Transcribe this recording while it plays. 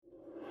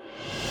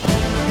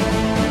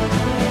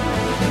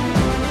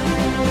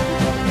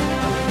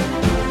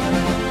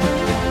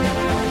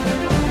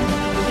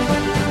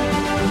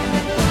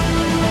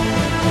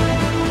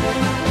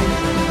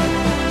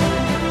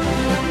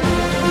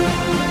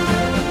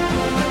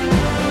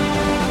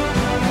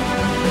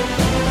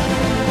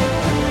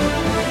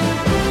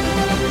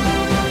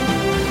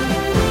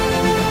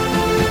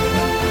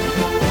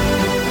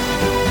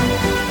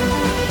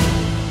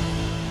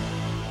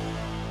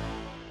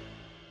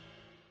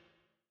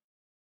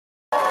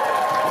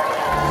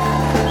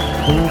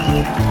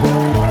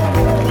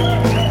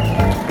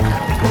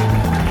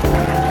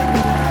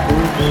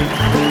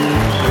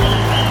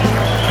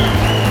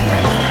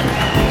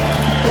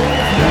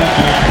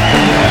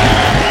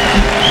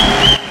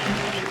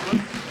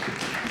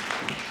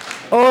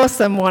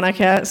Awesome,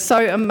 Wanaka.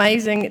 So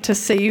amazing to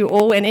see you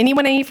all. And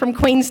anyone from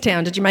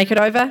Queenstown, did you make it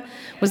over?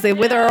 Was the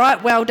weather all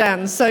right? Well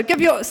done. So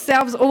give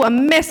yourselves all a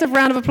massive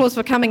round of applause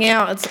for coming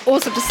out. It's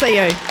awesome to see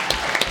you.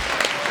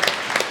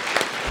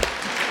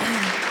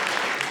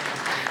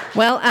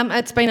 Well,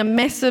 it's been a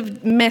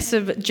massive,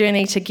 massive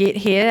journey to get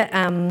here.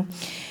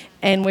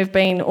 And we've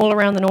been all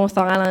around the North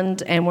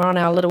Island and we're on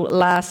our little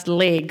last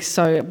leg.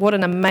 So what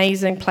an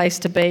amazing place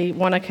to be.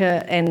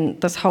 Wanaka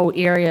and this whole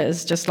area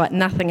is just like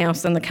nothing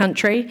else in the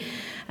country.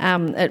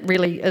 It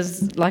really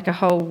is like a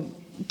whole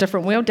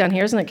different world down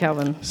here, isn't it,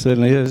 Calvin?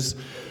 Certainly is.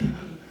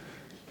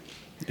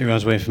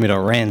 Everyone's waiting for me to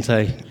rant,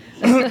 eh?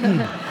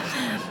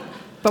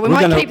 But we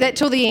might keep that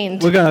till the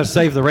end. We're going to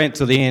save the rant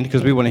till the end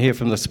because we want to hear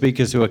from the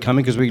speakers who are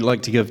coming, because we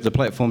like to give the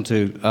platform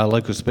to our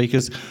local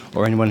speakers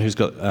or anyone who's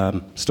got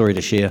a story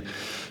to share.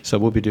 So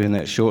we'll be doing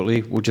that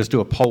shortly. We'll just do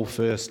a poll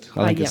first.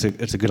 I think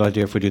it's a good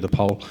idea if we do the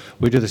poll.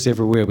 We do this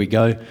everywhere we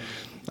go.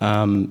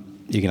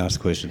 You can ask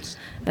questions.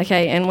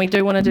 Okay, and we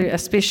do want to do a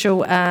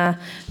special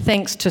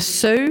thanks to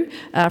Sue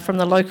from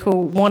the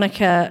local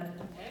Wanaka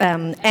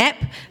app.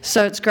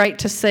 So it's great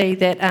to see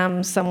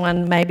that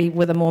someone maybe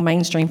with a more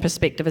mainstream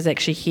perspective is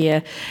actually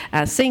here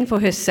seeing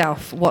for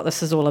herself what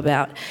this is all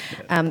about.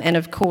 And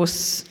of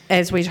course,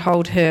 as we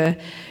told her,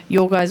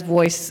 your guys'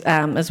 voice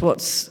is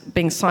what's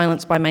being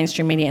silenced by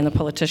mainstream media and the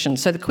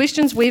politicians. So the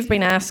questions we've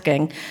been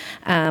asking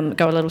go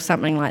a little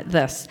something like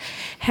this.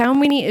 How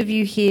many of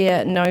you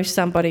here know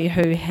somebody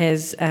who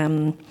has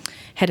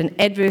had an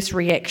adverse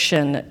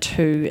reaction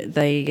to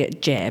the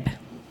jab?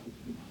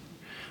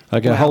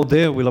 Okay, wow. Hold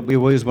there. We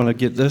always want to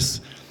get this,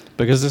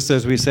 because this,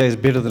 as we say, is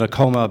better than a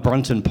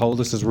Colmar-Brunton poll.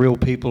 This is real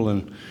people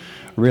and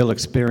real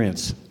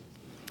experience.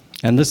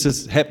 And this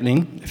is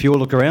happening, if you all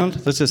look around,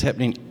 this is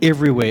happening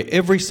everywhere.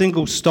 Every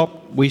single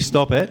stop we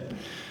stop at,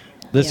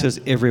 this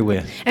is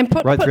everywhere, and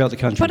throughout the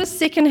country. Put a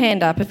second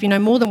hand up if you know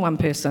more than one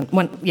person.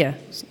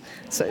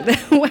 So,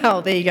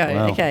 well, there you go.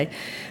 Wow. Okay.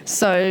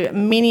 So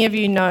many of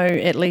you know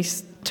at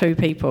least two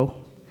people.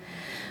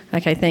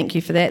 Okay, thank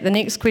you for that. The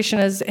next question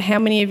is, how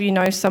many of you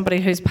know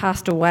somebody who's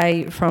passed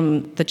away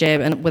from the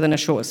jab within a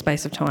short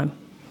space of time?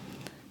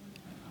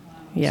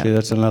 Yeah. See,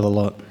 that's another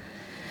lot.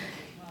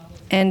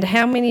 And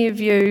how many of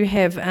you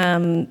have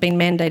been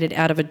mandated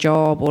out of a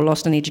job or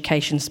lost an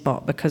education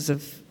spot because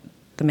of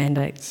the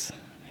mandates?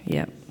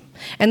 Yeah.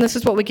 And this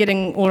is what we're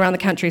getting all around the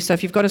country. So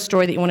if you've got a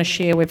story that you want to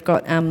share, we've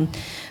got a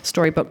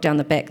storybook down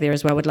the back there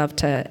as well. We'd love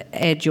to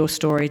add your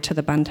story to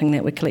the bunting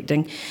that we're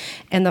collecting.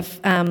 And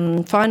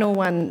the final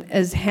one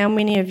is, how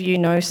many of you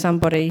know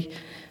somebody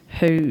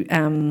who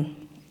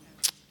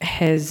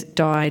has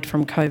died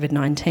from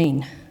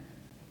COVID-19?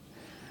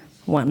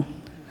 One.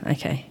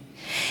 Okay.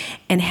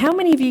 And how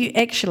many of you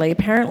actually,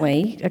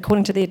 apparently,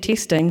 according to their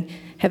testing,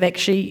 have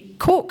actually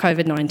caught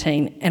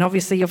COVID-19, and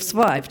obviously you've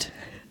survived?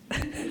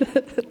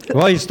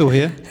 Why are you still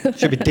here?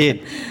 Should be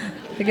dead.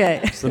 Okay.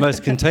 It's the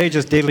most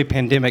contagious, deadly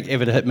pandemic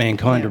ever to hit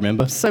mankind,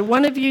 remember? So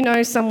one of you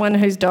knows someone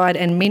who's died,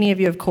 and many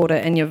of you have caught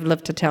it, and you've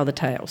lived to tell the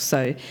tale.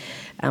 So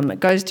it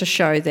goes to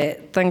show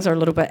that things are a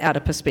little bit out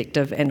of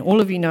perspective, and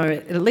all of you know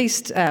at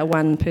least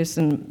one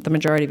person, the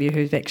majority of you,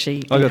 who's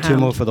actually been harmed. Two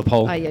more for the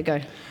poll. Oh, yeah, go.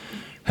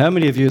 How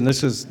many of you, and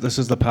this is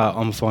the part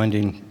I'm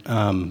finding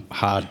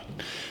hard,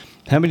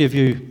 how many of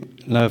you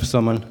know of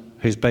someone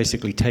who's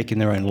basically taken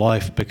their own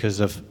life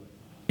because of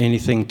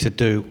anything to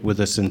do with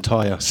this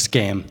entire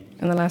scam?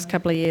 In the last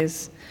couple of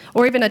years.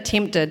 Or even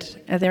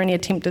attempted. Are there any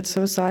attempted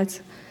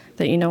suicides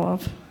that you know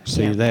of?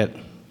 See, that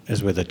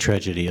is where the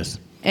tragedy is.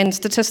 And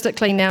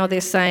statistically now they're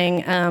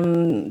saying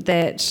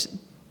that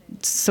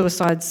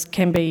suicides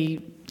can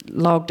be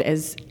logged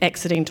as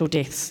accidental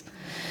deaths.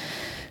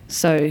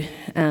 So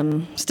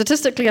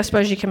statistically, I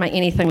suppose you can make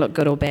anything look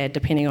good or bad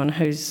depending on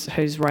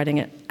who's writing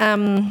it.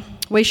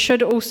 We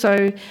should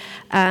also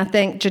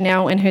thank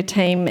Janelle and her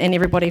team and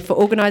everybody for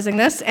organising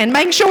this and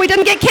making sure we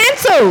didn't get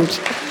cancelled.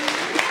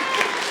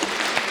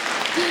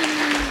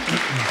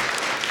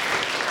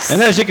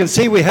 And as you can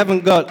see, we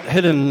haven't got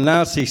hidden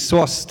Nazi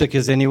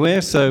swastikas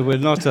anywhere, so we're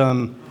not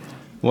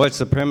white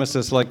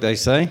supremacists like they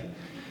say.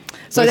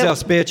 So there's our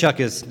spare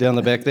chuckers down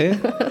the back there.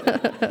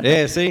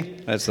 Yeah, see?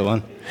 That's the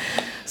one.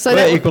 So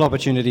we're equal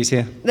opportunities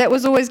here. That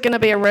was always going to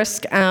be a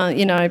risk,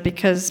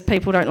 because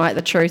people don't like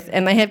the truth,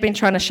 and they have been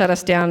trying to shut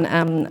us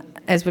down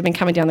as we've been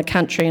coming down the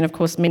country. And of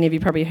course, many of you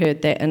probably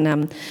heard that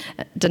in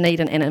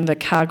Dunedin and in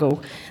Otago,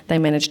 they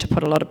managed to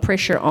put a lot of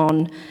pressure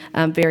on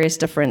various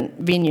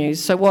different venues.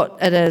 So what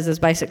it is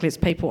basically it's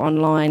people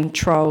online,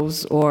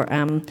 trolls, or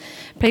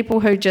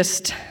people who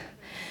just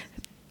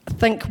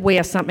think we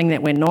are something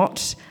that we're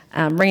not,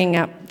 ringing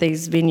up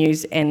these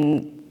venues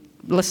and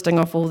listing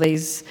off all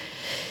these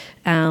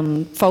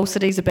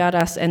falsities about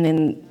us, and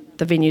then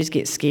the venues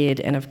get scared,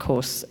 and of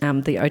course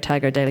the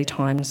Otago Daily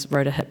Times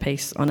wrote a hit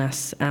piece on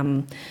us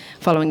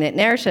following that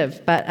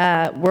narrative.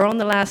 But we're on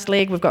the last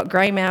leg. We've got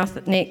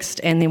Greymouth next,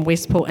 and then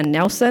Westport and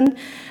Nelson.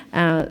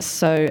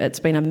 So it's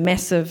been a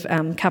massive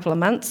couple of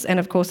months, and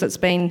of course it's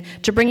been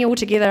to bring you all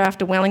together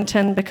after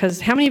Wellington,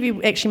 because how many of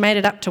you actually made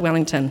it up to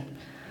Wellington?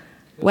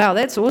 Wow,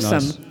 that's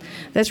awesome. Nice.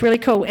 That's really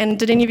cool. And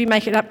did any of you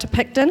make it up to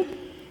Picton?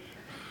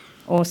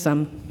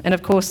 Awesome. And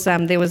of course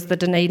there was the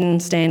Dunedin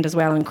stand as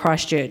well in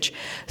Christchurch.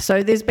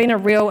 So there's been a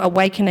real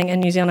awakening in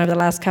New Zealand over the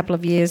last couple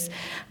of years,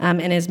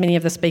 and as many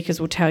of the speakers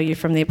will tell you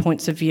from their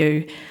points of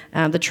view,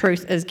 the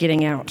truth is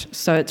getting out.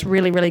 So it's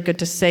really, really good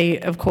to see,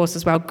 of course,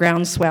 as well,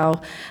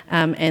 Groundswell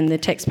and the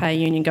Taxpayer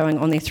Union going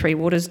on their Three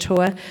Waters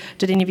tour.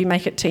 Did any of you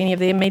make it to any of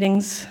their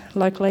meetings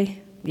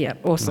locally? Yeah,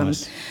 awesome.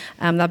 Nice.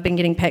 They've been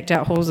getting packed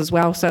out halls as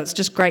well, so it's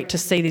just great to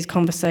see these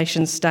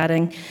conversations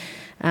starting.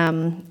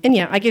 And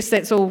yeah, I guess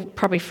that's all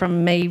probably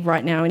from me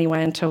right now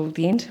anyway until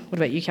the end. What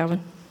about you,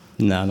 Calvin?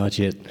 No, not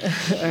yet.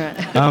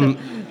 All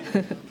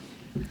right.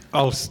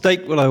 I'll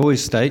state what I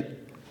always state.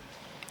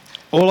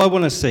 All I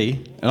want to see,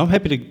 and I'm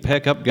happy to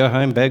pack up, go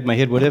home, bag my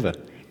head, whatever,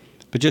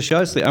 but just show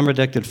us the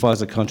unredacted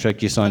Pfizer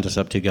contract you signed us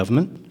up to,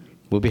 government.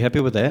 We'll be happy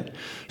with that.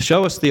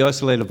 Show us the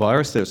isolated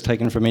virus that was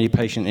taken from any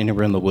patient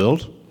anywhere in the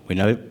world. We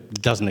know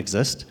it doesn't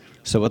exist.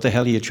 So what the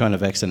hell are you trying to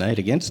vaccinate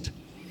against?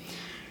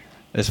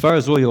 As far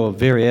as all your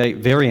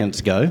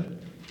variants go,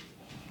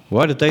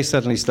 why did they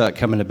suddenly start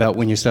coming about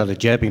when you started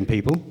jabbing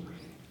people?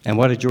 And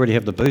why did you already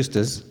have the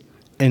boosters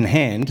in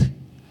hand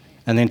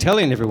and then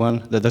telling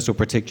everyone that this will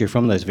protect you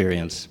from those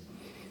variants?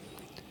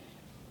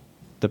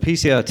 The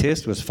PCR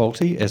test was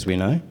faulty, as we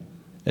know.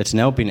 It's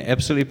now been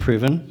absolutely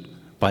proven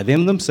by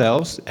them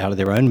themselves, out of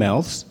their own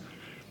mouths,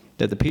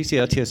 that the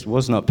PCR test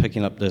was not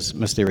picking up this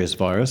mysterious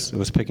virus, it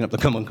was picking up the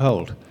common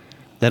cold.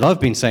 That I've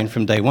been saying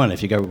from day one.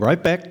 If you go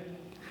right back,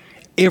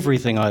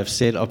 everything I've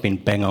said, I've been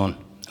bang on.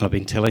 And I've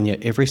been telling you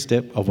every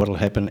step of what will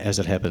happen as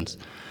it happens.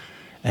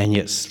 And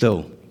yet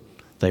still,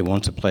 they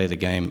want to play the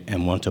game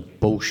and want to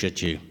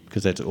bullshit you,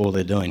 because that's all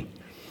they're doing.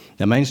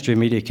 The mainstream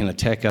media can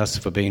attack us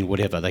for being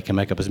whatever. They can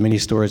make up as many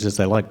stories as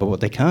they like, but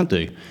what they can't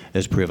do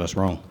is prove us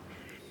wrong.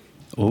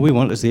 All we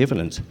want is the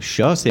evidence.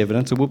 Show us the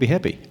evidence and we'll be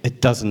happy. It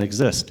doesn't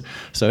exist.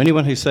 So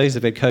anyone who says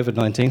they've had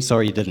COVID-19,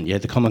 sorry you didn't. You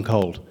had the common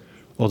cold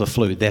or the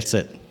flu, that's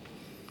it.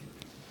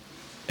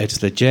 It's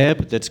the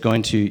jab that's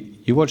going to...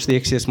 You watch the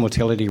excess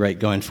mortality rate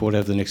going forward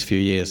over the next few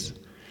years.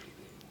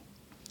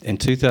 In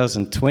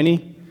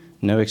 2020,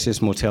 no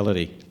excess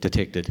mortality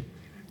detected.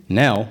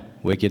 Now,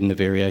 we're getting the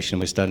variation,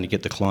 we're starting to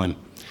get the climb.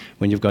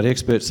 When you've got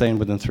experts saying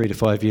within 3 to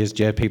 5 years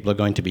jab people are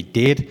going to be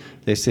dead,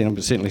 there's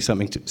certainly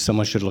something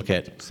someone should look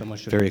at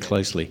very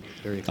closely.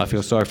 I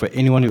feel sorry for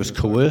anyone who was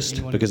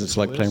coerced, because it's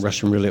like playing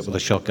Russian roulette with a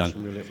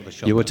shotgun.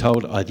 You were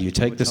told either you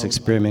take this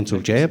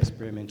experimental jab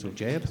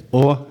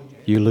or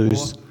you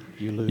lose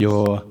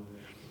your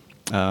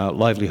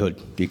livelihood.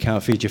 You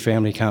can't feed your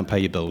family, can't pay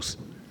your bills.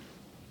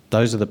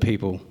 Those are the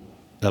people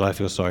that I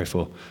feel sorry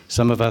for.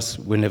 Some of us,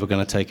 we're never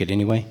going to take it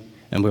anyway,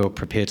 and we're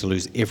prepared to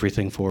lose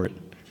everything for it.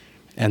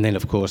 And then,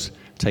 of course,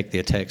 take the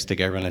attacks to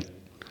go around it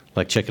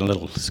like Chicken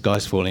Little, the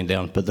sky's falling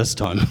down, but this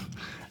time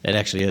it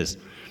actually is.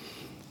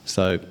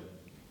 So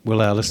we'll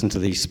listen to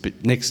these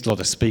next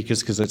lot of speakers,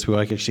 because that's who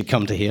I actually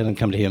come to hear and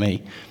come to hear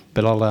me.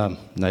 But I'll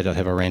no doubt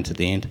have a rant at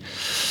the end.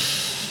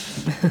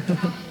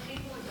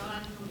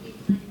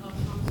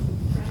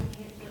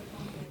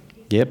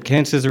 Yep,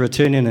 cancers are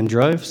returning in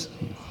droves.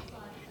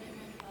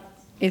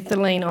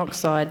 Ethylene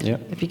oxide,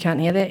 yep. If you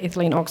can't hear that,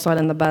 ethylene oxide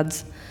in the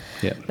buds.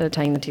 Yep. That are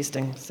taking the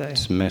testing. So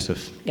it's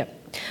massive.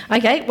 Yep.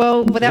 Okay,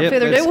 well, without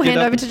further ado, we'll hand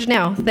over to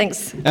Janelle.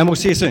 Thanks. And we'll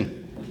see you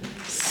soon.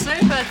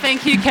 Super.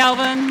 Thank you,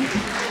 Calvin.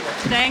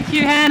 Thank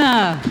you,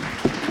 Hannah.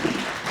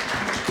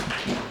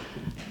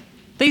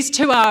 These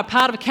two are a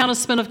part of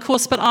Counterspin, of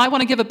course, but I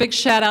want to give a big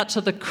shout out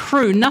to the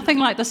crew. Nothing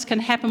like this can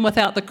happen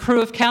without the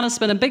crew of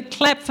Counterspin. A big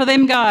clap for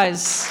them,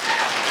 guys.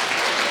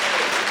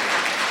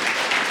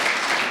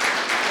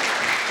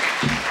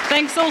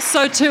 Thanks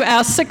also to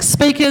our 6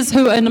 speakers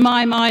who, in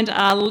my mind,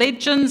 are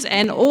legends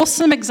and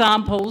awesome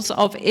examples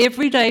of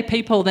everyday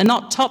people. They're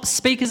not top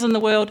speakers in the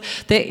world.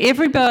 They're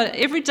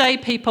everyday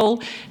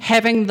people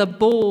having the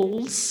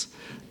balls,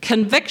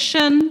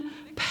 conviction,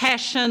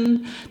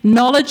 passion,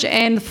 knowledge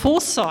and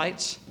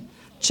foresight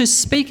to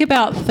speak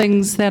about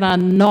things that are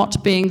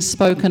not being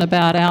spoken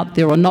about out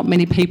there, or not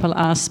many people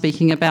are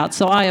speaking about.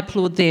 So I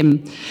applaud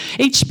them.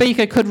 Each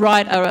speaker could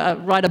write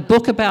a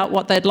book about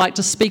what they'd like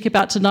to speak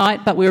about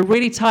tonight, but we're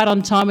really tight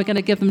on time. We're going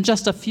to give them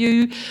just a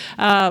few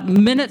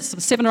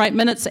minutes, 7 or 8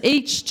 minutes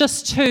each,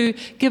 just to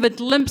give a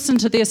glimpse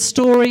into their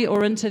story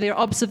or into their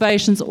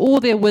observations or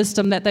their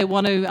wisdom that they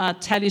want to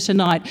tell you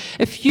tonight.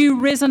 If you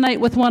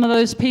resonate with one of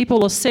those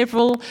people or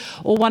several,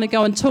 or want to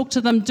go and talk to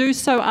them, do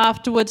so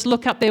afterwards.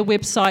 Look up their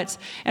websites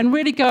and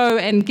really go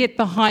and get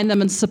behind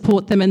them and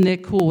support them in their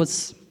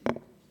cause.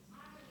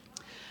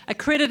 A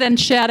credit and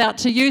shout out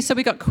to you. So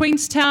we've got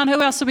Queenstown.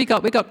 Who else have we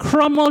got? We've got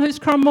Cromwell. Who's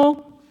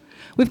Cromwell?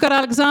 We've got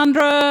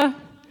Alexandra.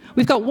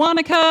 We've got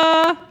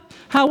Wanaka,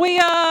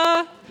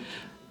 Hawea,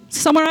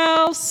 Somewhere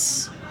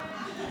else?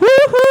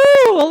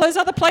 Woohoo! All those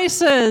other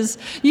places.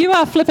 You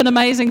are flipping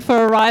amazing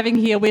for arriving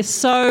here. We're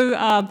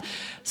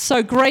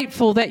so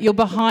grateful that you're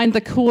behind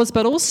the cause,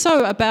 but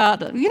also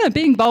about,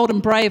 being bold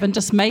and brave and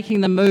just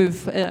making the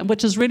move,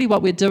 which is really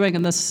what we're doing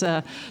in this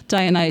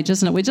day and age,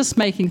 isn't it? We're just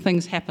making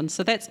things happen.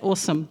 So that's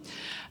awesome.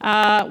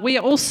 We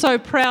are also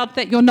proud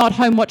that you're not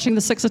home watching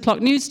the 6 o'clock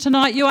news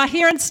tonight. You are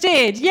here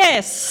instead.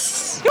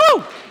 Yes.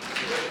 Woo!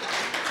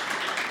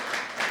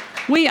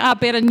 We are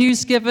better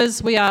news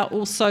givers. We are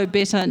also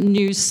better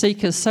news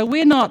seekers. So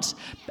we're not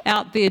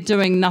out there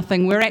doing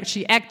nothing. We're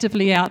actually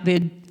actively out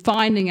there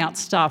finding out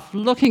stuff,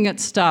 looking at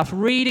stuff,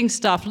 reading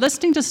stuff,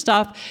 listening to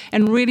stuff,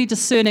 and really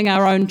discerning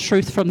our own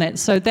truth from that.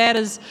 So that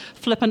is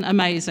flippin'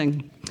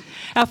 amazing.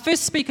 Our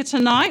first speaker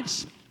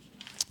tonight,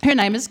 her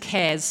name is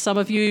Kaz. Some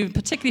of you,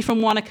 particularly from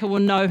Wanaka, will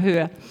know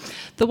her.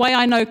 The way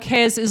I know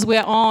Kaz is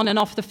we're on and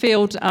off the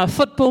field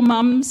football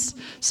mums.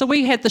 So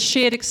we had the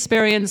shared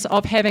experience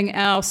of having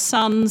our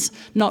sons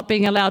not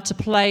being allowed to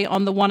play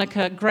on the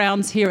Wanaka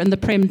grounds here in the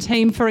Prem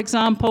team, for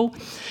example.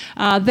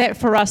 That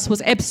for us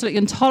was absolutely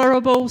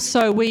intolerable.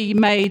 So we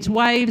made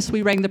waves.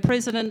 We rang the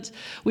president.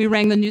 We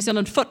rang the New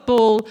Zealand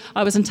Football.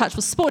 I was in touch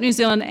with Sport New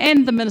Zealand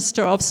and the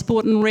Minister of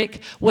Sport and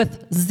Rec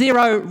with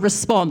zero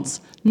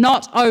response.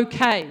 Not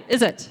okay,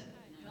 is it?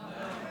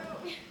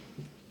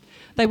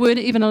 They weren't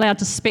even allowed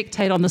to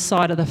spectate on the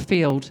side of the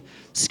field.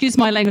 Excuse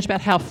my language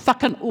about how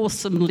fucking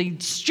awesomely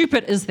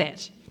stupid is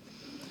that.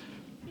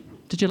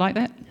 Did you like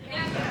that?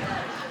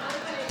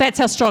 That's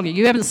how strong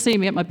you haven't seen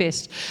me at my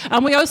best.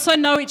 We also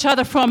know each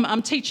other from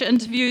teacher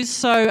interviews.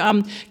 So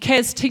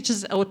Kaz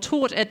teaches or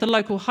taught at the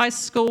local high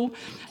school,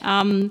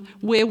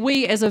 where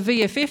we as a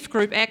VFF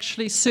group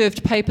actually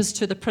served papers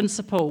to the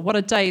principal. What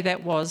a day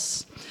that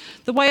was.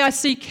 The way I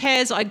see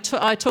Kaz,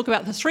 I talk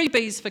about the 3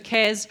 Bs for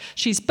Kaz.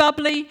 She's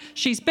bubbly,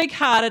 she's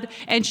big-hearted,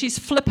 and she's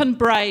flippin'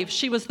 brave.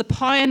 She was the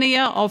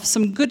pioneer of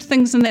some good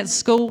things in that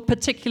school,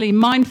 particularly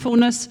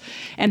mindfulness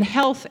and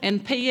health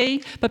and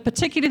PE, but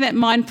particularly that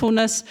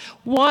mindfulness.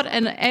 What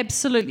an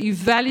absolutely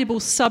valuable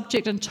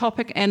subject and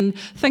topic and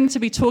thing to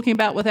be talking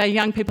about with our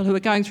young people who are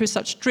going through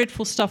such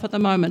dreadful stuff at the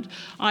moment.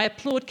 I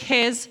applaud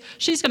Kaz.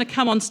 She's going to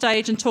come on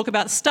stage and talk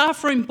about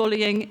staff room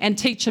bullying and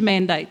teacher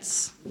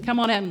mandates. Come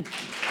on in.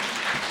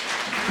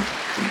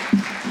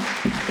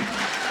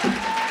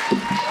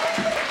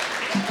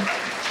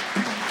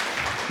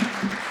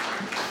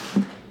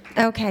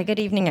 Okay, good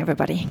evening,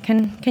 everybody.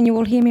 Can you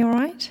all hear me all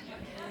right?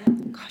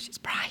 Gosh, it's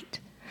bright.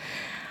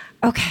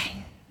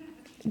 Okay,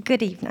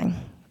 good evening.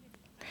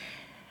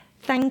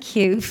 Thank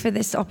you for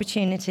this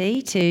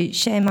opportunity to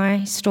share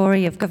my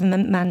story of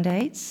government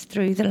mandates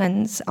through the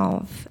lens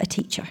of a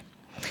teacher.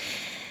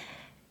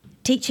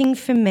 Teaching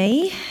for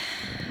me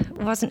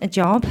wasn't a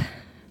job,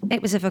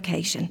 it was a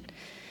vocation.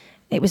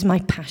 It was my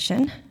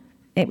passion,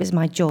 it was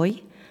my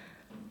joy.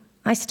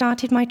 I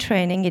started my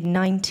training in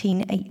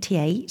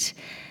 1988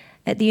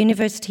 at the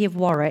University of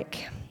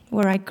Warwick,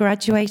 where I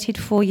graduated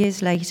 4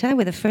 years later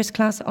with a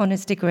first-class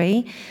honours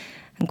degree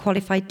and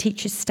qualified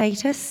teacher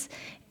status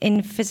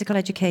in physical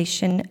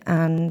education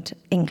and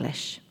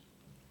English.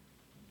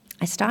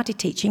 I started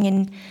teaching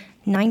in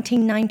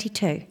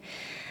 1992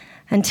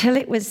 until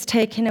it was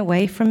taken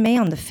away from me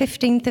on the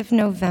 15th of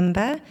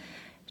November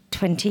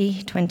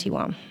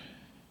 2021.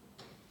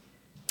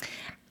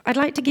 I'd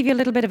like to give you a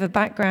little bit of a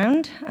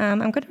background. I'm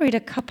going to read a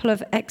couple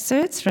of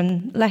excerpts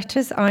from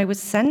letters I was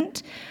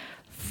sent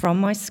from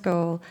my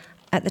school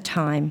at the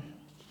time.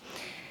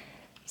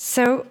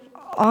 So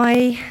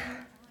I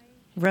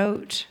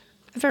wrote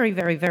a very,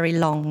 very, very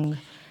long,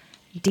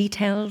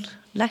 detailed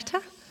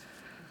letter.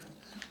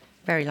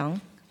 Very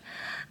long.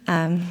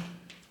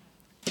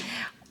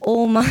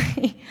 All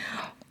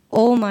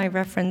my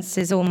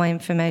references, all my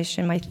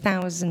information, my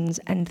thousands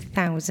and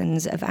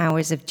thousands of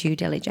hours of due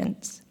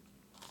diligence.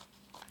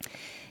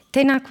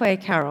 Tēnā koe,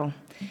 Carol.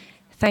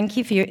 Thank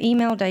you for your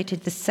email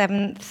dated the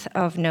 7th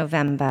of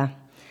November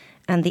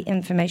and the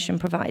information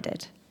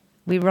provided.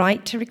 We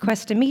write to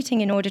request a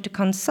meeting in order to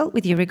consult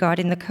with you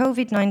regarding the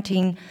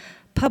COVID-19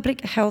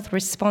 Public Health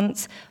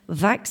Response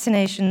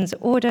Vaccinations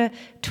Order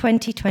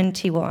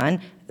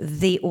 2021,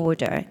 the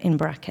order in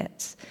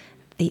brackets,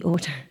 the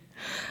order,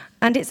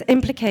 and its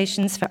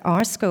implications for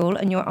our school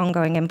and your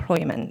ongoing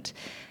employment.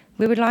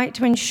 We would like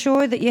to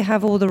ensure that you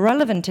have all the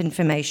relevant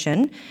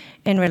information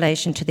in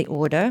relation to the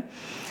order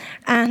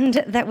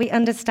and that we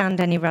understand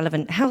any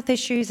relevant health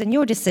issues and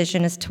your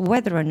decision as to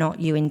whether or not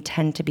you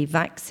intend to be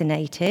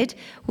vaccinated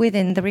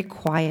within the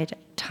required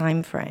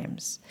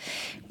timeframes.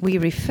 We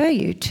refer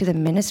you to the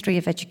Ministry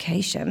of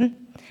Education,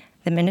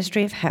 the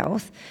Ministry of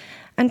Health,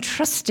 and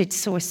trusted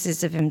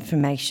sources of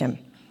information.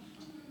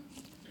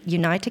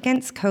 Unite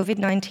Against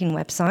COVID-19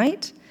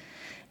 website,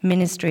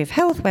 Ministry of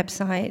Health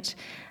website,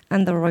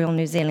 and the Royal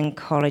New Zealand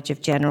College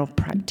of General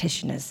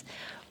Practitioners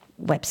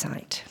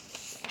website.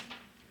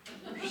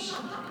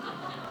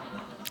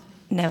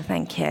 No,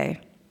 thank you.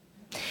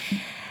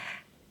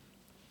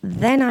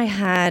 Then I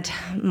had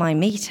my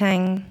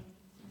meeting.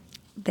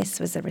 This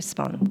was a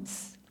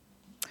response.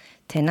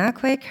 Tēnā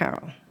koe,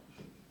 Carol.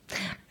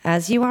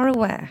 As you are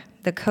aware,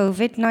 the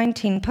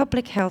COVID-19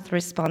 Public Health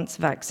Response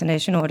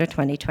Vaccination Order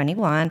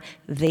 2021,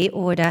 the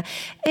order,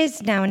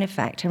 is now in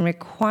effect and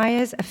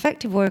requires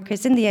affected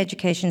workers in the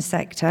education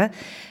sector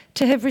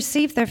to have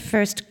received their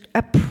first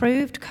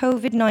approved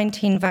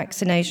COVID-19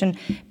 vaccination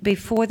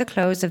before the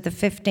close of the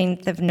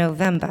 15th of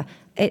November.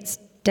 It's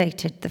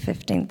dated the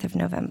 15th of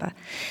November.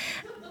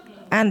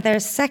 And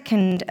their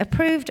second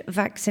approved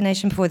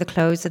vaccination before the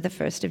close of the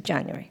 1st of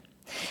January.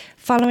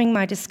 Following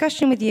my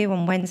discussion with you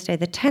on Wednesday,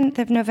 the 10th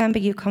of November,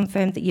 you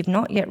confirmed that you've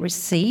not yet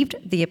received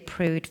the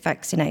approved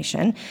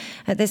vaccination.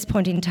 At this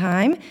point in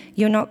time,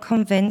 you're not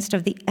convinced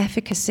of the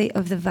efficacy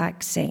of the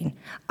vaccine.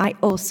 I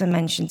also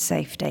mentioned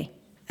safety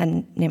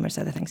and numerous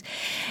other things.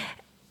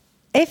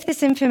 If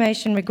this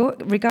information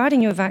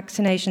regarding your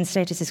vaccination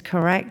status is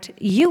correct,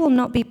 you will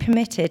not be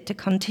permitted to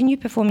continue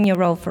performing your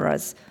role for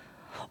us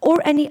or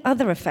any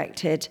other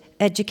affected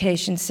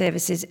education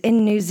services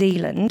in New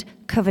Zealand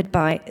covered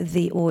by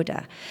the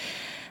order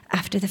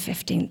after the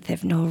 15th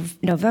of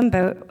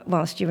November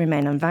whilst you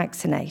remain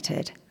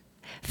unvaccinated.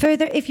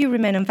 Further, if you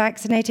remain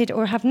unvaccinated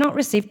or have not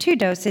received 2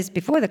 doses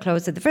before the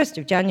close of the 1st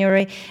of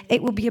January,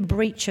 it will be a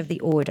breach of the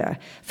order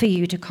for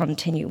you to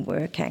continue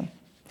working.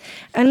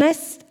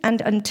 Unless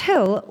and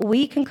until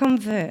we can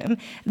confirm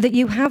that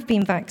you have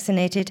been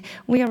vaccinated,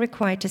 we are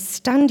required to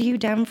stand you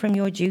down from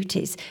your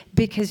duties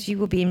because you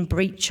will be in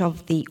breach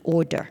of the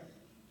order.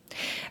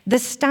 The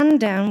stand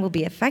down will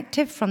be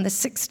effective from the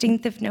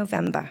 16th of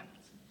November.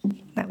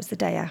 That was the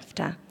day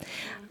after.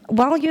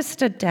 While you're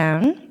stood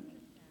down,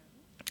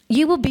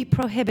 you will be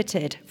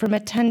prohibited from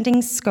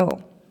attending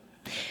school.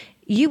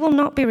 You will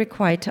not be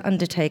required to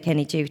undertake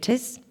any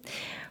duties.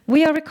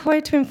 We are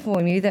required to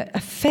inform you that a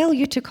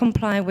failure to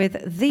comply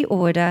with the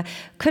order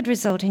could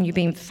result in you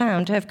being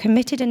found to have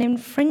committed an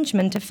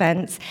infringement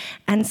offence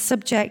and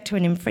subject to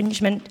an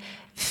infringement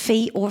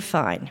fee or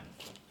fine.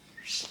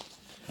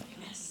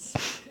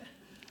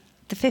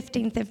 The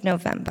 15th of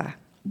November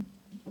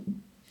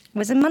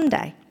was a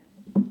Monday.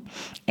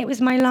 It was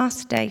my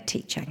last day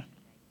teaching.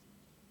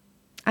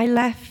 I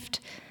left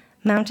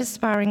Mount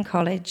Aspiring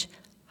College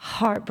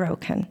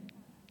heartbroken.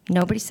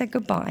 Nobody said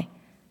goodbye,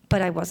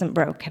 but I wasn't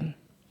broken.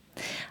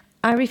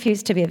 I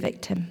refused to be a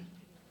victim.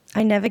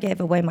 I never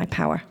gave away my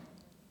power.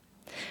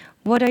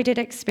 What I did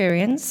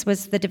experience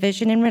was the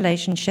division in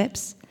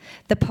relationships,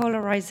 the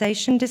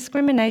polarization,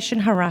 discrimination,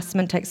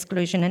 harassment,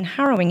 exclusion, and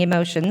harrowing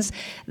emotions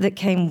that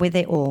came with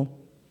it all.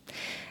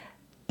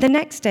 The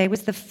next day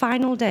was the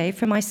final day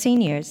for my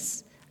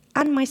seniors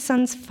and my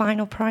son's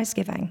final prize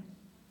giving,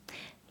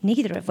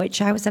 neither of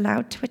which I was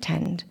allowed to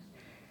attend.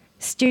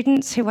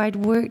 Students who I'd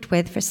worked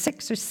with for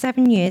 6 or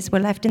 7 years were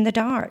left in the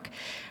dark,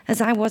 as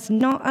I was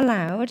not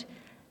allowed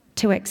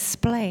to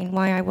explain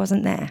why I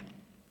wasn't there.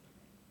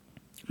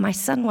 My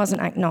son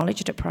wasn't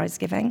acknowledged at prize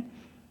giving,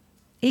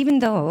 even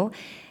though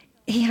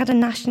he had a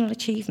national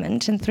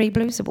achievement and 3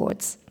 Blues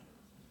Awards.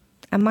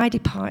 And my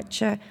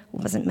departure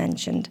wasn't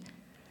mentioned.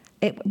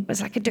 It was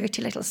like a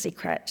dirty little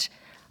secret.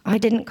 I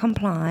didn't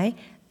comply,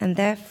 and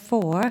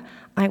therefore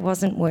I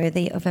wasn't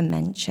worthy of a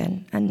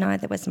mention, and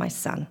neither was my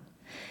son.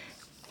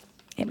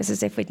 It was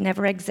as if we'd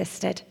never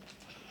existed.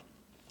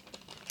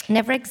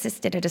 Never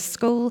existed at a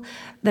school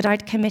that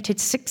I'd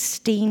committed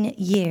 16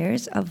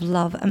 years of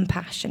love and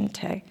passion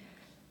to.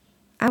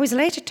 I was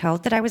later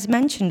told that I was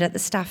mentioned at the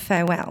staff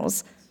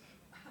farewells,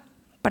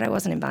 but I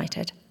wasn't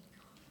invited.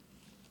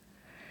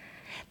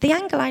 The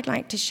angle I'd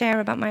like to share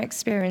about my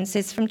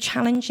experiences from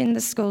challenging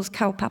the school's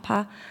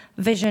kaupapa,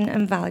 vision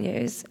and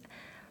values,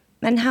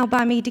 and how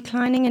by me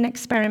declining an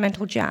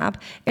experimental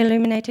jab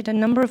illuminated a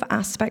number of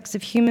aspects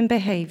of human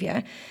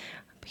behaviour,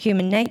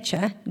 human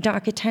nature,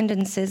 darker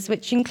tendencies,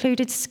 which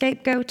included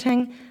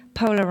scapegoating,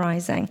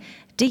 polarising,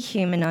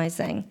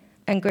 dehumanising,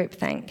 and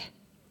groupthink.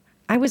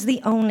 I was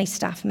the only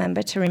staff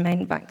member to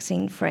remain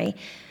vaccine-free,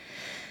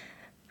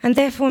 and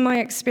therefore my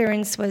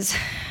experience was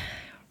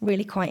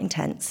really quite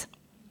intense.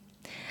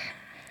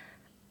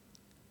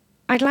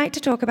 I'd like to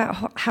talk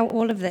about how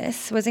all of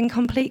this was in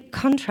complete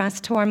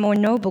contrast to our more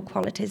noble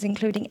qualities,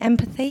 including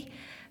empathy,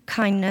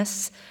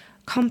 kindness,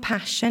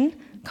 compassion,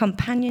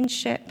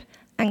 companionship,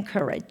 and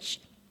courage.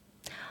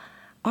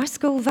 Our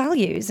school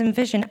values and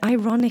vision,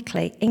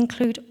 ironically,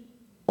 include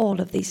all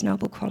of these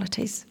noble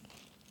qualities.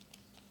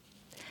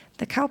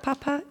 The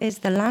kaupapa is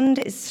the land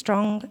is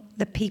strong,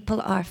 the people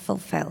are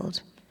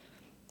fulfilled.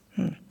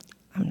 I'm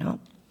not.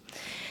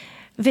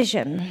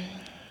 Vision.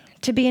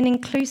 To be an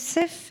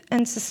inclusive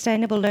and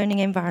sustainable learning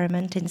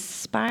environment,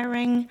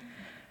 inspiring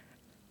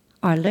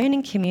our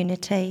learning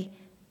community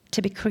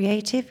to be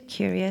creative,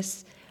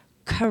 curious,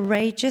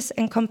 courageous,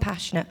 and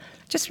compassionate.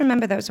 Just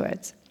remember those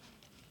words.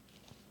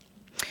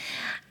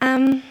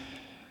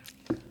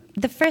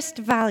 The first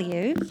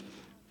value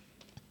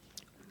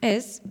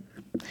is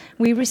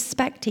we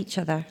respect each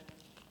other.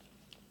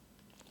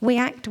 We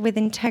act with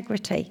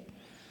integrity,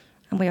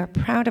 and we are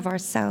proud of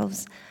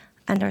ourselves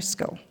and our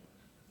school.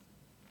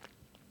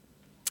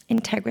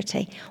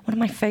 Integrity, one of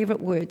my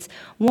favourite words,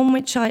 one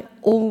which I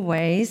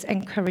always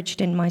encouraged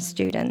in my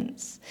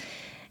students.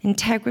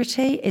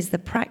 Integrity is the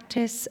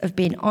practice of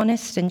being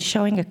honest and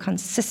showing a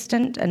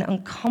consistent and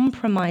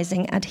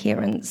uncompromising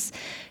adherence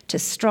to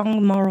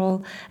strong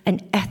moral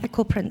and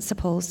ethical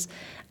principles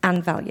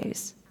and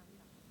values.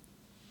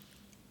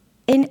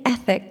 In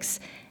ethics,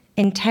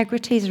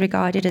 integrity is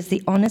regarded as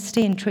the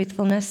honesty and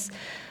truthfulness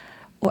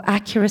or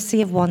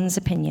accuracy of one's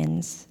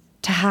opinions.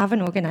 To have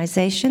an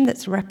organization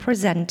that's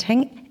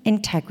representing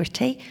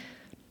integrity,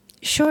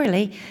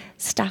 surely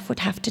staff would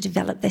have to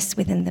develop this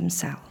within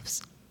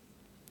themselves.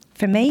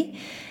 For me,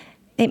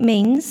 it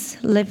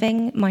means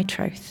living my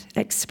truth,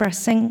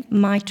 expressing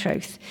my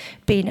truth,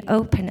 being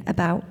open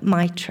about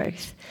my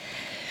truth.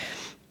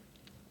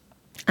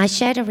 I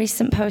shared a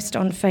recent post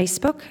on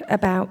Facebook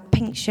about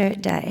Pink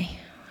Shirt Day.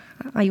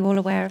 Are you all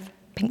aware of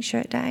Pink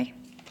Shirt Day?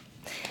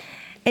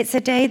 It's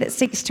a day that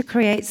seeks to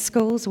create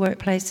schools,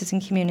 workplaces,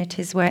 and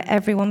communities where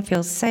everyone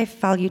feels safe,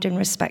 valued, and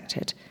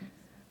respected.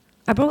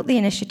 I brought the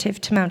initiative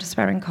to Mount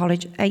Esperon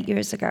College 8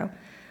 years ago.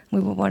 We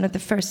were one of the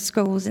first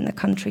schools in the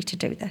country to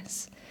do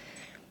this.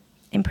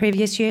 In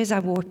previous years, I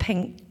wore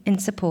pink in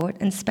support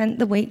and spent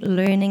the week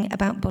learning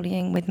about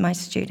bullying with my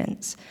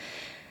students,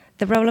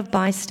 the role of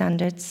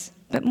bystanders,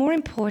 but more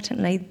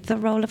importantly, the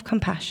role of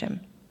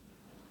compassion.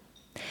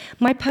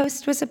 My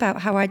post was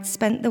about how I'd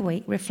spent the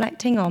week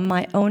reflecting on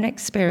my own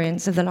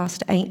experience of the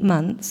last 8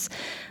 months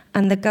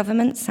and the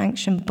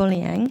government-sanctioned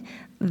bullying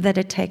that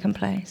had taken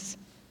place.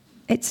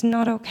 It's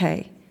not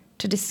okay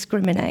to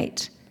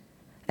discriminate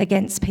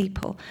against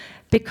people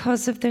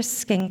because of their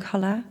skin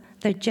color,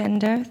 their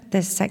gender,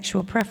 their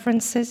sexual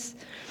preferences,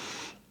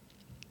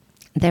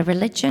 their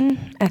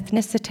religion,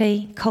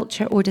 ethnicity,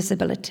 culture, or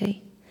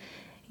disability.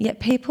 Yet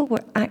people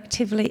were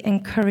actively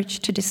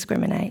encouraged to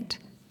discriminate.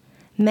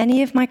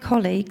 Many of my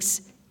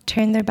colleagues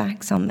turned their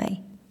backs on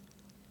me,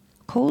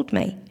 called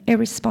me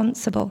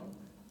irresponsible,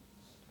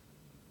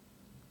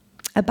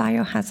 a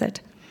biohazard,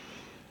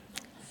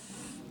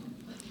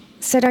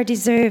 said I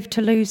deserved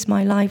to lose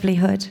my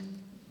livelihood.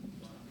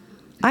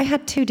 I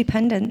had 2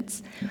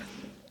 dependents.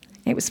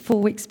 It was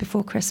 4 weeks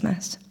before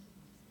Christmas.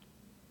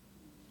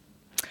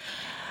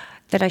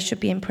 That I should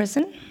be in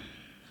prison,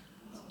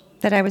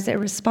 that I was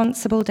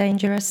irresponsible,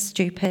 dangerous,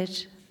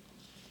 stupid,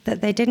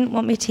 that they didn't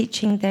want me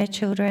teaching their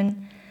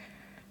children,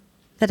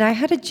 that I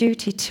had a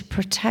duty to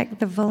protect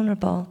the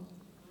vulnerable,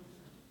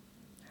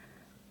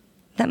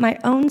 that my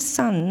own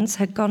sons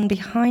had gone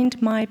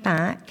behind my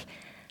back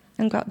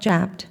and got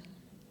jabbed.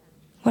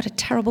 What a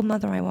terrible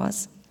mother I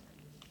was.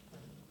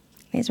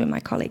 These were my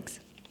colleagues.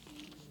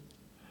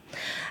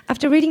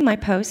 After reading my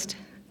post,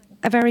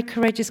 a very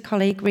courageous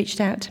colleague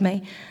reached out to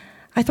me.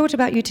 I thought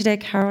about you today,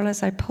 Carol,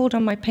 as I pulled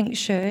on my pink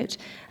shirt,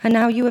 and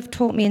now you have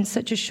taught me in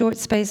such a short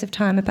space of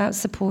time about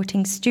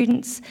supporting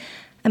students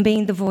and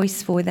being the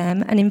voice for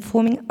them and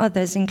informing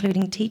others,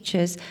 including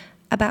teachers,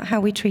 about how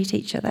we treat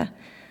each other.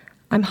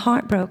 I'm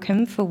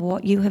heartbroken for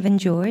what you have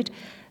endured,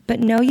 but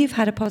know you've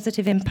had a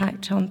positive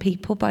impact on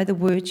people by the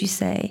words you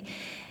say,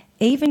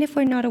 even if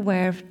we're not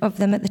aware of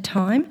them at the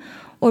time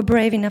or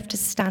brave enough to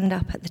stand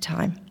up at the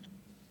time.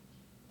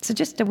 So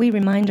just a wee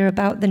reminder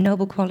about the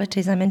noble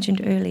qualities I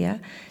mentioned earlier.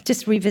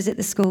 Just revisit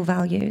the school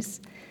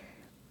values.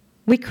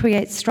 We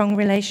create strong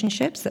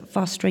relationships that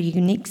foster a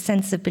unique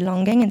sense of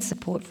belonging and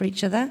support for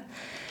each other.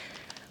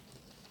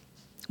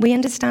 We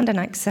understand and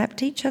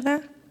accept each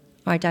other.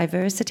 Our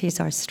diversity is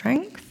our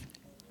strength.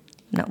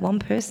 Not one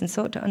person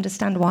sought to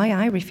understand why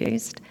I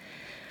refused.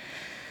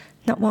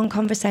 Not one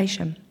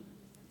conversation.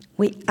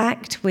 We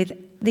act with,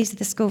 these are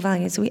the school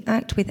values, we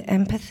act with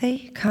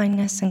empathy,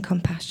 kindness, and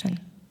compassion.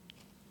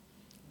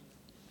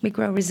 We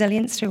grow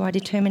resilience through our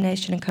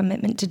determination and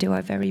commitment to do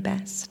our very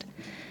best.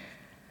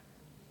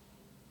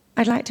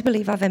 I'd like to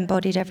believe I've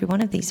embodied every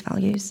one of these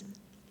values.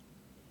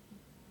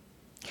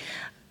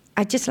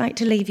 I'd just like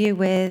to leave you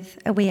with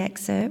a wee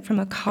excerpt from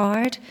a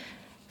card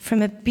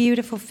from a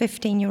beautiful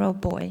 15-year-old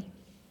boy.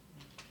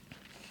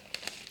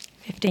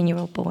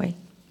 15-year-old boy.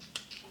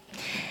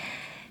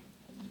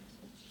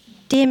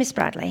 Dear Miss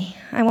Bradley,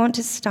 I want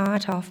to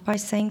start off by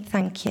saying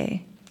thank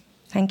you.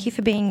 Thank you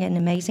for being an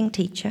amazing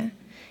teacher.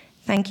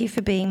 Thank you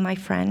for being my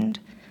friend.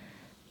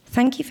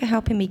 Thank you for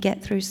helping me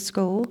get through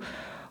school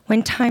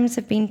when times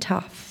have been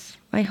tough.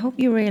 I hope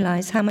you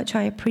realize how much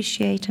I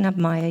appreciate and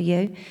admire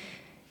you.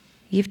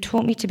 You've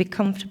taught me to be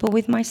comfortable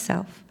with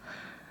myself,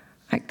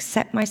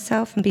 accept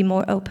myself, and be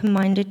more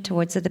open-minded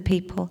towards other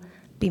people,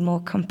 be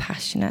more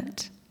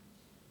compassionate,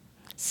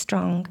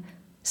 strong,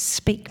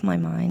 speak my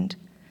mind,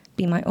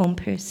 be my own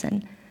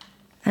person,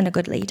 and a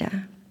good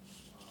leader.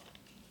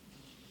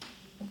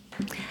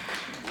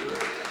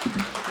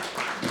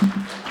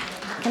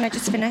 Can I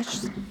just finish?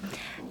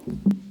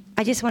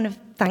 I just want to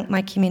thank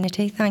my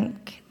community,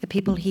 thank the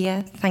people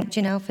here, thank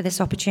Janelle for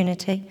this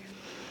opportunity.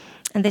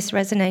 And this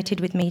resonated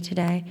with me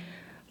today.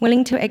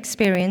 Willing to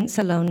experience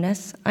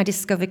aloneness, I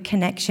discovered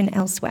connection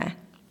elsewhere.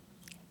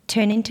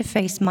 Turning to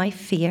face my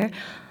fear,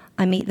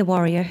 I meet the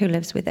warrior who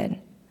lives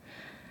within.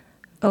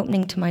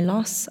 Opening to my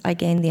loss, I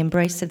gain the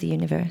embrace of the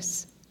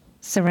universe.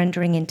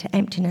 Surrendering into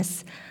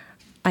emptiness,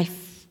 I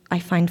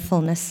find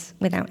fullness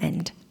without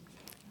end.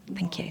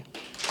 Thank you.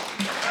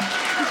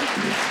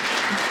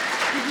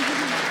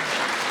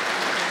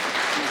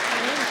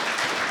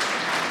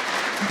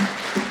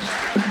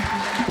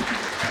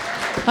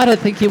 I don't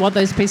think you want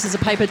those pieces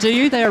of paper, do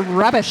you? They're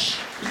rubbish.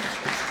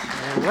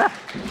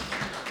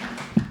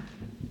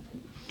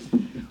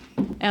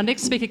 Our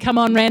next speaker, come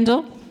on,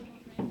 Randall.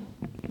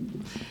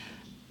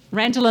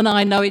 Randall and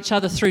I know each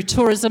other through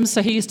tourism,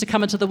 so he used to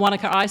come into the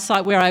Wanaka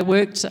site where I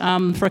worked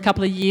for a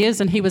couple of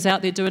years, and he was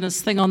out there doing his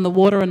thing on the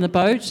water and the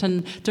boat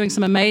and doing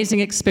some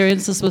amazing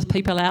experiences with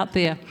people out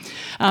there.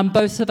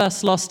 Both of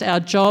us lost our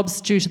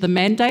jobs due to the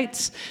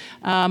mandates.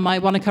 My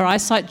Wanaka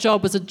site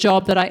job was a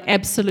job that I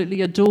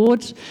absolutely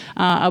adored.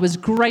 I was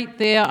great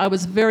there. I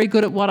was very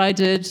good at what I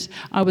did.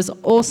 I was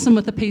awesome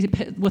with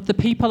the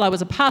people. I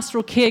was a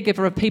pastoral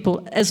caregiver of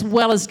people, as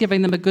well as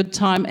giving them a good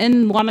time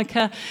in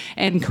Wanaka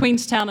and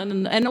Queenstown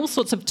and all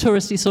sorts of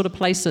touristy sort of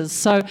places.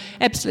 So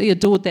absolutely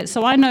adored that.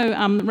 So I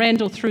know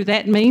Randall through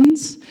that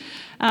means.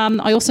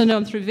 I also know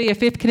him through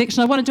VFF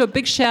Connection. I want to do a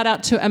big shout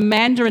out to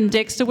Amanda and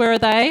Dexter. Where are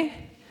they?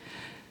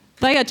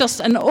 They are just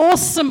an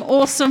awesome,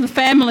 awesome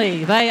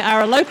family. They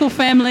are a local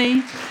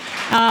family.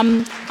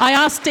 I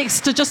asked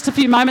Dexter just a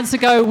few moments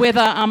ago whether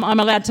I'm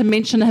allowed to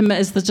mention him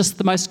as just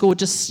the most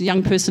gorgeous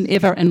young person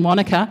ever in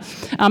Wanaka.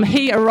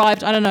 He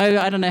arrived, I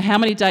don't know how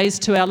many days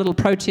to our little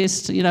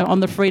protest, on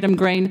the Freedom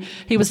Green.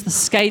 He was the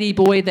skatey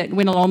boy that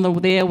went along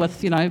there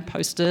with,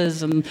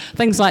 posters and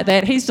things like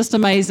that. He's just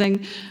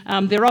amazing.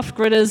 They're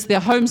off-gridders, they're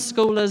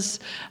homeschoolers.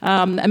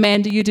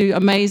 Amanda, you do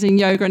amazing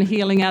yoga and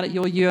healing out at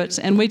your yurt,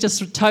 and we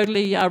just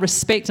totally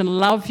respect and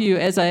love you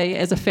as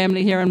a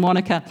family here in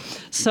Wanaka.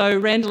 So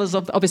Randall is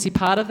obviously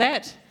part of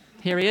that.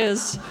 Here he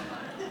is.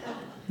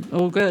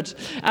 All good.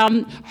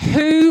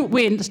 Who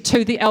went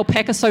to the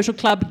Alpaca Social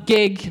Club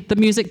gig, the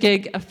music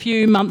gig, a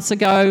few months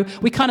ago?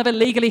 We kind of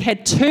illegally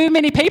had too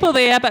many people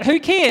there, but who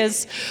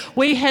cares?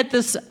 We had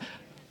this...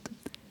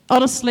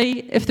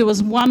 Honestly, if there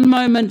was one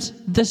moment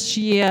this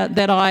year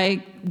that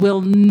I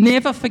will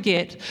never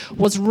forget,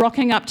 was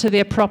rocking up to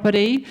their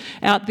property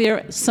out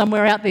there,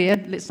 somewhere out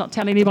there. Let's not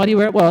tell anybody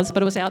where it was,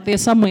 but it was out there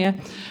somewhere.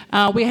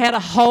 We had a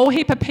whole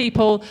heap of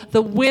people.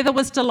 The weather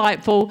was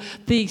delightful.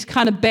 The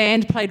kind of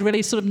band played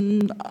really sort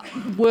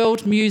of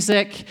world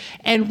music,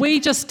 and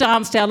we just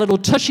danced our little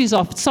tushies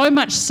off, so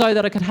much so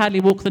that I could hardly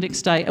walk the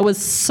next day. It was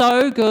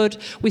so good.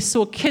 We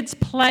saw kids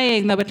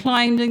playing. They were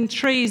climbing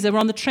trees. They were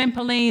on the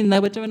trampoline. They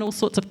were doing all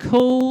sorts of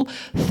cool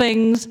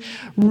things.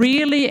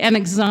 Really an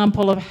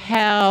example of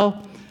how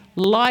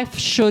life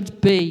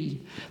should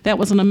be. That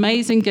was an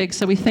amazing gig,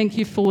 so we thank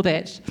you for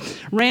that.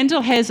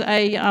 Randall has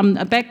a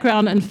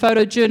background in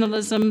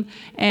photojournalism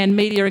and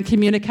media and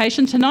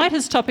communication. Tonight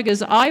his topic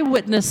is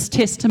Eyewitness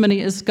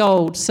Testimony is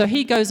Gold. So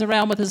he goes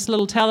around with his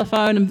little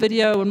telephone and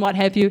video and what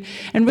have you,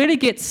 and really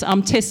gets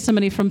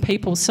testimony from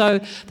people.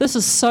 So this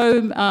is so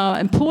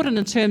important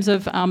in terms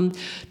of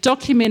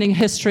documenting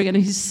history, and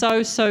he's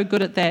so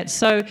good at that.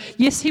 So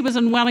yes, he was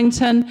in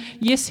Wellington.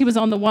 Yes, he was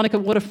on the Wanaka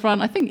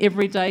waterfront, I think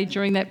every day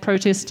during that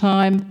protest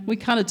time. We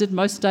kind of did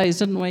most days,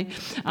 didn't we?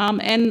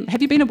 And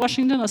have you been to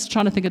Washington? I was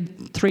trying to think of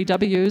 3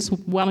 W's,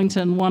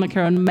 Wellington,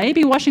 Wanaka, and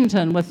maybe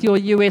Washington with your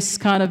US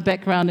kind of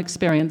background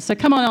experience. So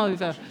come on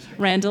over,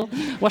 Randall.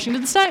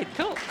 Washington State,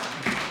 cool.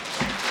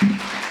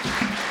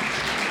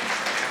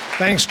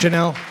 Thanks,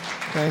 Janelle.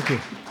 Thank you.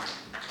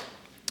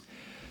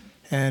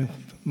 And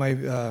my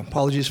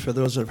apologies for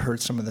those that have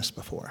heard some of this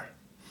before.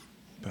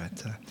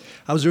 But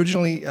I was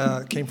originally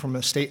came from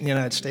a state in the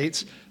United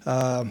States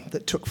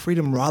that took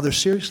freedom rather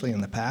seriously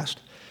in the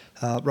past.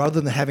 Rather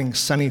than having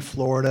sunny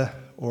Florida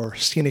or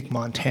scenic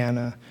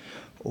Montana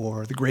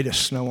or the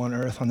greatest snow on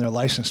earth on their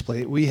license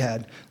plate, we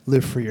had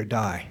live free or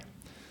die.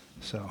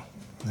 So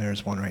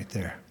there's one right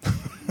there.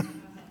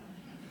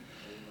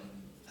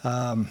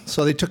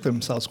 So they took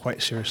themselves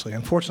quite seriously.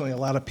 Unfortunately, a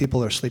lot of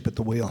people are asleep at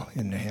the wheel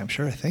in New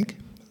Hampshire, I think.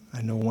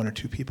 I know 1 or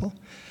 2 people.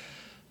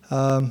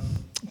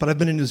 But I've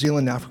been in New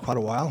Zealand now for quite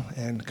a while,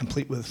 and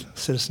complete with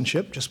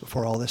citizenship just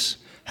before all this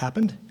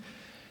happened.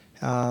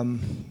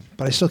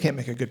 But I still can't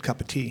make a good cup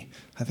of tea.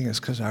 I think it's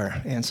because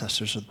our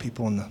ancestors are the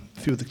people in the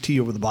threw the tea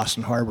over the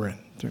Boston Harbor and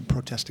they're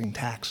protesting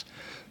tax.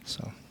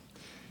 So,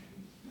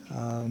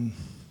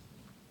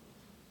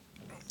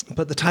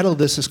 but the title of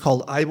this is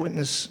called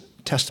Eyewitness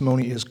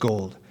Testimony is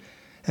Gold.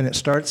 And it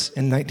starts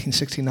in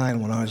 1969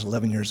 when I was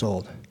 11 years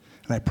old.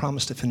 And I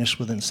promised to finish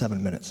within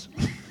 7 minutes.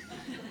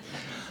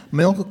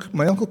 My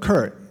uncle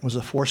Kurt was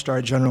a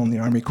 4-star general in the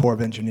Army Corps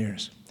of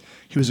Engineers.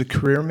 He was a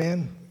career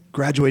man,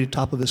 graduated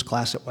top of his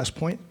class at West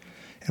Point,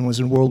 and was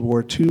in World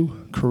War II,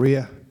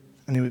 Korea,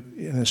 and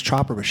his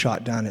chopper was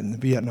shot down in the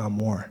Vietnam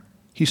War.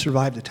 He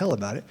survived to tell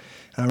about it,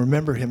 and I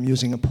remember him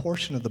using a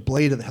portion of the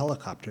blade of the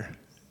helicopter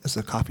as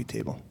the coffee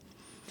table.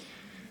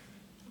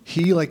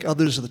 He, like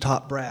others of the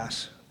top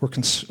brass,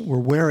 were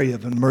wary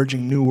of an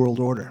emerging New World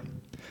Order.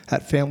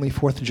 At family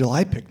 4th of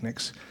July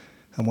picnics,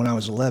 and when I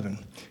was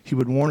 11, he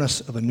would warn us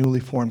of a newly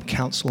formed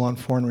Council on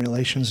Foreign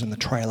Relations and the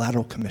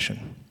Trilateral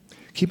Commission.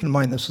 Keep in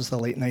mind, this was the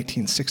late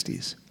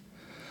 1960s.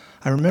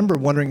 I remember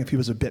wondering if he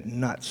was a bit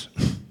nuts.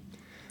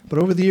 But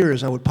over the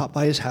years, I would pop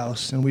by his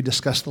house and we'd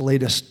discuss the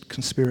latest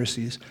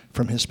conspiracies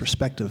from his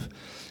perspective.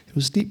 It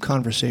was deep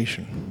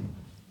conversation.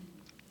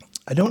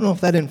 I don't know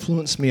if that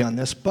influenced me on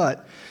this,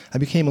 but I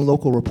became a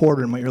local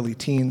reporter in my early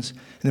teens,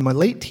 and in my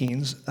late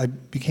teens, I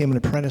became an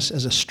apprentice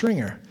as a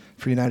stringer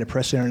for United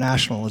Press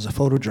International as a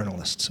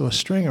photojournalist. So a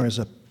stringer is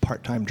a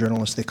part-time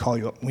journalist. They call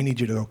you up, we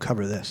need you to go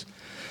cover this.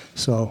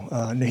 So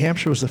New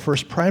Hampshire was the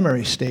first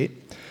primary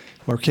state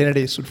where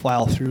candidates would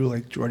file through,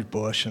 like George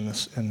Bush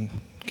and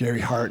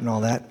Gary Hart and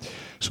all that.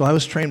 So I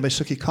was trained by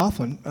Suki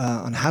Coughlin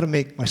on how to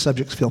make my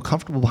subjects feel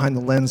comfortable behind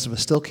the lens of a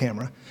still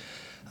camera,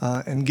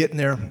 and get in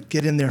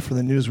there for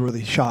the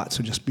newsworthy shots,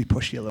 so just be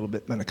pushy a little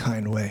bit in a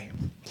kind way.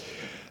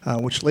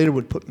 Which later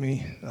would put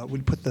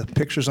the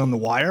pictures on the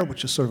wire,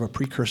 which is sort of a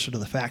precursor to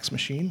the fax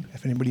machine,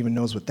 if anybody even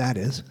knows what that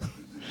is.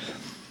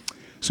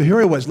 So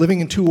here I was, living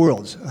in two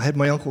worlds. I had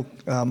my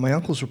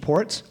uncle's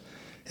reports,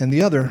 and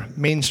the other,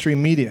 mainstream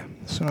media.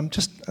 So I'm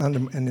just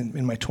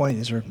in my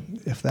 20s, or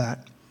if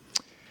that,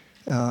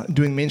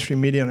 doing mainstream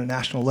media on a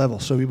national level.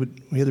 So we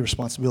had the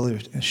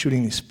responsibility of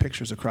shooting these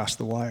pictures across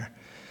the wire.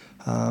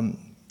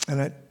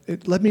 And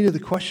it led me to the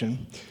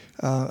question.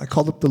 I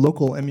called up the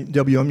local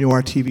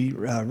WMUR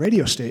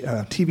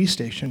TV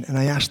station, and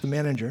I asked the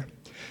manager,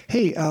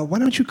 hey, why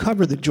don't you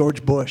cover that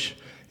George Bush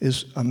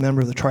is a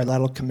member of the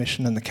Trilateral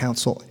Commission and the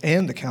Council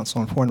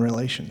on Foreign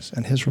Relations?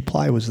 And his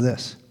reply was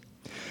this: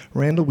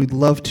 Randall, we'd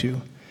love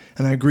to,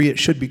 and I agree it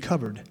should be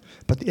covered,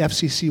 but the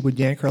FCC would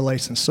yank our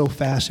license so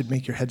fast it'd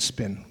make your head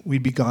spin.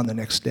 We'd be gone the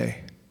next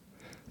day.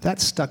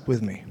 That stuck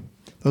with me.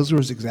 Those were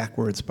his exact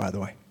words, by the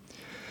way.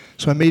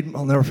 So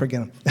I'll never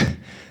forget them.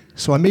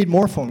 So I made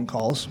more phone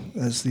calls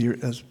as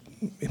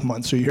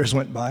months or years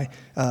went by,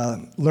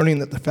 learning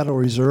that the Federal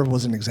Reserve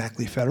wasn't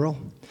exactly federal,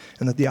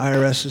 and that the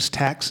IRS's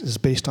tax is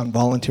based on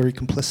voluntary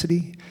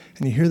complicity.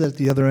 And you hear that at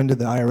the other end of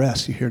the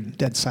IRS, you hear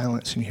dead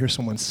silence, and you hear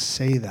someone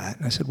say that.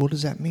 And I said, what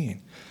does that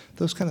mean?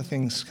 Those kind of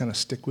things kind of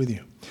stick with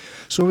you.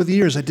 So over the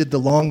years, I did the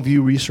long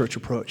view research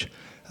approach.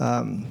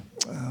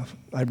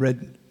 I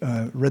read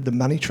The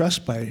Money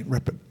Trust by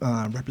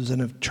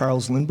Representative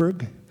Charles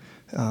Lindbergh.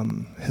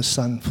 His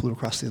son flew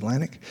across the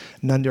Atlantic.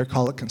 None Dare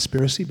Call It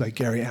Conspiracy by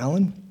Gary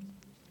Allen.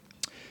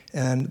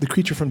 And The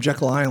Creature from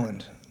Jekyll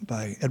Island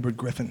by Edward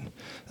Griffin.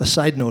 A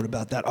side note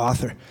about that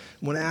author.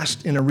 When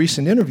asked in a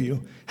recent interview,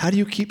 how do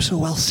you keep so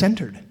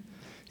well-centered?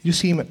 You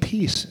seem at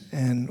peace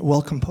and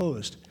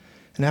well-composed.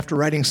 And after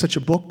writing such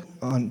a book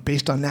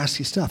based on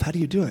nasty stuff, how do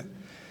you do it?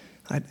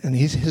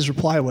 His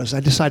reply was, I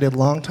decided a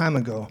long time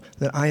ago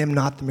that I am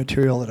not the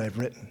material that I've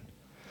written.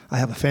 I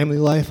have a family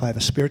life, I have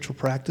a spiritual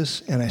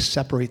practice, and I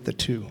separate the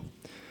two.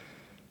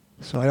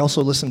 So I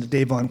also listened to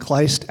Dave Von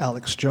Kleist,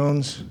 Alex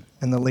Jones,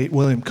 and the late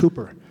William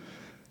Cooper,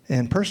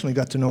 and personally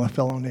got to know a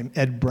fellow named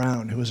Ed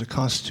Brown, who was a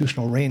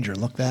constitutional ranger.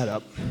 Look that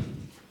up.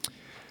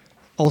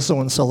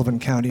 Also in Sullivan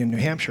County in New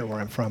Hampshire, where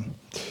I'm from,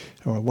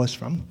 or was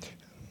from.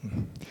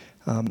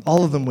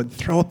 All of them would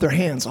throw up their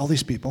hands, all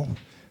these people,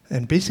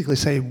 and basically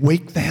say,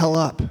 wake the hell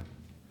up.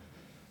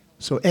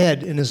 So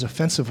Ed, in his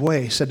offensive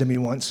way, said to me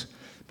once,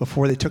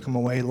 before they took him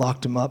away,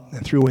 locked him up,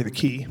 and threw away the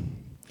key,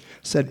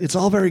 said, it's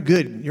all very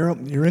good.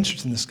 You're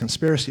interested in this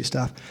conspiracy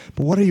stuff,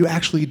 but what are you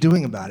actually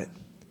doing about it?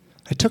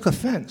 I took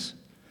offense,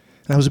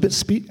 and I was a bit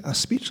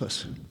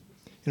speechless.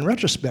 In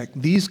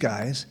retrospect, these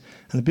guys,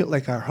 and a bit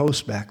like our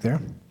host back there,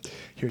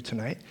 here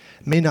tonight,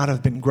 may not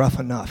have been gruff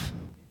enough.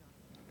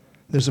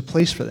 There's a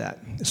place for that.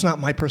 It's not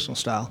my personal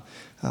style,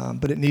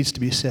 but it needs to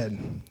be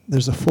said.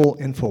 There's a full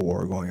info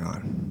war going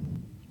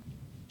on.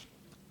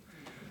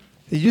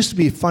 It used to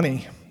be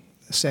funny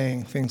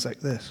saying things like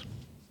this.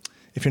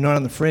 If you're not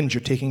on the fringe, you're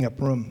taking up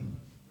room.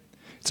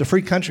 It's a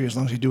free country as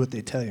long as you do what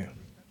they tell you.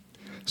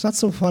 It's not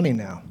so funny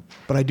now,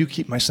 but I do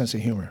keep my sense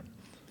of humor.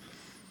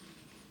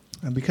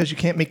 And because you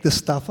can't make this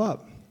stuff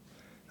up,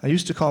 I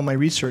used to call my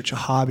research a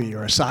hobby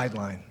or a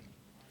sideline.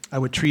 I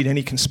would treat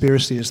any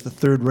conspiracy as the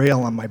third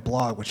rail on my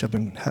blog, which I've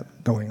been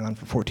going on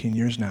for 14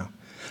 years now.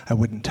 I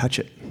wouldn't touch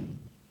it.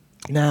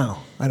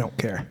 Now, I don't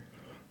care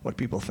what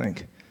people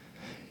think.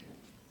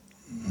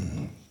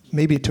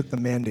 Maybe it took the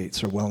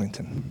mandates or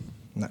Wellington.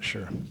 I'm not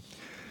sure.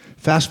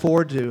 Fast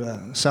forward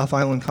to South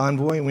Island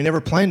Convoy, and we never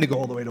planned to go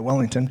all the way to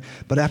Wellington,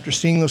 but after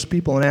seeing those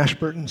people in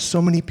Ashburton,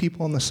 so many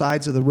people on the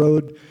sides of the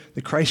road,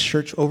 the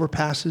Christchurch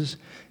overpasses,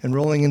 and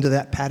rolling into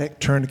that paddock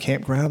turned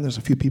campground, there's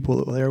a few people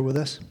that were there with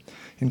us.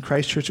 In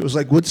Christchurch, it was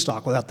like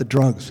Woodstock without the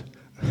drugs.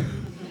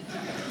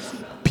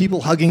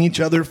 People hugging each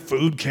other,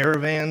 food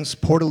caravans,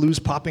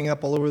 portaloos popping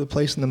up all over the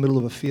place in the middle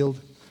of a field.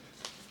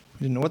 We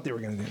didn't know what they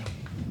were going to do.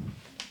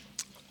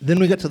 Then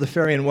we got to the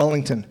ferry in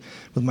Wellington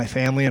with my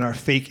family and our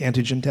fake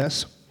antigen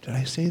tests. Did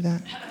I say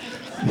that?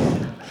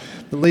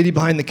 The lady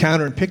behind the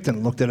counter in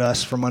Picton looked at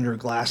us from under her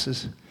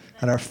glasses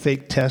at our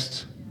fake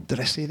tests. Did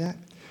I say that?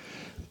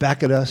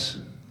 Back at us,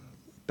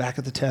 back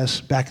at the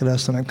test, back at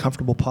us, an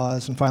uncomfortable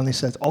pause, and finally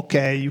says,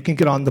 okay, you can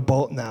get on the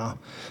boat now.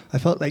 I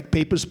felt like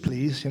papers,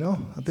 please,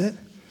 a bit.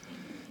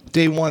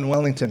 Day one,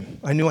 Wellington.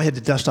 I knew I had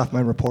to dust off my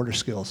reporter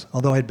skills,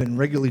 although I'd been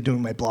regularly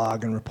doing my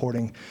blog and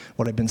reporting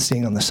what I'd been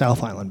seeing on the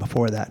South Island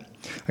before that.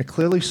 I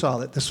clearly saw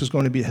that this was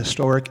going to be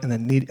historic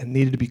and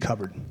needed to be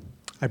covered.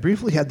 I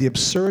briefly had the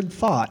absurd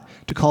thought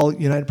to call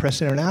United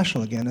Press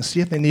International again and see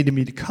if they needed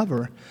me to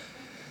cover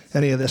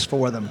any of this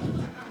for them.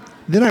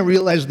 Then I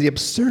realized the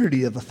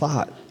absurdity of the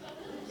thought.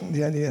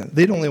 The idea,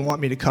 they'd only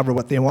want me to cover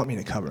what they want me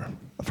to cover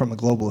from a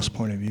globalist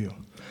point of view.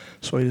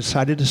 So I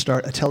decided to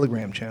start a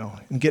Telegram channel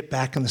and get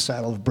back in the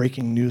saddle of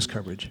breaking news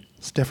coverage.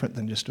 It's different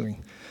than just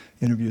doing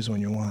interviews when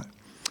you want.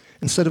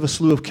 Instead of a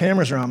slew of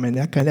cameras around my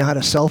neck, I now had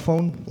a cell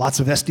phone, lots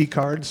of SD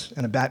cards,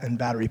 and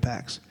battery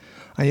packs.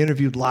 I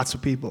interviewed lots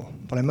of people,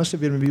 but I must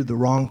have interviewed the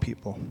wrong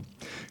people.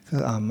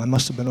 I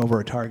must have been over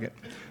a target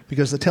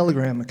because the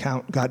Telegram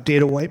account got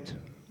data wiped.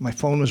 My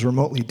phone was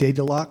remotely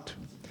data locked.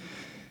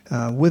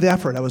 With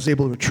effort, I was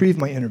able to retrieve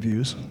my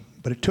interviews,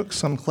 but it took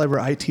some clever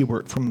IT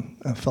work from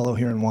a fellow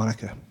here in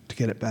Wanaka to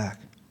get it back.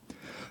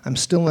 I'm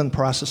still in the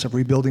process of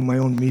rebuilding my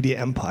own media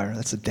empire.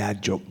 That's a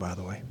dad joke, by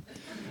the way.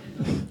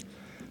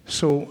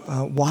 So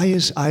why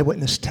is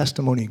eyewitness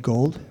testimony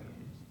gold?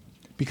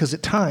 Because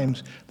at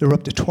times, there were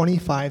up to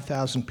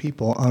 25,000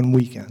 people on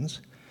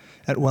weekends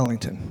at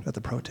Wellington at the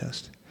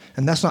protest.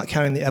 And that's not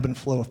counting the ebb and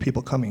flow of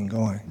people coming and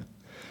going.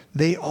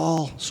 They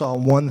all saw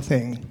one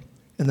thing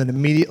and then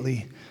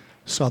immediately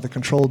saw the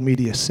controlled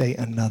media say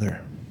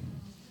another.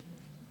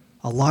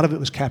 A lot of it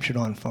was captured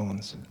on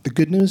phones. The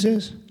good news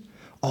is,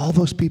 all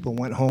those people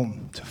went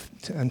home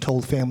and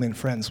told family and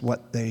friends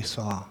what they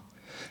saw.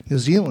 New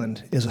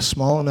Zealand is a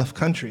small enough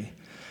country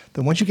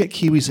that once you get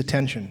Kiwis'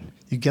 attention,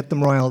 you get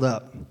them riled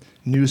up,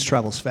 news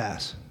travels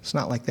fast. It's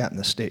not like that in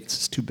the States.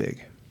 It's too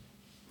big.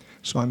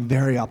 So I'm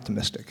very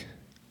optimistic.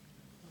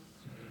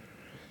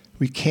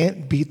 We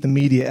can't beat the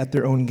media at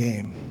their own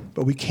game,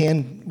 but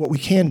what we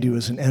can do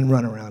is an end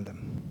run around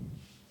them.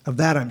 Of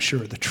that, I'm sure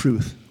the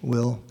truth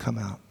will come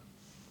out.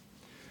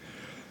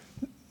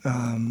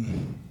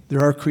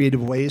 There are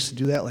creative ways to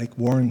do that, like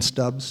Warwick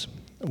Stubbs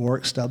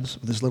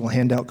with his little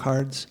handout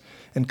cards,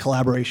 and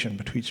collaboration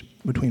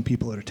between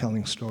people that are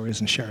telling stories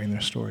and sharing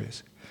their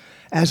stories.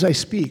 As I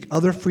speak,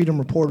 other freedom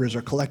reporters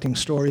are collecting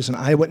stories and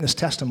eyewitness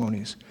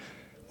testimonies,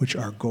 which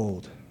are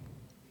gold.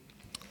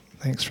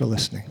 Thanks for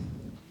listening.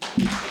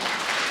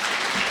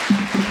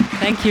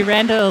 Thank you,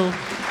 Randall.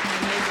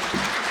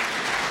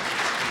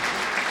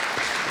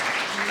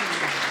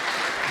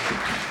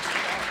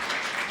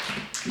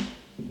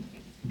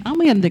 Aren't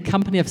we in the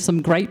company of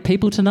some great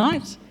people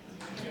tonight?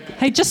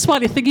 Hey, just while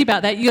you're thinking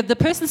about that, the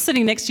person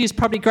sitting next to you is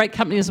probably great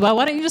company as well.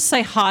 Why don't you just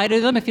say hi to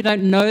them if you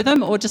don't know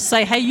them, or just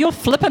say, hey, you're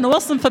flipping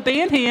awesome for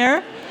being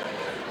here.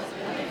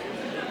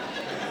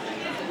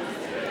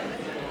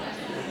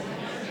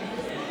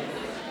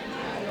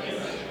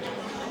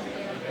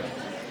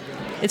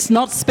 It's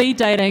not speed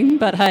dating,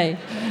 but hey,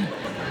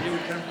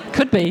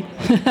 could be.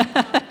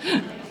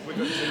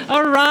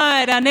 All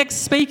right, our next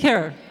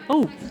speaker.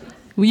 Oh,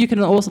 well, you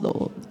can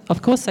also,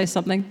 of course, say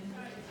something.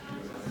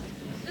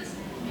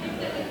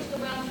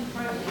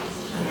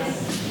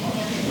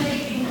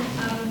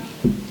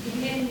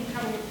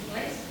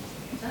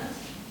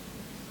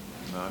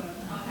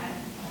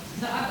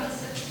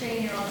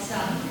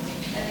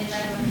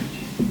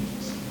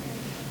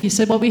 You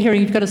said what we're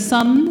hearing, you've got a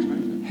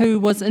son who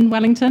was in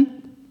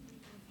Wellington?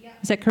 Yeah.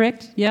 Is that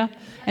correct? Yeah.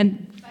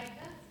 And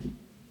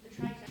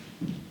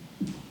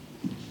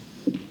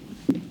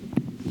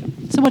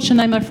so what's your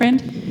name, my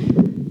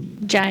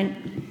friend? Jane.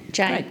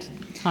 Great.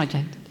 Hi,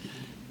 Jane.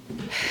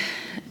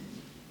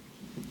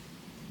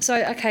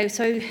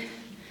 So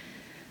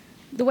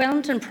the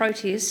Wellington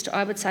protest,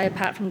 I would say,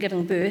 apart from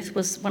giving birth,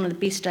 was one of the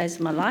best days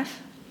of my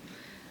life.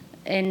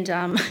 And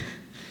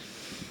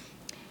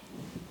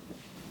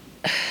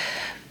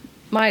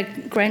my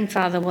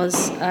grandfather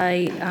was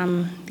a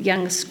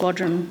youngest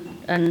squadron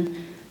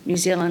in New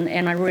Zealand,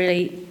 and I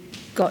really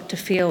got to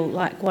feel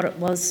like what it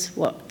was,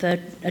 what the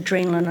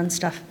adrenaline and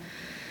stuff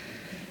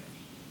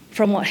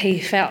from what he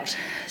felt.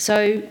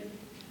 So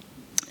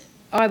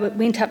I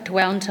went up to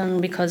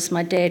Wellington because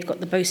my dad got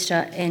the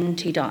booster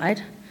and he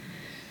died.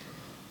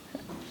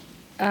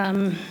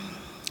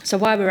 So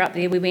while we were up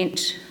there, we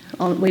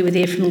were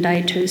there from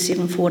day 2,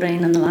 7,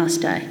 14 and the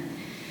last day.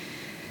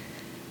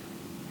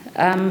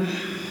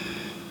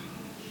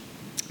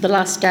 The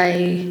last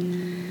day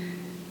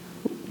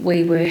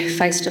we were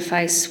face to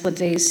face with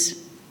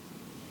these,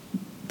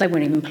 they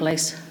weren't even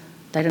police,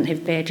 they didn't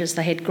have badges,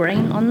 they had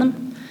green on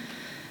them.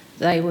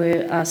 They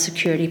were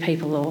security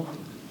people or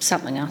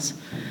something else.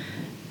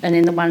 And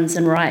then the ones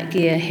in riot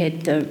gear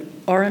had the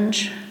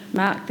orange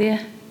mark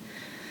there.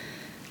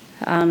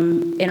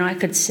 And I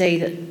could see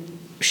that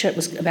shit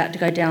was about to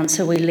go down,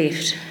 so we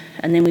left.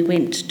 And then we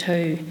went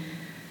to...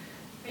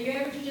 Are you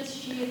able to just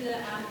share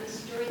the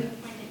story, the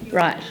point that you...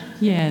 Right.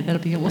 Yeah,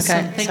 that'll be awesome.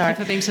 Okay, Thank sorry. you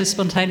for being so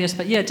spontaneous.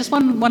 But yeah, just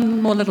one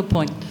more little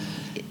point.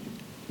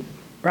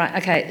 Right,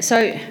 okay.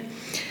 So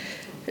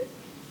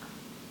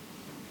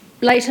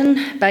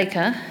Leighton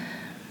Baker,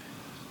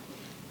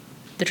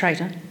 the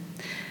traitor,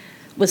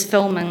 was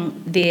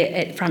filming there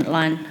at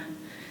Frontline,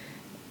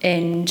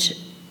 and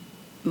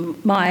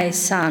my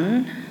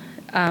son,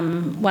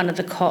 one of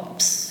the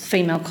cops,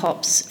 female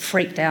cops,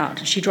 freaked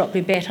out. She dropped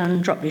her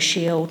baton, dropped her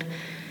shield,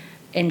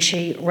 and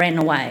she ran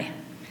away.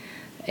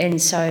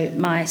 And so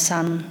my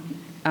son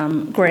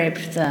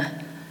grabbed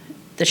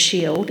the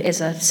shield,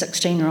 as a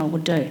 16-year-old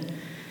would do,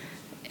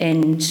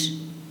 and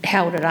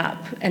held it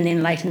up, and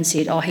then Leighton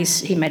said,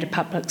 he made a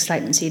public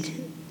statement, said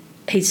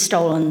he's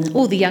stolen,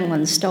 all the young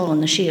ones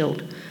stolen the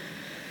shield.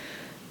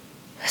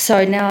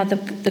 So now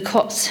the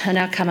cops are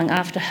now coming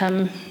after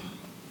him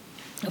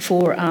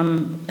for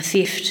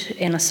theft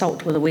and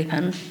assault with a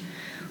weapon.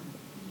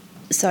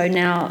 So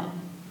now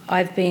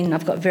I've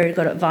got very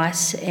good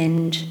advice,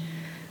 and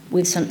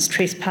we've since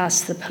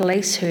trespassed the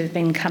police, who have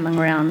been coming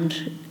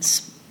around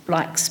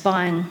like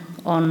spying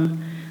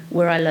on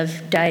where I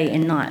live day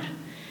and night.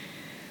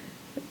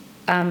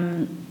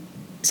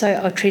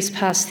 So I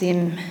trespassed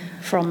them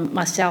from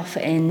myself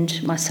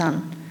and my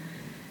son.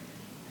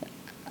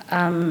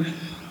 And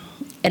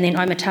then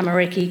Oma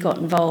Tamariki got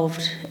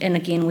involved, and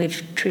again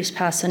we've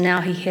trespassed, and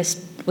now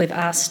we've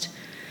asked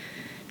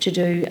to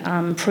do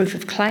proof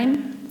of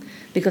claim,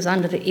 because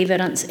under the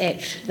Evidence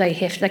Act they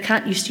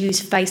can't use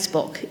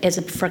Facebook as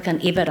a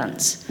frickin'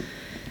 evidence.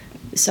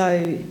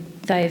 So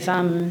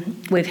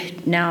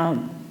we've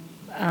now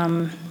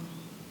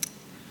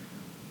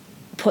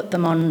put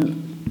them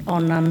on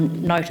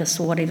notice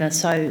or whatever.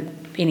 So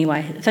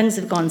anyway, things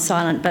have gone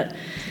silent, but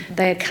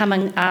they are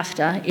coming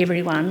after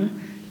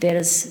everyone that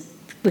is,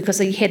 because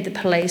you had the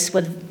police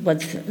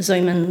with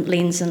zoom in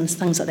lens and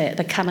things like that.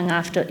 They're coming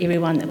after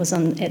everyone that was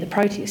at the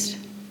protest.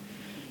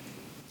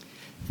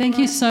 Thank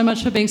you so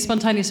much for being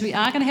spontaneous. We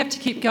are going to have to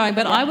keep going,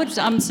 but I would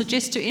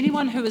suggest to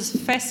anyone who is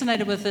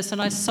fascinated with this,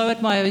 and I so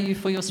admire you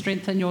for your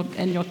strength and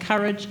your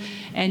courage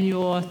and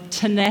your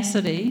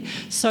tenacity,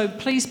 so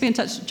please be in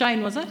touch.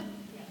 Jane, was it? Yeah.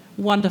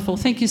 Wonderful.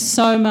 Thank you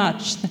so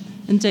much.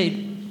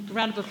 Indeed. A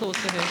round of applause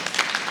for her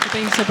for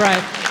being so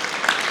brave.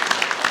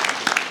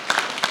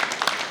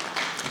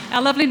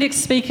 Our lovely next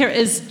speaker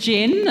is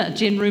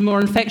Jen Rumor.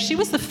 In fact, she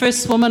was the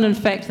first woman, in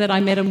fact, that I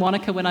met in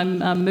Wanaka when I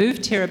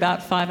moved here about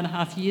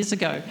 5.5 years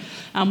ago.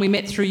 We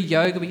met through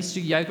yoga. We used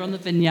to do yoga on the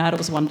vineyard. It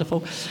was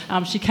wonderful.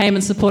 She came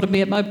and supported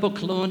me at my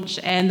book launch,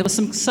 and there were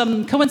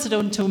some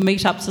coincidental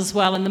meetups as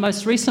well. And the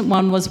most recent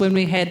one was when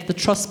we had the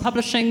Tross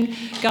Publishing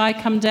guy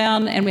come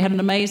down, and we had an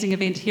amazing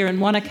event here in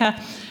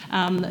Wanaka.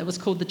 It was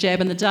called The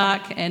Jab in the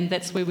Dark, and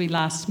that's where we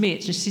last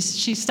met.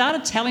 She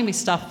started telling me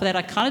stuff that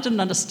I kind of didn't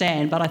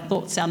understand, but I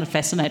thought sounded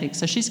fascinating.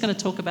 So she's going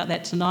to talk about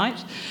that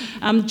tonight.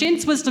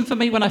 Jen's wisdom for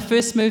me when I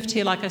first moved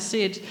here, like I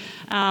said,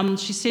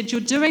 she said,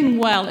 you're doing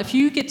well. If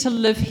you get to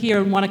live here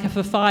in Wanaka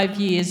for 5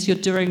 years, you're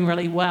doing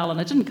really well. And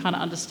I didn't kind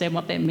of understand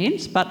what that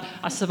meant, but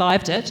I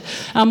survived it.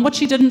 What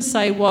she didn't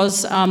say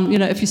was,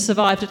 if you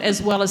survived it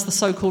as well as the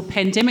so-called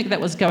pandemic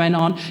that was going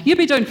on, you'd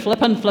be doing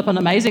flippin'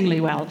 amazingly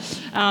well.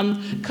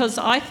 Because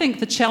I think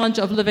the challenge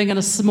of living in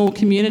a small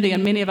community,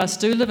 and many of us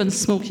do live in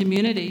small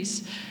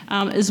communities,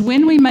 is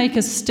when we make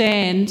a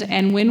stand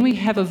and when we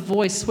have a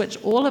voice, which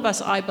all of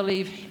us, I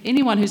believe,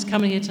 anyone who's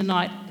coming here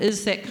tonight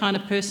is that kind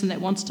of person that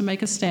wants to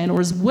make a stand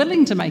or is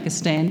willing to make a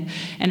stand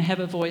and have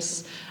a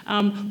voice.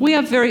 We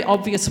are very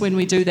obvious when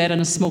we do that in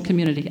a small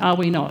community, are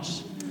we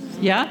not?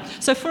 Yeah.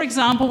 So, for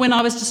example, when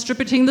I was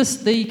distributing the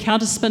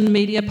Counterspin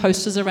media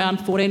posters around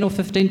 14 or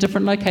 15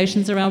 different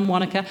locations around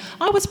Wanaka,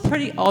 I was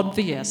pretty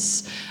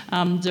obvious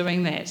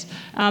doing that.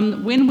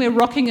 When we're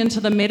rocking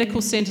into the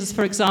medical centres,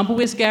 for example,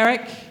 where's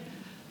Garrick?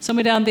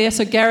 Somewhere down there.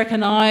 So Garrick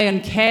and I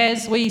and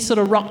Kaz, we sort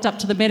of rocked up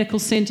to the medical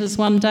centres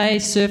one day,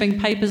 serving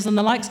papers and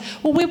the likes.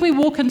 Well, when we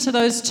walk into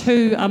those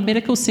two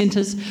medical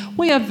centres,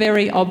 we are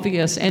very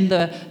obvious, and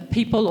the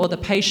people or the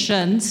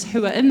patients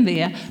who are in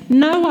there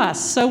know us.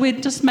 So we're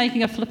just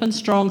making a flippin'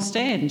 strong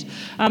stand.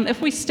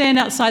 If we stand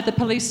outside the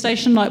police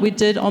station like we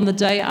did on the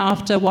day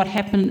after what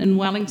happened in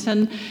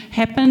Wellington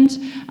happened,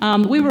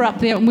 we were up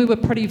there and we were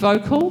pretty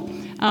vocal.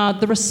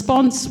 The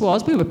response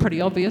was, we were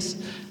pretty obvious.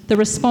 The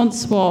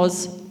response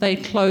was they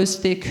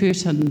closed their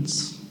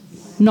curtains.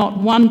 Not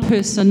one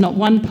person, not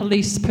one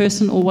police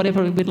person or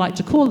whatever we'd like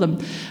to call them,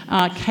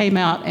 came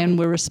out and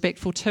were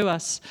respectful to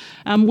us.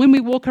 When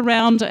we walk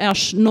around our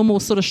normal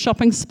sort of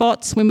shopping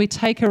spots, when we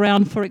take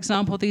around, for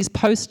example, these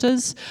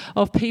posters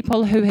of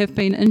people who have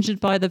been injured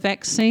by the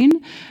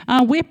vaccine,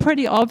 we're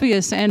pretty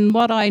obvious. And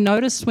what I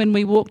noticed when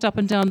we walked up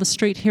and down the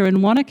street here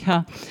in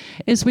Wanaka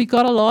is we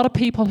got a lot of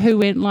people who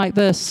went like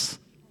this.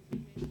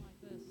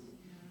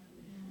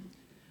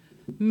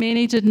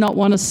 Many did not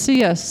want to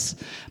see us.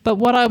 But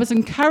what I was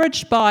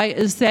encouraged by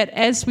is that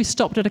as we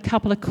stopped at a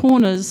couple of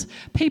corners,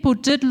 people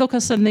did look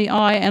us in the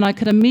eye, and I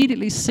could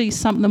immediately see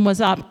something was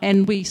up,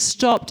 and we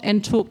stopped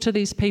and talked to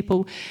these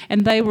people,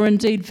 and they were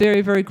indeed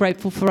very, very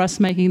grateful for us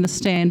making the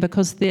stand,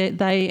 because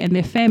they and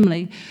their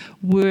family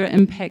were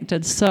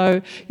impacted.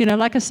 So,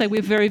 like I say,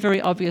 we're very,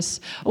 very obvious.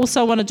 Also,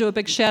 I want to do a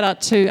big shout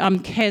out to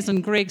Kaz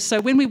and Greg. So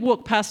when we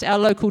walk past our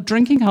local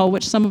drinking hole,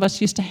 which some of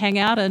us used to hang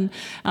out in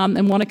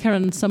Wanaka,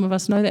 and some of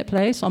us know that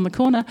place on the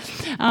corner,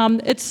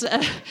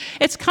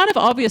 it's kind of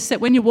obvious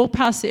that when you walk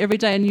past it every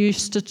day and you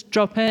used to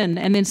drop in,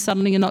 and then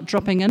suddenly you're not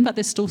dropping in, but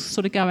they're still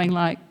sort of going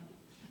like,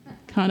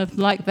 kind of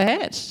like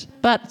that,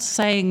 but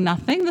saying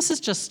nothing. This is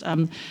just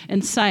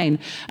insane.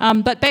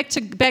 But back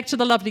to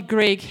the lovely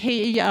Greg.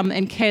 He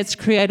and Kaz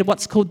created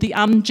what's called the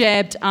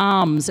Unjabbed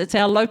Arms. It's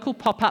our local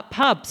pop-up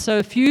pub. So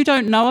if you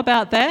don't know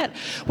about that,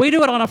 we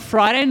do it on a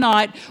Friday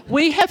night.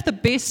 We have the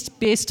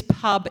best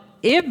pub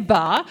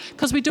ever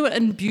because we do it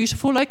in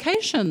beautiful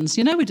locations.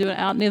 You know, we do it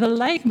out near the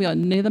lake, we are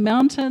near the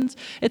mountains.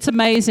 It's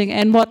amazing.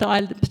 And what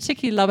I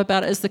particularly love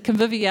about it is the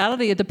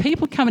conviviality of the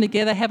people coming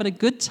together, having a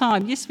good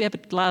time. Yes, we have a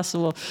glass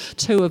or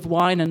two of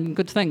wine and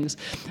good things,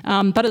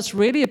 but it's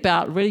really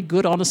about really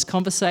good, honest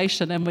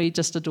conversation, and we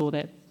just adore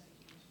that.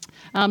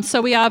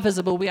 So we are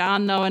visible, we are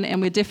known, and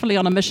we're definitely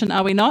on a mission,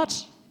 are we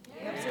not?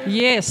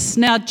 Yes.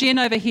 Now, Jen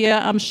over here,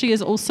 she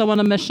is also on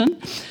a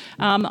mission.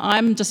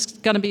 I'm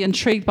just going to be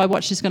intrigued by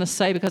what she's going to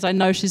say because I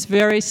know she's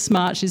very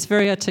smart, she's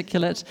very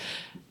articulate.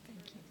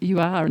 You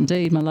are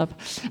indeed, my love.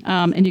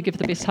 And you give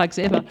the best hugs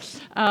ever.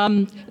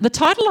 The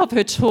title of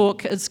her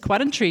talk is quite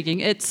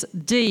intriguing. It's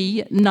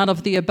D, None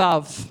of the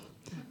Above.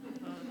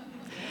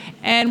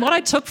 And what I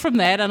took from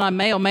that, and I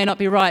may or may not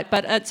be right,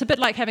 but it's a bit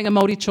like having a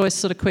multi-choice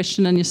sort of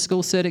question in your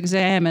school cert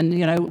exam, and,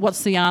 you know,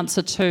 what's the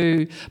answer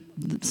to,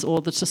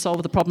 to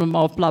solve the problem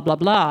of blah, blah,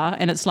 blah,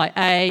 and it's like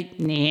A,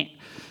 nah,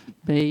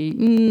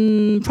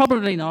 B,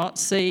 probably not,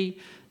 C,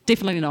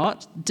 definitely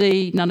not,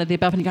 D, none of the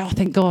above, and you go, oh,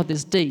 thank God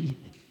there's D,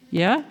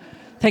 yeah?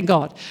 Thank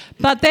God.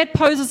 But that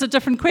poses a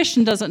different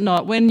question, does it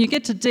not? When you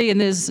get to D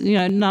and there's, you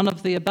know, none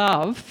of the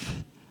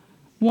above,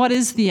 what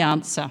is the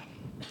answer?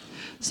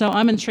 So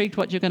I'm intrigued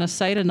what you're going to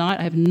say tonight.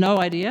 I have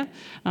no idea,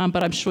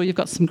 but I'm sure you've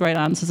got some great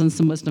answers and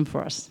some wisdom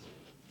for us.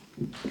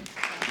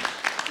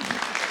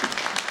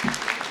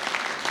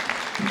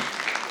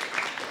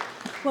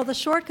 Well, the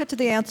shortcut to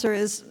the answer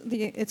is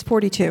it's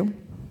 42.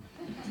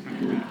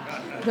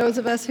 Those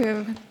of us who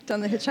have done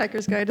the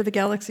Hitchhiker's Guide to the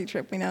Galaxy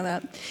trip, we know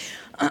that.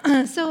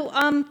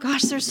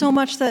 Gosh, there's so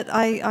much that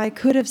I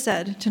could have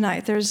said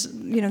tonight. This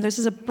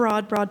is a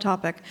broad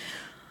topic.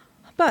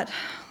 But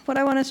what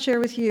I want to share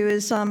with you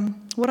is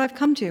what I've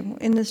come to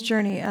in this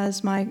journey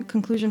as my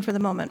conclusion for the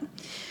moment.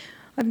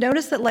 I've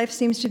noticed that life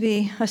seems to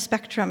be a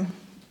spectrum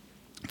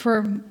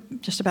for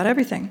just about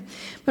everything.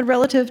 But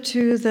relative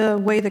to the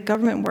way that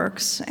government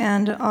works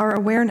and our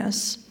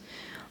awareness,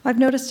 I've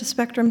noticed a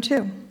spectrum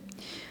too.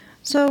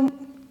 So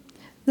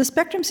the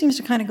spectrum seems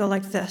to kind of go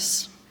like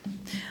this.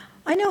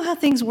 I know how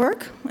things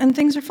work, and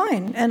things are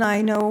fine, and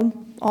I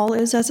know all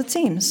is as it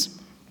seems.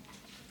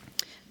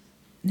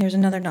 There's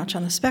another notch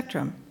on the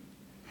spectrum.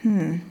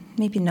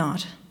 Maybe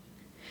not.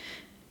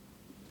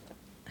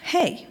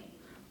 Hey,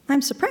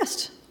 I'm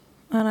suppressed,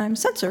 and I'm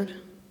censored.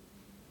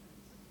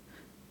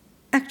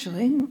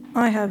 Actually,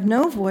 I have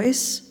no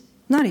voice,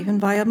 not even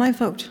via my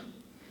vote.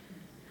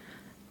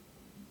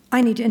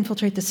 I need to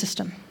infiltrate the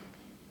system.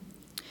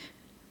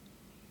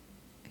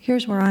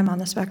 Here's where I'm on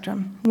the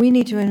spectrum. We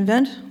need to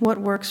invent what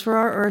works for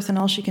our Earth and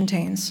all she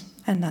contains,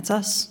 and that's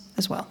us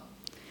as well.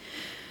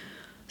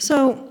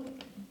 So,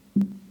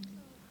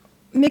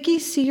 Mickey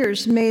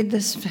Sears made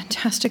this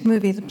fantastic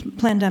movie, The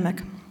Plandemic.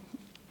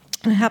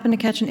 And I happened to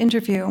catch an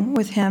interview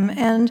with him,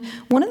 and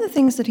one of the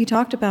things that he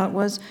talked about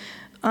was,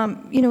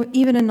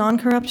 even a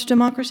non-corrupt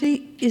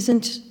democracy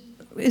isn't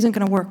going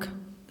to work.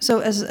 So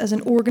as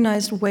an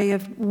organized way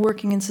of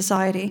working in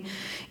society,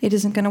 it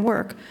isn't going to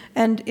work.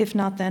 And if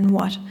not, then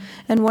what?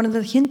 And one of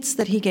the hints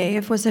that he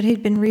gave was that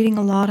he'd been reading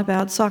a lot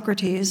about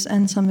Socrates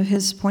and some of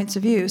his points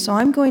of view. So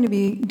I'm going to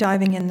be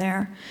diving in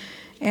there.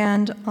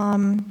 And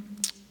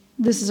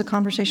this is a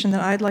conversation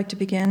that I'd like to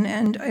begin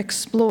and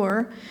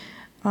explore,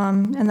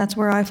 and that's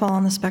where I fall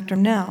on the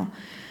spectrum now.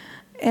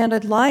 And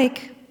I'd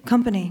like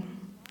company.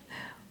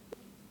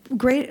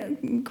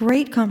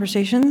 Great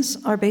conversations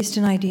are based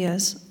in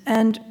ideas,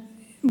 and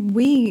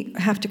we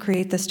have to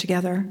create this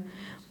together.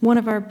 One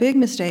of our big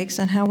mistakes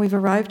and how we've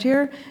arrived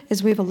here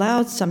is we've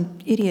allowed some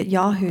idiot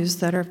yahoos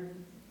that are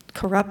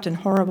corrupt and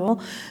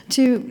horrible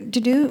to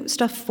do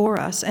stuff for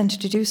us and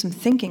to do some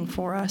thinking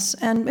for us,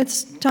 and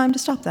it's time to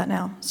stop that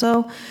now.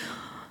 So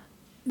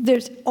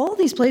there's all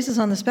these places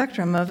on the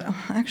spectrum of,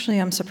 actually,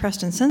 I'm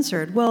suppressed and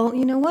censored. Well,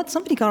 you know what?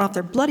 Somebody got off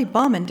their bloody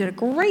bum and did a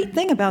great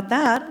thing about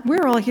that.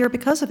 We're all here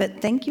because of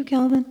it. Thank you,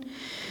 Calvin.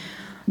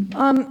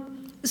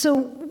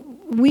 So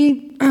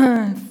we,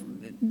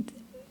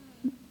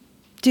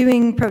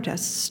 doing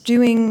protests,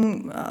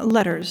 doing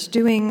letters,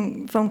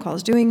 doing phone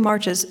calls, doing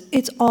marches,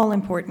 it's all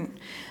important.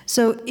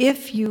 So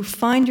if you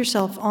find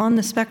yourself on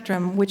the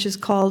spectrum, which is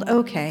called,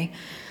 okay,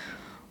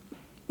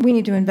 we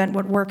need to invent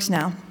what works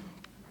now.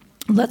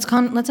 Let's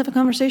have a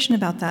conversation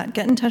about that.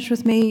 Get in touch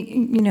with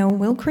me.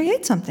 We'll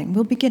create something.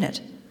 We'll begin it.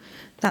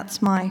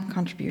 That's my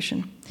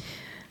contribution.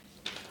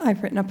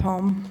 I've written a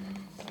poem.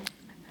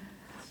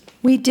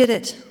 We did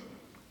it.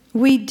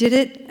 We did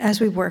it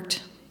as we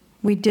worked.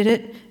 We did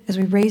it as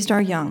we raised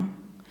our young.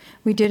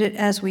 We did it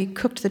as we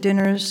cooked the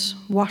dinners,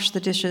 washed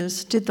the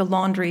dishes, did the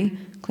laundry,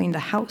 cleaned the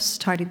house,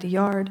 tidied the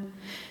yard.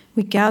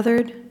 We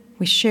gathered,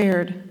 we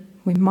shared,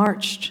 we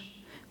marched,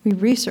 we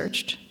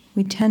researched,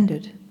 we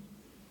tended.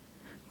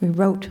 We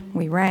wrote,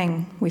 we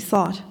rang, we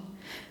thought,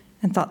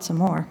 and thought some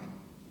more.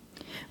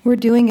 We're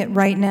doing it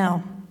right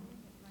now,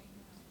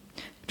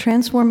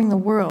 transforming the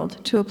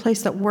world to a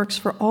place that works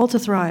for all to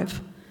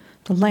thrive,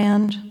 the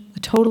land, the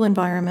total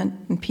environment,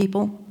 and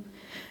people.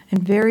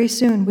 And very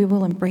soon we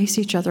will embrace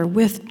each other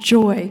with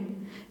joy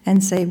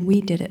and say,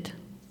 we did it.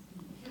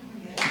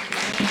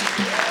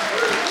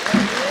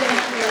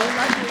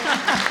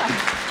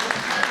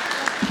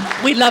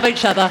 We love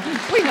each other.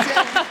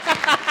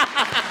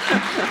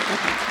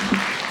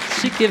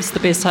 She gives the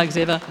best hugs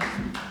ever.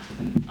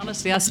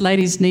 Honestly, us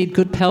ladies need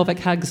good pelvic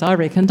hugs, I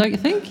reckon, don't you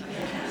think?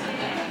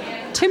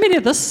 Too many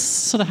of this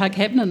sort of hug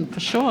happening, for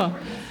sure.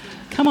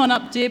 Come on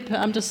up, Deb,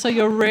 just so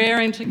you're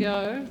raring to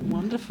go.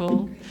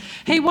 Wonderful.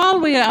 Hey, while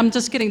we're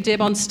just getting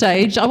Deb on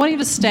stage, I want you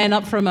to stand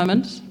up for a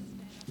moment,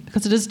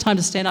 because it is time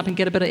to stand up and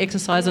get a bit of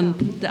exercise and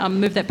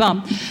move that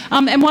bum.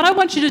 And what I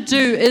want you to do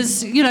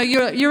is,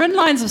 you're in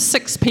lines of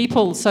 6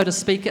 people, so to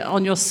speak,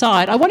 on your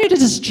side. I want you to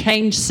just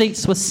change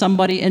seats with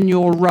somebody in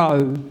your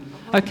row,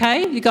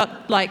 okay? You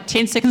got like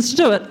 10 seconds to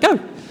do it. Go.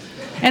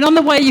 And on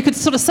the way, you could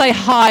sort of say,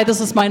 hi,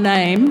 this is my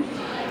name.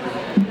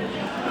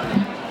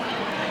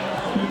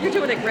 You're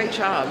doing a great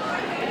job.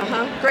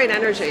 Great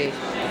energy.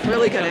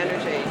 Really good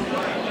energy.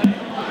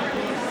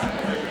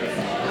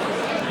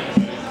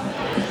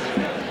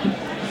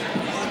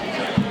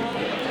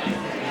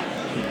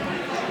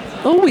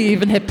 Oh, we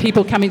even have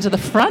people coming to the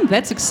front.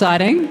 That's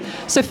exciting.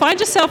 So find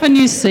yourself a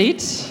new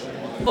seat.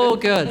 All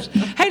good.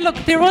 Hey, look,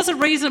 there was a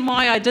reason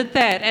why I did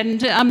that.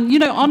 And,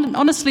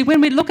 honestly,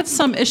 when we look at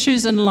some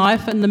issues in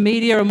life and the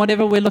media and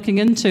whatever we're looking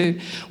into,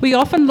 we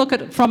often look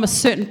at it from a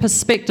certain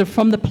perspective,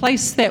 from the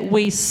place that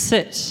we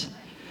sit.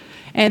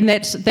 And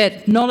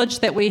that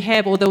knowledge that we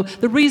have, or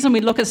the reason we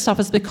look at stuff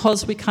is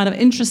because we're kind of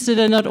interested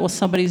in it, or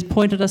somebody's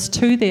pointed us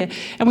to there.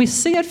 And we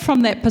see it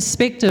from that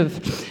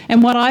perspective.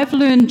 And what I've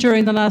learned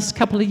during the last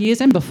couple of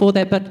years, and before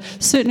that, but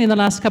certainly in the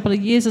last couple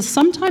of years, is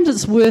sometimes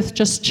it's worth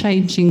just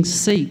changing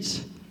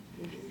seat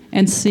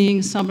and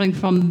seeing something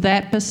from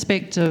that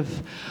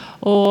perspective.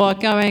 Or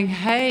going,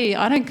 hey,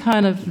 I don't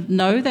kind of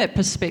know that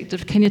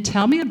perspective. Can you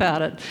tell me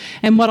about it?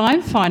 And what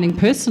I'm finding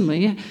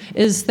personally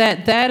is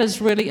that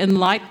is really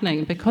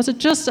enlightening, because it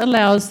just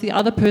allows the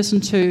other person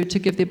to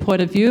give their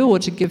point of view, or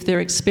to give their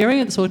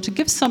experience, or to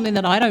give something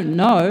that I don't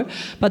know,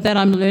 but that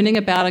I'm learning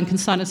about and can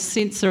kind of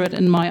censor it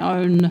in my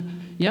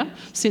own,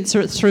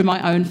 censor it through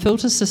my own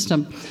filter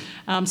system.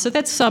 So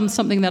that's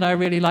something that I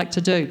really like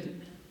to do.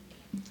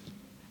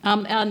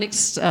 Our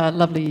next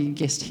lovely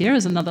guest here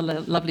is another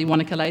lovely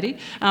Wanaka lady.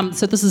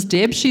 So this is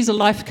Deb. She's a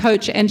life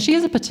coach, and she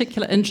has a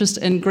particular interest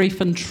in grief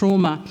and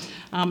trauma,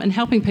 and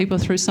helping people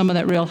through some of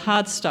that real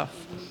hard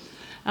stuff.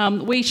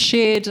 We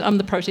shared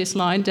the protest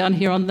line down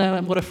here on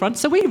the waterfront,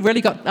 so we really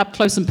got up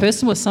close and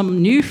personal with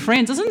some new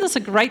friends. Isn't this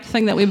a great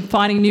thing that we're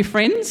finding new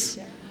friends?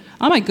 Yeah.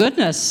 Oh my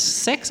goodness,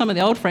 sack some of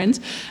the old friends,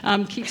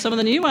 keep some of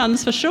the new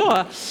ones for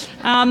sure.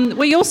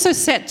 We also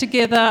sat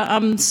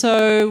together,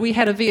 so we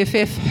had a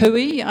VFF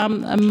hui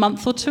a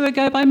month or 2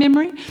 ago by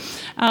memory,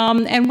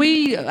 and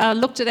we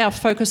looked at our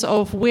focus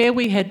of where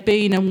we had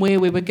been and where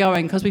we were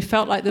going, because we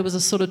felt like there was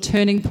a sort of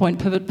turning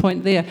point, pivot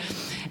point there.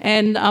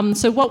 And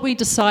so what we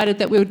decided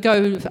that we would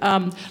go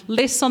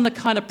less on the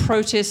kind of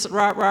protest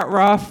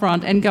rah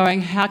front, and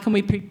going, how can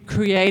we be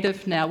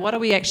creative now? What are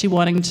we actually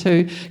wanting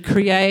to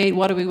create?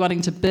 What are we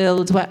wanting to build?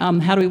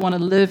 How do we want to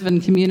live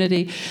in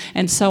community?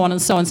 And so on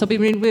and so on. So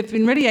we've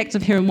been really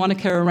active here in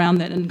Wanaka around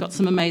that, and got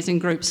some amazing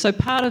groups. So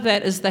part of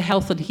that is the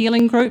health and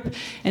healing group.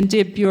 And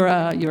Deb, you're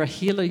a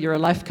healer, you're a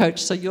life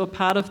coach, so you're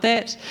part of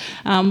that.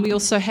 We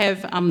also have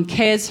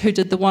Kaz, who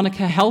did the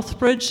Wanaka Health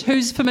Bridge.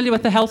 Who's familiar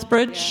with the Health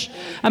Bridge?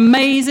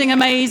 Yeah.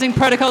 Amazing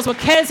protocols. Well,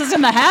 Kaz is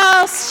in the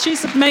house.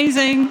 She's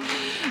amazing.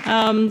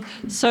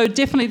 So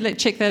definitely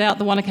check that out,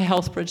 the Wanaka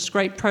Health Bridge.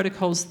 Great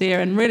protocols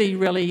there, and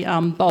really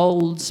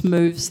bold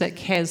moves that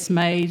Kaz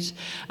made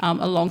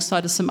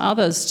alongside of some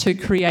others to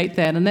create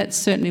that, and that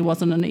certainly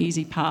wasn't an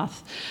easy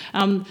path.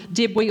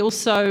 Deb, we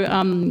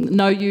also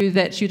know you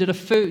that you did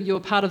you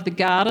were part of the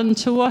garden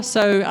tour,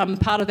 so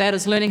part of that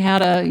is learning how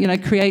to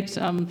create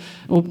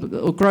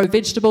or grow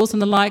vegetables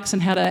and the likes,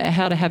 and how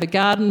to have a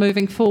garden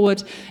moving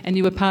forward, and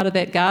you were part of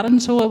that garden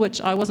tour, which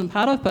I wasn't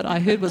part of, but I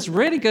heard was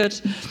really good.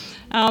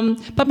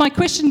 But my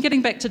question,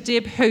 getting back to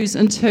Deb, who's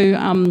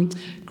into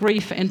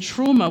grief and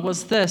trauma,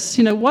 was this.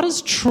 What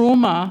does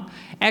trauma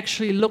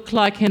actually look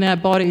like in our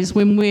bodies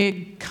when we're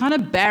kind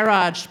of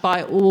barraged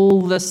by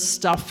all this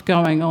stuff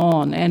going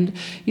on? And,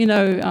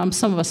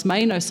 some of us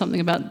may know something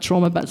about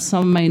trauma, but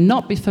some may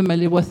not be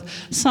familiar with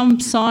some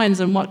signs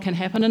and what can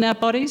happen in our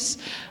bodies.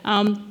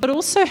 But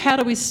also, how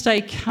do we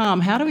stay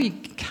calm? How do we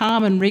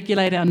calm and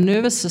regulate our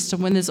nervous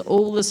system when there's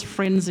all this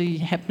frenzy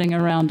happening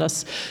around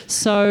us?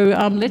 So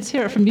let's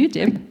hear it from you,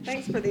 Deb.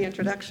 Thanks for the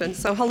introduction.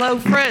 So hello,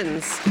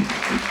 friends.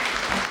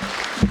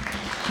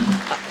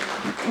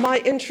 my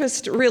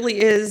interest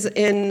really is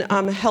in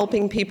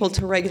helping people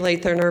to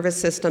regulate their nervous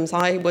systems.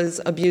 I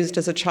was abused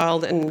as a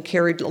child and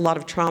carried a lot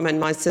of trauma in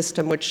my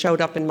system, which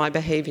showed up in my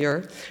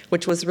behavior,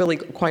 which was really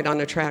quite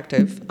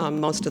unattractive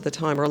most of the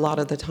time, or a lot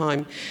of the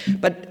time.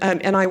 But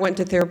and I went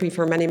to therapy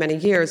for many, many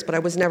years, but I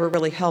was never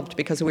really helped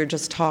because we were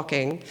just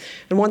talking.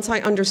 And once I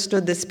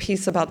understood this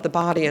piece about the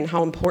body and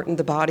how important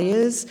the body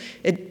is,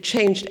 it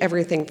changed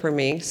everything for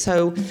me.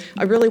 So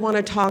I really want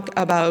to talk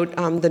about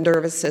the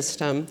nervous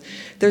system.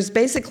 There's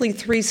basically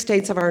 3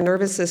 states of our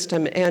nervous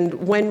system, and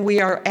when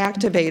we are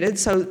activated,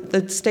 so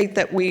the state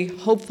that we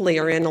hopefully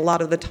are in a lot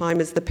of the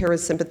time is the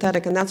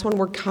parasympathetic, and that's when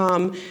we're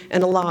calm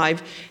and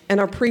alive, and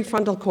our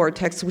prefrontal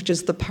cortex, which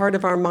is the part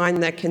of our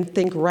mind that can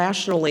think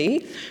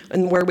rationally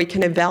and where we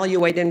can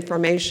evaluate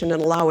information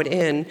and allow it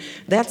in,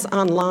 that's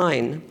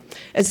online.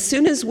 As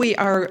soon as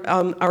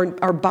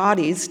our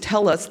bodies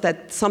tell us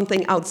that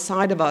something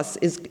outside of us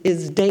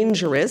is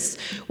dangerous,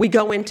 we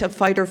go into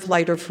fight or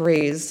flight or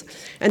freeze.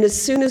 And as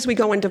soon as we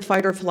go into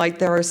fight or flight,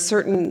 there are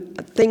certain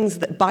things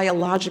that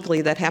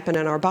biologically that happen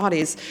in our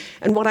bodies.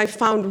 And what I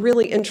found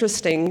really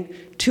interesting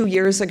 2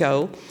 years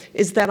ago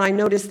is that I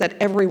noticed that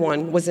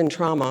everyone was in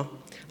trauma.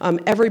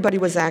 Everybody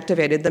was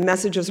activated. The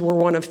messages were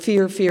one of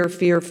fear, fear,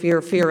 fear,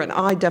 fear, fear, and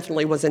I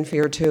definitely was in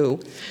fear too.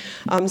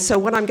 So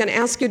what I'm going to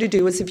ask you to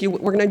do is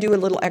we're going to do a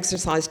little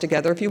exercise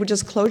together. If you would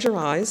just close your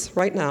eyes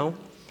right now,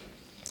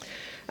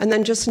 and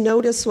then just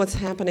notice what's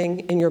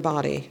happening in your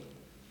body.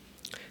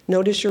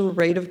 Notice your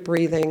rate of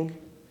breathing.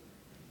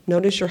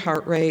 Notice your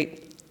heart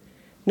rate.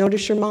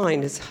 Notice your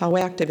mind. How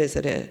active is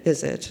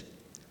it?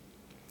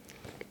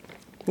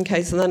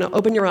 Okay, so then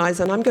open your eyes,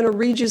 and I'm going to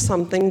read you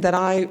something that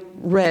I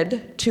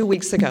read 2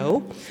 weeks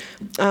ago.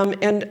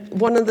 And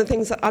one of the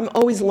things that I'm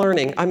always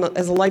learning,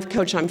 as a life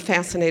coach, I'm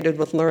fascinated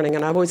with learning,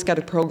 and I've always got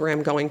a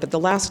program going. But the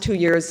last 2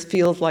 years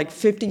feels like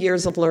 50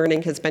 years of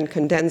learning has been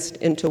condensed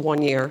into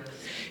 1 year.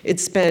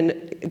 It's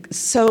been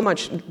so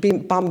much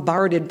being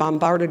bombarded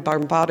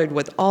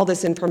with all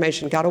this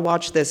information. Got to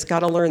watch this, got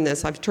to learn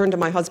this. I've turned to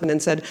my husband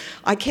and said,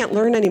 I can't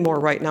learn anymore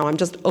right now. I'm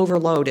just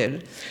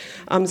overloaded.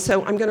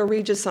 So I'm going to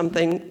read you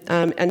something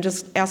and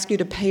just ask you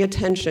to pay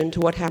attention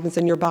to what happens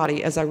in your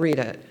body as I read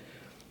it.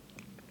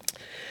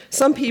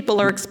 Some people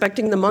are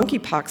expecting the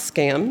monkeypox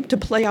scam to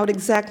play out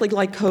exactly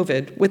like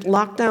COVID, with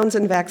lockdowns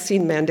and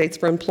vaccine mandates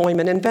for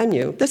employment and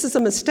venue. This is a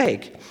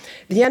mistake.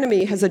 The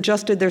enemy has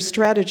adjusted their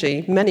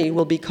strategy. Many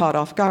will be caught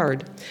off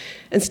guard.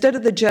 Instead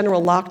of the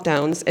general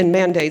lockdowns and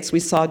mandates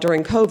we saw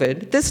during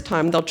COVID, this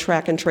time they'll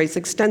track and trace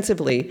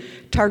extensively,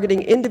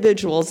 targeting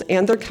individuals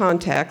and their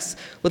contacts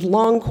with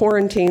long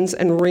quarantines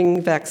and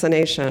ring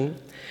vaccination.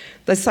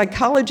 The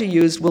psychology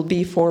used will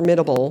be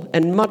formidable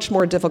and much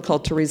more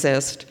difficult to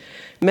resist.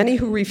 Many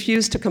who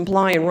refuse to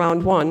comply in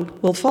round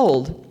 1 will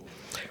fold.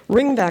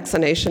 Ring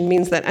vaccination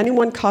means that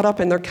anyone caught up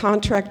in their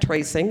contact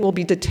tracing will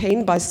be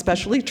detained by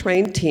specially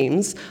trained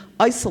teams,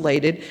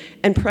 isolated,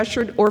 and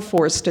pressured or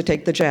forced to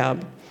take the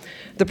jab.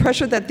 The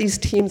pressure that these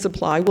teams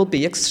apply will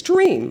be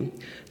extreme.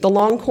 The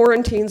long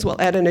quarantines will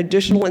add an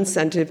additional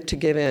incentive to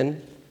give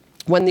in.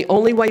 When the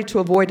only way to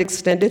avoid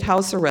extended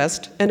house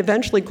arrest and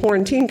eventually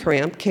quarantine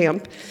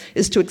camp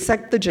is to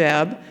accept the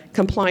jab,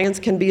 compliance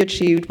can be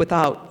achieved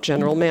without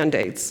general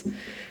mandates.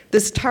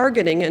 This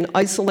targeting and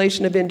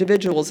isolation of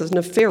individuals is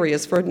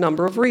nefarious for a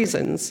number of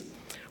reasons.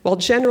 While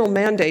general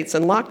mandates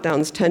and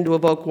lockdowns tend to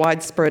evoke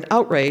widespread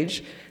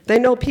outrage, they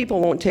know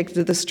people won't take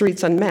to the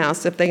streets en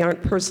masse if they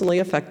aren't personally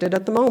affected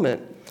at the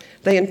moment.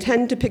 They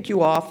intend to pick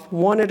you off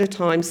one at a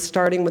time,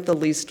 starting with the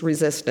least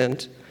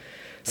resistant.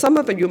 Some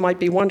of you might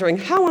be wondering,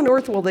 how on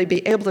earth will they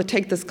be able to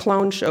take this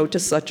clown show to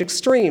such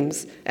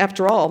extremes?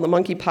 After all, the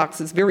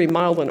monkeypox is very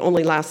mild and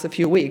only lasts a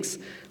few weeks.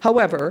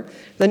 However,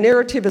 the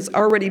narrative is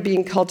already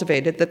being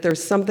cultivated that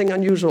there's something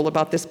unusual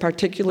about this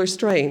particular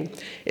strain.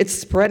 It's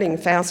spreading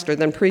faster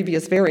than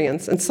previous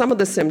variants, and some of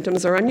the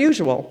symptoms are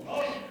unusual.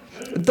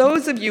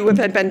 Those of you who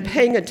have been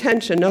paying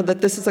attention know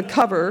that this is a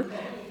cover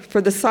for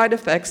the side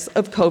effects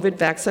of COVID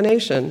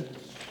vaccination.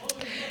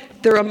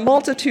 There are a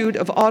multitude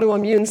of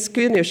autoimmune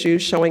skin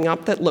issues showing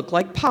up that look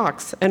like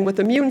pox, and with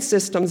immune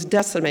systems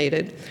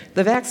decimated,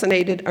 the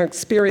vaccinated are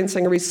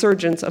experiencing a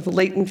resurgence of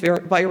latent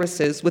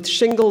viruses, with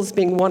shingles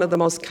being one of the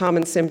most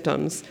common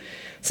symptoms.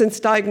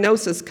 Since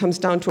diagnosis comes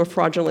down to a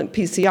fraudulent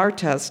PCR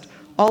test,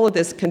 all of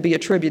this can be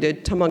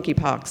attributed to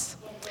monkeypox.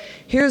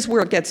 Here's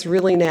where it gets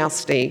really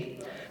nasty.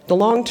 The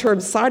long-term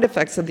side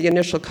effects of the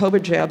initial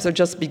COVID jabs are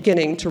just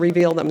beginning to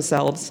reveal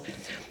themselves,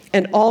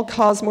 and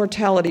all-cause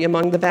mortality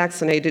among the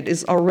vaccinated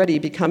is already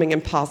becoming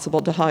impossible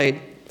to hide.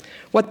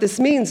 What this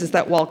means is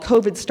that while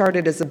COVID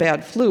started as a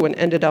bad flu and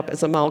ended up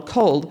as a mild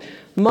cold,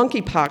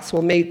 monkeypox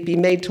will be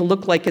made to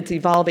look like it's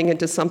evolving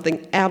into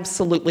something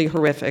absolutely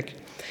horrific.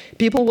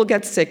 People will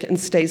get sick and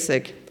stay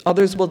sick.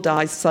 Others will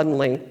die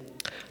suddenly.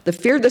 The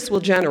fear this will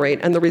generate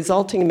and the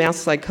resulting mass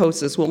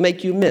psychosis will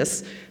make you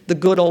miss the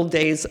good old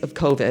days of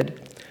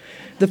COVID.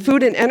 The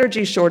food and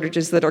energy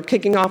shortages that are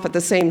kicking off at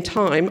the same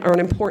time are an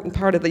important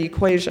part of the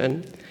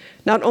equation.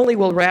 Not only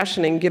will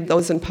rationing give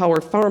those in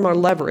power far more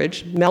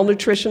leverage,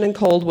 malnutrition and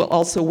cold will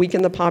also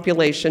weaken the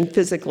population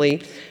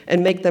physically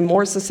and make them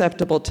more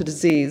susceptible to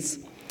disease.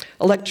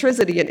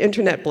 Electricity and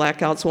internet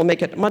blackouts will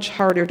make it much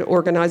harder to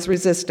organize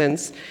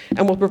resistance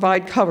and will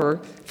provide cover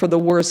for the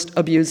worst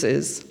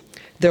abuses.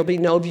 There'll be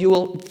no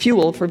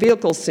fuel for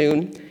vehicles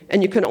soon,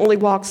 and you can only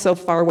walk so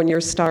far when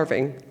you're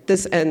starving.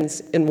 This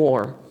ends in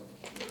war.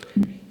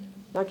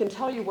 I can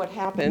tell you what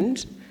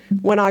happened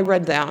when I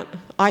read that.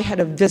 I had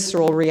a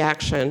visceral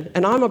reaction,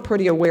 and I'm a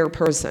pretty aware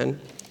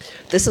person.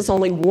 This is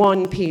only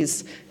one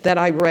piece that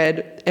I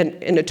read, and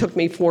it took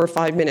me 4 or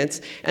 5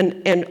 minutes,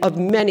 and of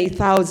many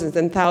thousands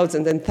and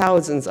thousands and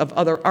thousands of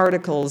other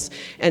articles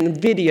and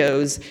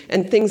videos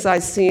and things I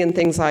see and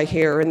things I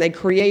hear, and they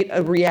create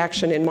a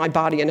reaction in my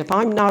body. And if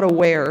I'm not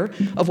aware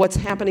of what's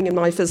happening in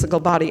my physical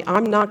body,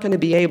 I'm not going to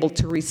be able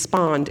to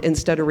respond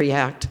instead of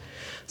react.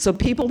 So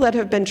people that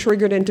have been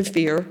triggered into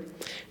fear,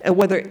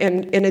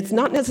 and it's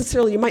not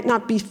necessarily, you might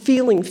not be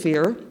feeling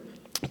fear,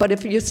 but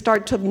if you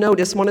start to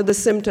notice one of the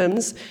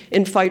symptoms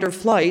in fight or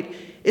flight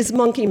is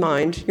monkey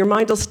mind. Your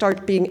mind will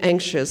start being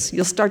anxious.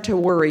 You'll start to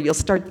worry. You'll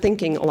start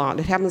thinking a lot.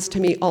 It happens to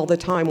me all the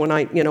time when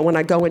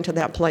I go into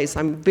that place.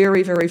 I'm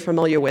very, very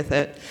familiar with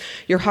it.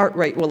 Your heart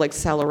rate will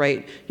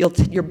accelerate.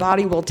 Your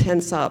body will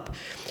tense up.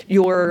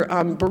 Your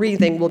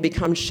breathing will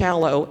become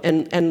shallow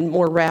and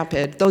more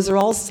rapid. Those are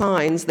all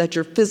signs that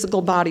your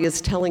physical body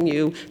is telling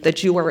you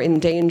that you are in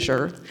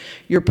danger.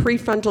 Your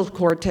prefrontal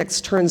cortex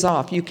turns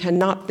off. You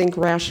cannot think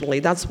rationally.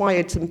 That's why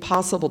it's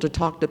impossible to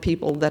talk to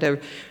people that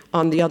are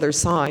on the other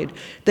side.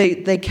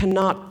 They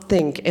cannot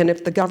think, and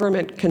if the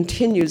government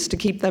continues to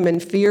keep them in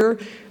fear,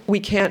 we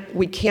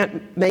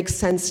can't make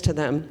sense to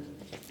them.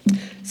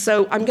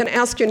 So I'm going to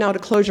ask you now to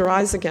close your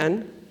eyes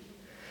again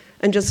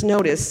and just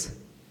notice,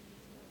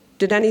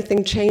 did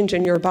anything change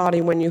in your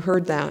body when you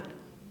heard that?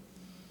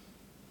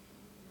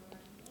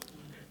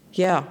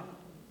 Yeah.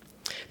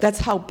 That's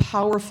how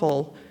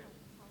powerful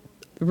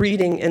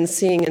reading and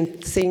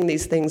seeing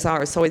these things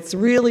are. So it's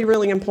really,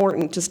 really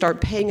important to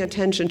start paying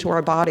attention to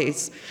our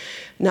bodies.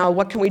 Now,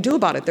 what can we do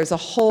about it? There's a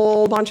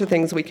whole bunch of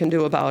things we can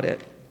do about it.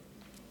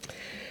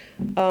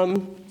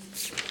 And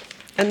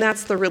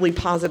that's the really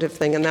positive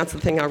thing, and that's the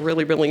thing I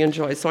really, really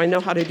enjoy. So I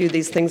know how to do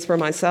these things for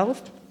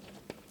myself.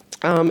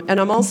 And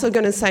I'm also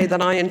going to say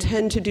that I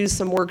intend to do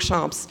some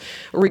workshops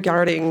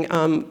regarding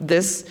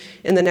this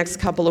in the next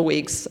couple of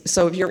weeks.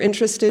 So if you're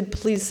interested,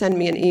 please send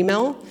me an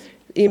email.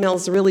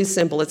 Email's really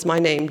simple. It's my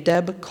name,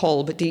 Deb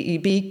Kolb,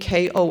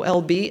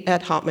 DEBKOLB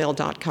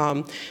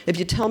 @hotmail.com. If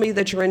you tell me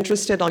that you're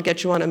interested, I'll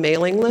get you on a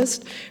mailing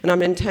list, and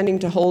I'm intending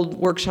to hold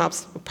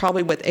workshops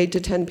probably with 8 to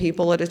 10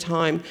 people at a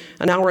time,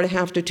 an hour and a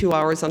half to 2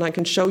 hours, and I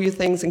can show you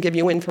things and give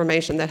you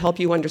information that help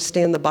you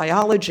understand the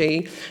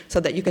biology so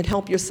that you can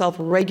help yourself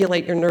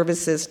regulate your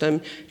nervous system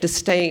to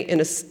stay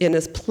in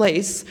a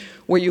place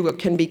where you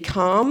can be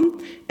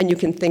calm and you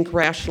can think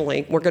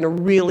rationally. We're going to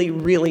really,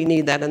 really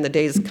need that in the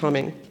days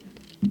coming.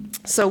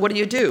 So what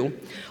do?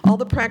 All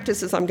the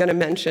practices I'm going to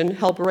mention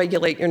help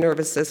regulate your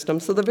nervous system.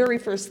 So the very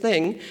first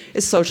thing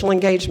is social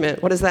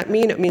engagement. What does that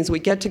mean? It means we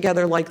get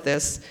together like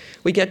this.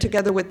 We get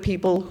together with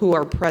people who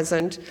are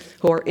present,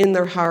 who are in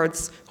their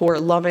hearts, who are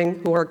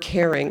loving, who are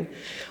caring.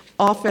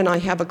 Often I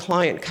have a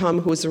client come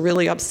who's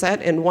really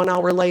upset, and 1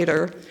 hour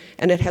later,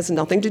 and it has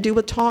nothing to do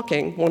with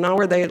talking, 1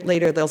 hour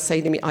later they'll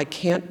say to me, I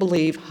can't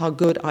believe how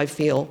good I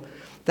feel.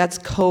 That's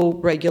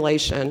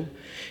co-regulation.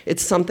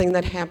 It's something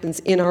that happens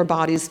in our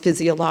bodies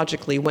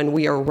physiologically. When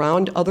we are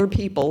around other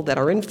people that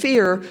are in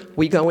fear,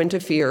 we go into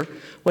fear.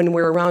 When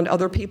we're around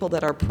other people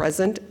that are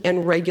present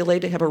and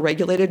regulated, have a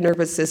regulated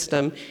nervous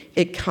system,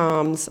 it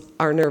calms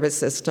our nervous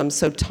system.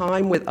 So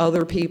time with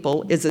other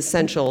people is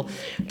essential.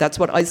 That's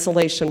what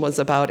isolation was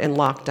about and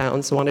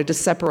lockdowns. Wanted to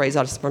separate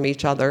us from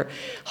each other.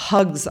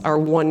 Hugs are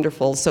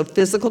wonderful. So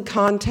physical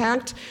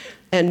contact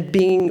and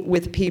being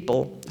with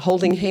people,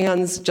 holding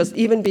hands, just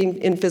even being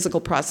in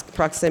physical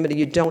proximity,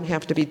 you don't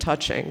have to be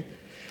touching.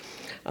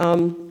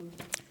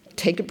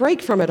 Take a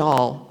break from it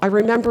all. I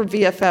remember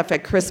VFF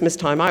at Christmas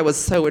time. I was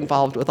so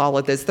involved with all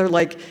of this. They're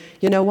like,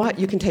 you know what?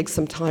 You can take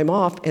some time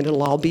off and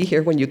it'll all be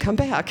here when you come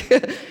back.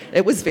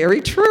 It was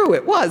very true.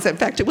 It was. In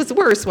fact, it was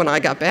worse when I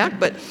got back.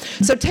 But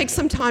so take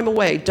some time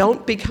away.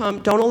 Don't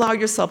allow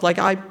yourself, like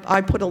I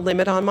put a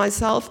limit on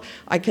myself.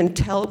 I can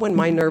tell when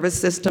my nervous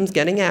system's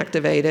getting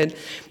activated,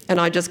 and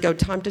I just go,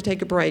 time to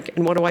take a break.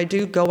 And what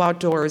do? Go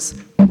outdoors.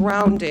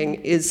 Grounding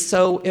is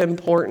so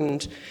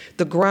important.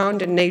 The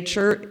ground in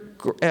nature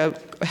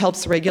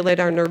helps regulate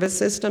our nervous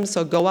system.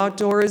 So go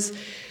outdoors,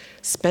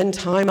 spend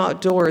time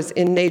outdoors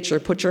in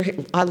nature. We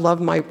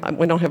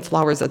don't have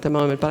flowers at the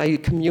moment, but I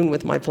commune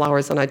with my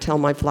flowers and I tell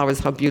my flowers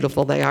how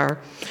beautiful they are.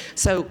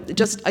 So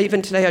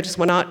even today, I just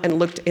went out and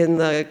looked in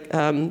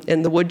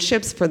the wood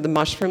chips for the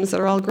mushrooms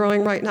that are all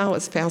growing right now. It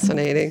was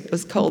fascinating. It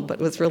was cold, but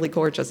it was really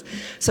gorgeous.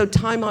 So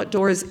time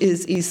outdoors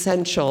is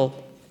essential.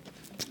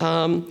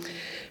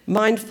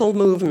 Mindful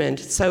movement.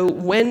 So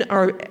when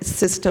our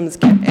systems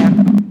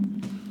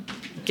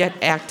get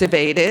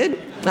activated,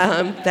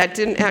 That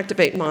didn't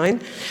activate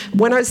mine.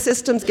 When our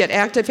systems get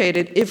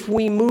activated, if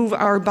we move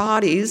our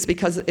bodies,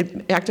 because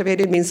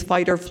activated means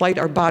fight or flight,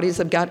 our bodies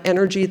have got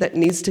energy that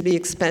needs to be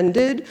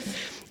expended,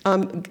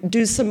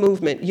 do some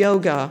movement,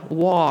 yoga,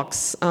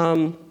 walks,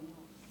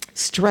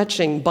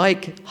 stretching,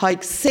 bike,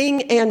 hike,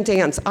 sing, and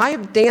dance. I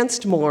have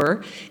danced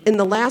more in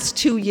the last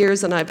 2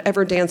 years than I've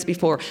ever danced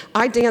before.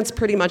 I dance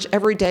pretty much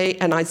every day,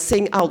 and I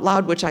sing out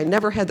loud, which I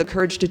never had the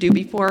courage to do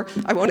before.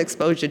 I won't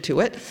expose you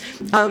to it.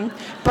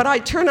 But I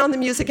turn on the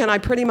music, and I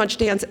pretty much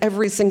dance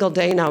every single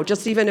day now,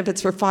 just even if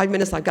it's for 5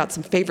 minutes. I've got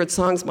some favorite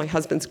songs. My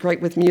husband's great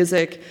with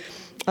music.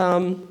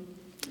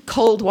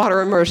 Cold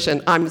water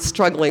immersion. I'm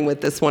struggling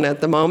with this one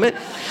at the moment.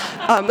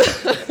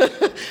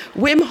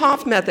 Wim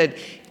Hof method.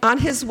 On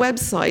his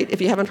website,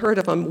 if you haven't heard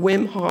of him,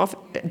 Wim Hof,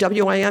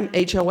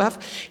 W-I-M-H-O-F,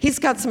 he's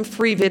got some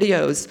free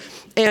videos.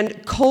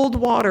 And cold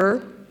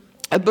water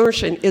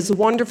immersion is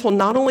wonderful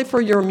not only for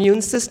your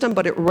immune system,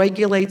 but it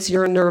regulates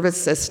your nervous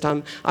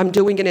system. I'm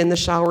doing it in the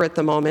shower at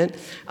the moment.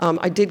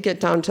 I did get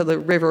down to the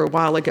river a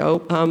while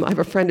ago. I have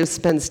a friend who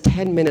spends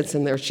 10 minutes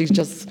in there.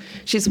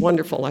 She's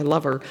wonderful. I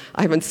love her.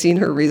 I haven't seen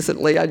her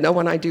recently. I know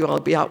when I do, I'll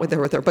be out with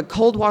her. But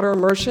cold water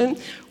immersion,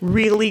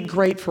 really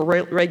great for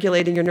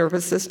regulating your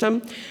nervous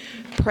system.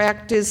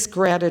 Practice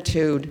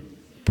gratitude.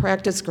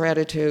 Practice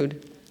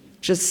gratitude.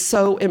 Just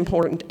so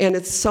important. And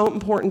it's so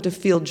important to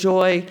feel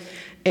joy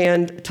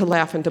and to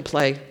laugh and to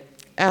play.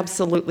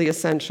 Absolutely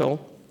essential.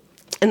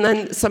 And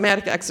then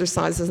somatic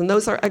exercises, and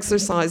those are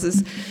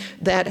exercises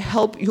that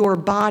help your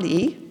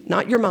body,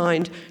 not your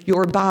mind,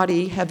 your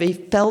body have a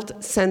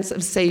felt sense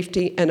of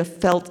safety and a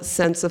felt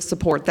sense of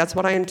support. That's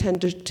what I intend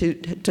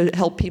to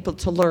help people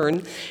to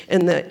learn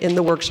in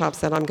the workshops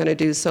that I'm going to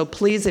do. So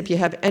please, if you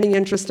have any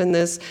interest in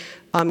this,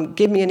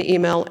 give me an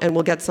email and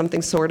we'll get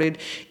something sorted.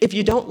 If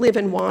you don't live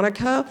in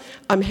Wanaka,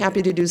 I'm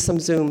happy to do some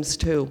Zooms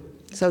too.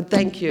 So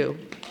thank you.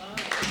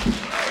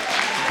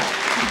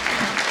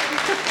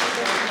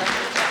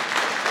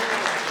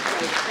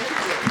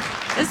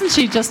 Isn't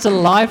she just a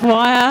live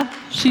wire?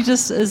 She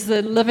just is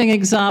the living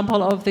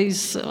example of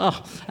these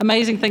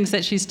amazing things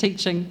that she's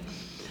teaching.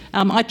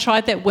 I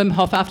tried that Wim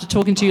Hof after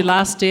talking to you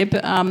last, Deb,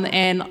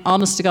 and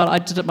honest to God, I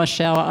did it in my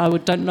shower. I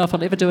don't know if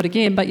I'll ever do it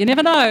again, but you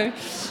never know.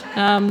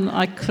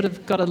 I could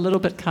have got a little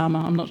bit calmer,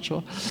 I'm not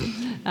sure.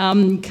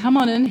 Come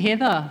on in,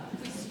 Heather.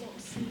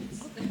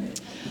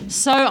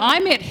 So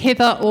I met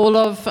Heather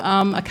Orlov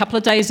a couple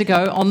of days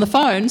ago on the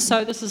phone.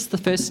 So this is the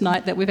first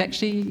night that we've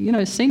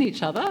actually, seen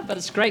each other. But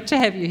it's great to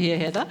have you here,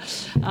 Heather.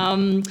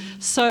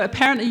 So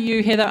apparently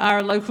you, Heather, are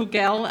a local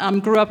gal.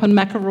 Grew up in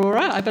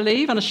Makarora, I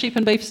believe, on a sheep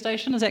and beef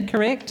station. Is that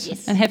correct?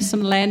 Yes. And have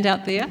some land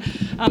out there.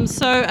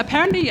 So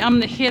apparently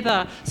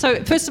Heather.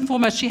 So first and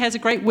foremost, she has a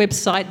great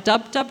website,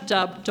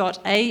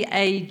 www.ag.org.nz,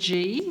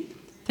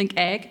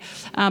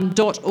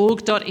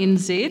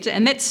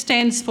 and that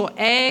stands for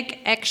Ag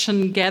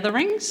Action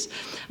Gatherings.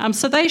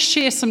 So they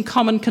share some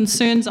common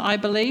concerns, I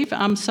believe.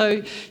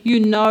 So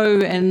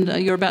and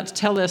you're about to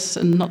tell us,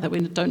 and not that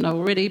we don't know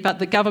already, but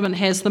the government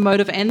has the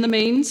motive and the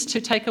means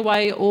to take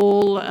away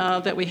all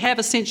that we have,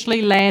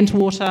 essentially land,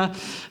 water,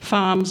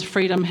 farms,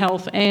 freedom,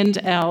 health, and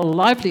our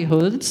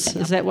livelihoods.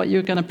 Is that what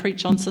you're going to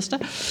preach on, sister?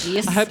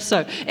 Yes. I hope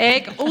so.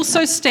 Ag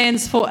also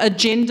stands for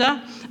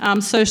agenda.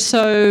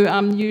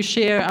 You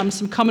share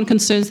some common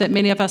concerns that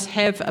many of us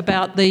have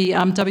about the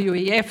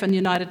WEF and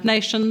United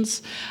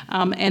Nations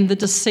and the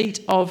deceit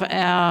of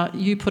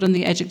you put in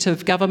the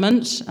adjective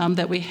government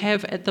that we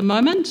have at the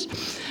moment.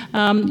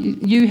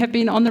 You have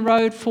been on the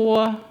road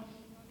for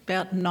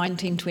about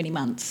 19, 20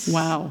 months.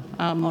 Wow.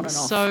 On and off.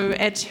 So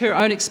at her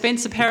own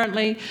expense,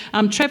 apparently,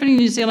 travelling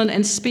New Zealand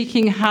and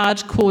speaking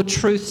hardcore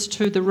truths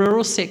to the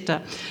rural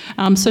sector.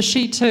 So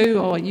she too,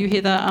 or you,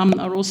 Heather,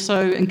 are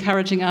also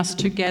encouraging us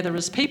to gather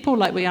as people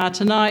like we are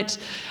tonight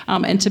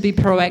and to be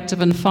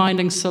proactive in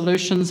finding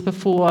solutions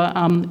before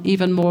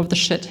even more of the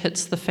shit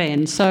hits the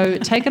fan. So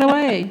take it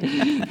away.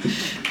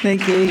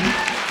 Thank you.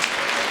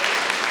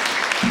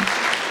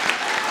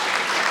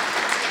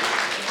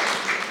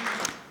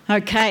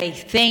 Okay,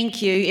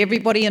 thank you.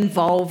 Everybody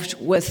involved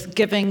with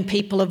giving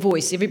people a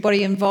voice.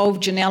 Everybody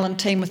involved, Janelle and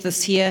team with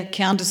us here,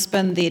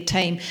 Counterspin, their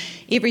team.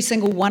 Every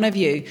single one of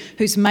you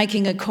who's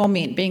making a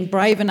comment, being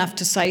brave enough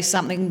to say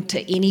something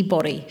to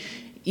anybody.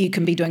 You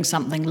can be doing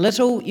something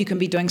little, you can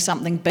be doing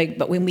something big,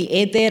 but when we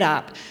add that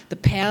up, the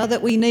power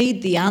that we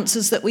need, the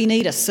answers that we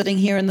need are sitting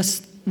here in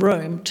this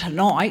room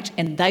tonight,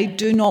 and they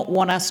do not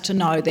want us to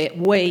know that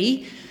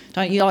we...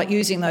 Don't you like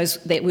using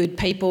that word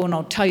people, and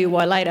I'll tell you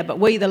why later, but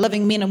we, the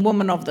living men and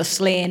women of this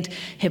land,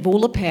 have all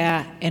the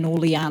power and all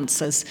the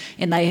answers.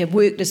 And they have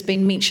worked, as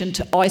been mentioned,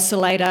 to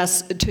isolate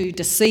us, to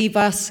deceive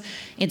us.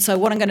 And so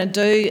what I'm going to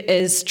do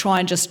is try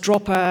and just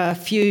drop a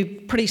few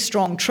pretty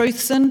strong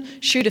truths in,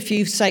 shoot a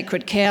few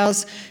sacred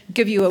cows,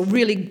 give you a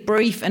really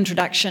brief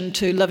introduction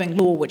to living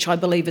law, which I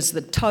believe is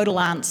the total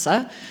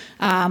answer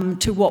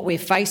to what we're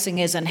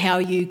facing as and how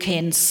you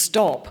can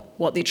stop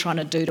what they're trying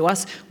to do to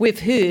us. We've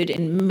heard,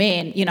 and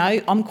man,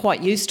 I'm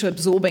quite used to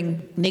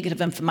absorbing negative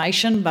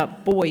information,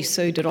 but boy,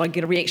 Sue, did I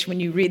get a reaction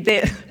when you read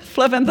that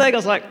flipping thing. I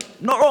was like,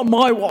 not on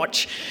my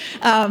watch.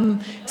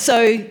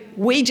 So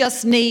we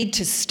just need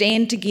to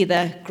stand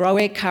together, grow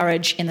our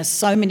courage, and there's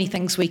so many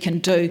things we can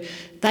do.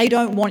 They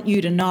don't want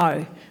you to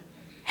know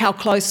how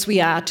close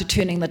we are to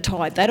turning the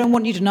tide. They don't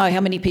want you to know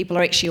how many people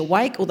are actually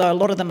awake, although a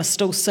lot of them are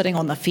still sitting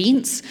on the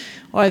fence.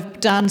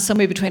 I've done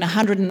somewhere between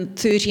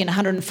 130 and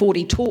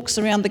 140 talks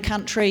around the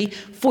country,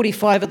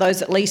 45 of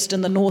those at least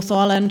in the North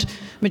Island,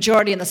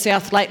 majority in the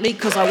South lately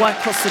because I won't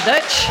cross the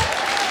ditch.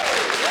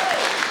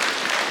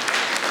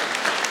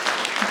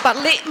 But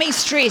let me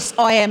stress,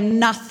 I am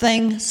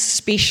nothing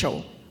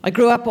special. I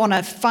grew up on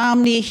a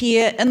farm near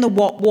here in the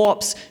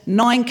Wop-Wops,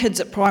 9 kids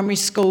at primary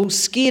school,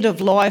 scared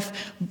of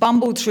life,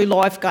 bumbled through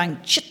life going,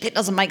 shit, that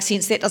doesn't make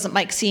sense, that doesn't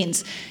make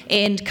sense.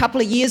 And a couple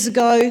of years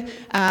ago,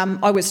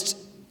 I was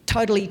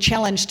totally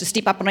challenged to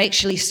step up, and I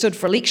actually stood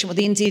for election with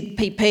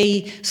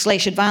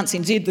NZPP/Advance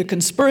NZ, the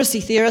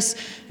conspiracy theorists,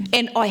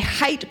 and I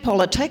hate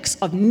politics.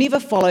 I've never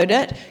followed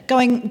it.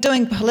 Doing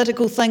a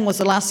political thing was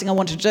the last thing I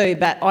wanted to do,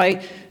 but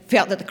I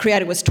felt that the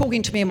Creator was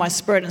talking to me in my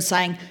spirit and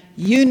saying,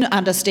 you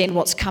understand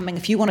what's coming.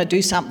 If you want to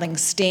do something,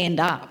 stand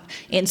up.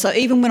 And so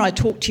even when I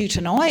talk to you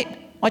tonight,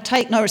 I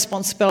take no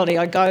responsibility.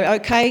 I go,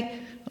 okay,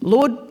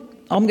 Lord,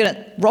 I'm going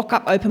to rock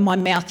up, open my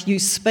mouth, you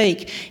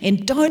speak.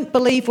 And don't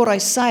believe what I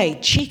say.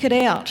 Check it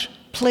out.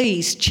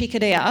 Please check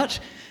it out.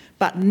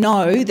 But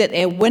know that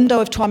our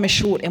window of time is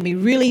short, and we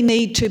really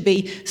need to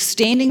be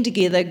standing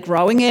together,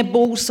 growing our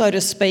balls, so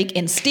to speak,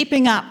 and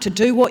stepping up to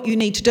do what you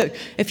need to do.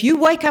 If you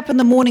wake up in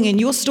the morning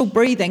and you're still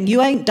breathing,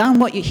 you ain't done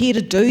what you're here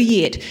to do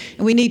yet.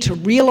 And we need to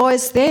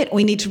realise that.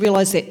 We need to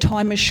realise that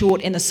time is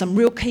short, and there's some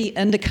real key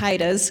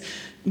indicators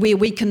where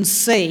we can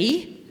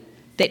see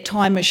that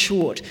time is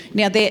short.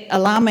 Now, that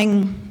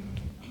alarming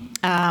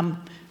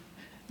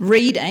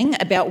reading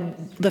about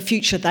the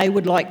future they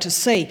would like to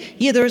see.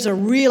 Yeah, there is a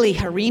really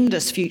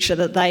horrendous future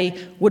that they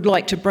would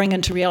like to bring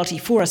into reality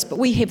for us, but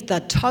we have the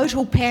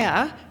total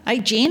power,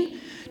 Jen,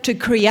 to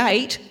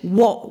create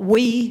what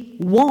we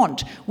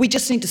want. We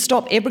just need to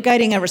stop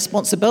abrogating our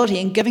responsibility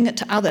and giving it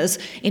to others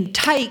and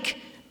take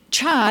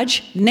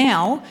charge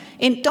now,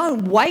 and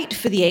don't wait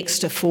for the axe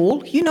to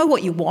fall. You know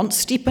what you want,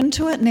 step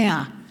into it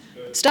now.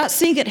 Start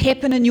seeing it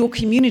happen in your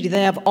community.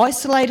 They have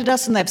isolated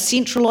us and they've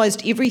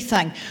centralised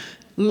everything.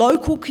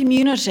 Local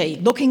community,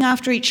 looking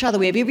after each other.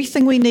 We have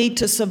everything we need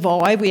to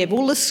survive. We have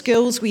all the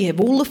skills. We have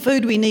all the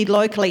food we need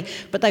locally,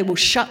 but they will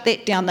shut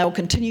that down. They will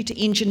continue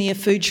to engineer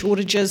food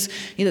shortages.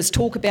 There's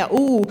talk about,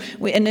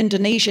 we're in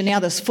Indonesia now,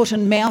 this foot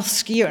and mouth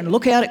scare, and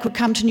look out, it could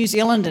come to New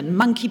Zealand, and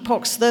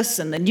monkeypox this,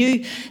 and the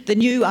new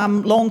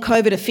long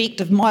COVID effect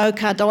of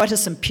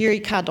myocarditis and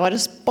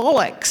pericarditis.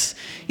 Bollocks.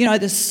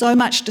 There's so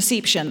much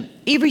deception.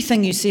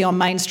 Everything you see on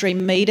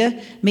mainstream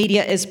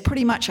media is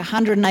pretty much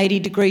 180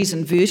 degrees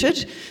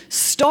inverted.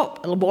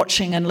 Stop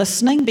watching and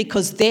listening,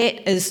 because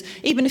that is,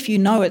 even if you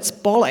know it's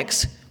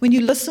bollocks, when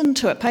you listen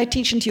to it, pay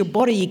attention to your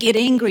body, you get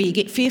angry, you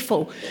get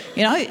fearful.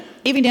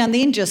 Every now and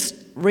then just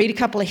read a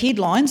couple of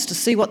headlines to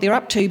see what they're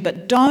up to,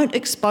 but don't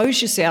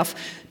expose yourself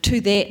to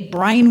that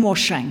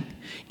brainwashing.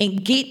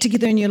 And get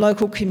together in your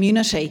local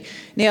community.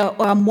 Now,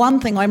 one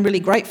thing I'm really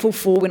grateful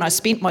for when I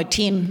spent my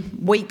 10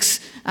 weeks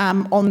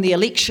on the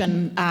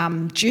election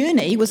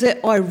journey was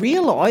that I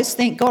realised,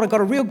 thank God, I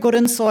got a real good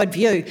inside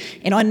view,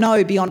 and I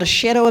know beyond a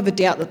shadow of a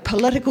doubt that the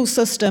political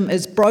system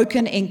is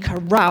broken and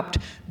corrupt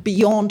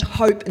beyond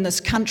hope in this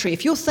country.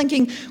 If you're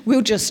thinking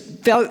we'll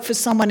just vote for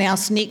someone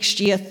else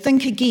next year,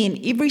 think again.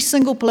 Every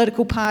single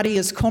political party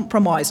is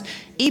compromised.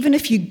 Even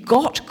if you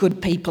got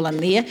good people in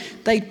there,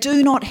 they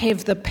do not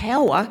have the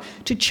power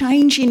to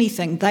change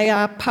anything. They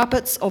are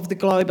puppets of the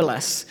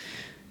globalists.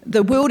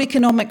 The World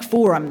Economic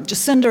Forum,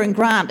 Jacinda and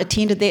Grant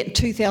attended that in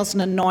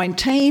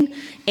 2019,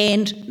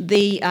 and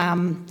the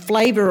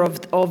flavour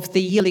of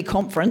the yearly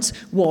conference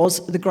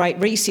was the Great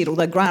Reset,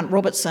 although Grant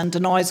Robertson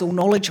denies all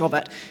knowledge of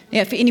it.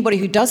 Now, for anybody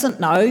who doesn't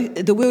know,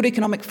 the World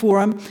Economic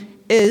Forum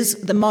is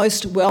the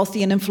most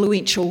wealthy and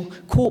influential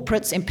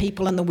corporates and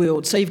people in the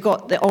world. So you've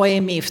got the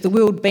IMF, the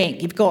World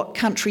Bank, you've got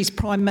countries'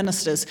 prime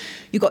ministers,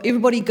 you've got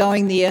everybody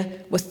going there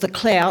with the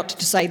clout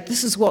to say,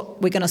 this is what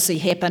we're going to see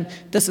happen,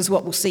 this is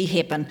what we'll see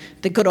happen.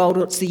 The good old,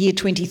 it's the year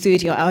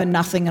 2030, I own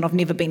nothing and I've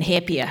never been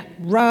happier.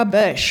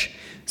 Rubbish.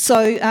 So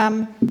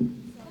I'm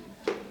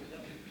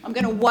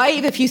going to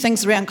wave a few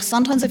things around, because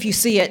sometimes if you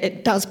see it,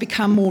 it does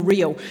become more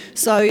real.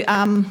 So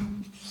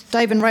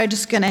Dave and Ray are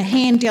just going to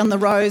hand down the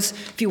rows.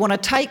 If you want to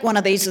take one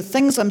of these, the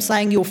things I'm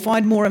saying, you'll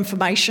find more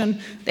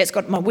information. That's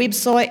got my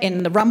website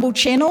and the Rumble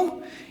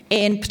channel.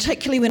 And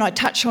particularly when I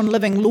touch on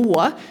living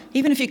law,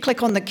 even if you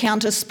click on the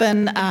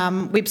Counterspin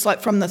website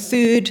from the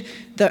 3rd,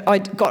 I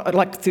got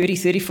like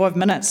 35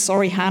 minutes,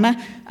 sorry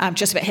Hannah,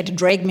 just about had to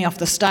drag me off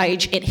the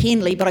stage at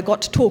Henley, but I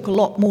got to talk a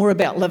lot more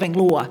about living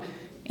law.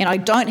 And I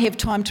don't have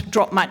time to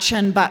drop much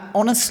in, but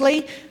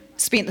honestly,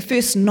 spent the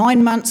first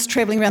 9 months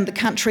travelling around the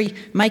country,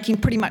 making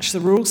pretty much the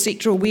rural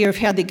sector aware of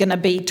how they're going to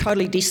be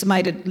totally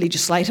decimated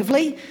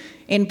legislatively.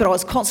 But I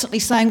was constantly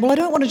saying, well, I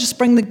don't want to just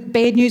bring the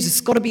bad news. It's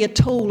got to be a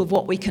tool of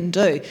what we can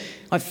do.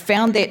 I've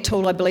found that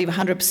tool, I believe,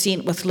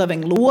 100% with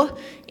living law,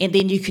 and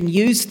then you can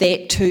use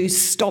that to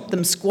stop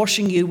them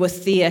squashing you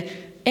with their...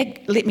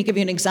 Let me give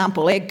you an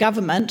example. Our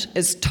government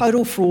is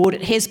total fraud.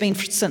 It has been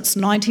since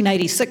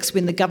 1986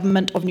 when the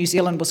government of New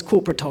Zealand was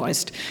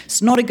corporatised.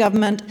 It's not a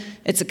government.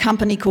 It's a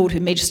company called Her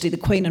Majesty the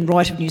Queen and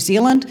Right of New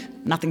Zealand.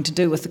 Nothing to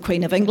do with the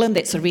Queen of England.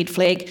 That's a red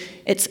flag.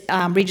 It's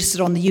registered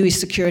on the US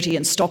Security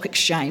and Stock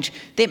Exchange.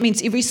 That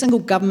means every single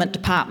government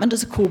department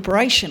is a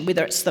corporation,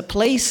 whether it's the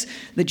police,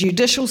 the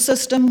judicial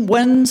system,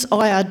 WINS,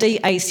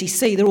 IRD,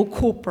 ACC, they're all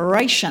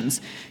corporations.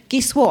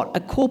 Guess what? A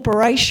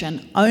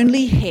corporation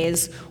only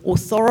has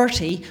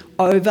authority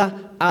over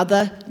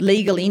other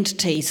legal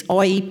entities,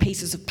 i.e.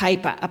 pieces of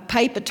paper. A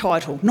paper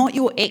title, not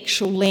your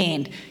actual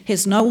land,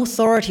 has no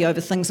authority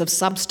over things of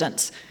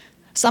substance.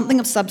 Something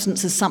of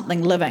substance is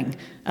something living.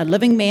 A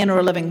living man or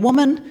a living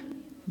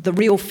woman, the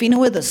real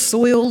whenua, the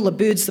soil, the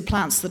birds, the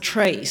plants, the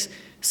trees.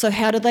 So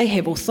how do they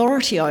have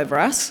authority over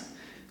us?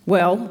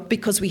 Well,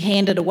 because we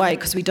hand it away,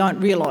 because we don't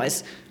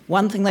realise.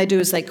 One thing they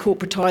do is they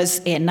corporatise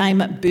our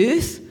name at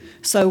birth.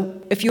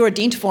 So if you're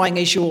identifying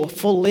as your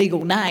full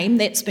legal name,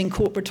 that's been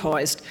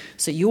corporatised.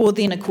 So you're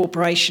then a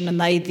corporation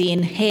and they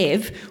then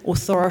have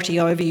authority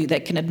over you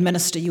that can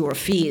administer your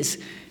affairs.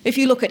 If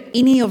you look at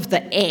any of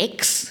the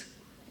acts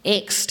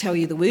tell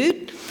you the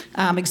word,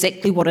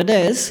 exactly what it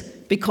is,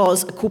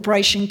 because a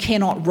corporation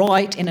cannot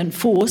write and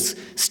enforce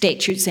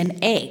statutes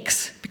and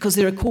acts because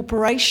they're a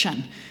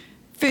corporation.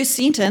 First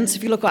sentence,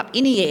 if you look up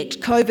any act,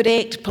 COVID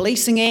Act,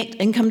 Policing Act,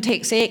 Income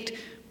Tax Act,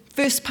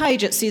 first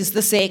page it says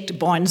this act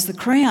binds the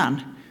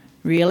Crown.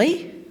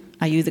 Really?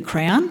 Are you the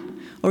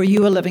Crown? Or are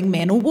you a living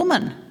man or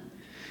woman?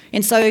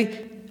 And so,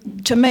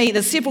 to me,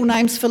 there's several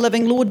names for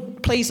living law.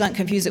 Please don't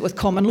confuse it with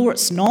common law.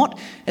 It's not.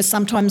 It's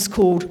sometimes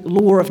called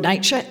law of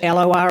nature,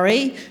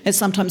 L-O-R-E. It's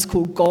sometimes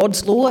called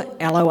God's law,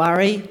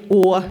 L-O-R-E,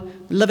 or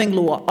living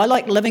law. I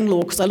like living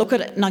law because I look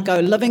at it and I go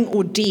living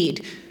or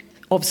dead,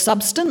 of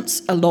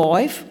substance,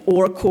 alive,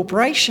 or a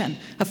corporation,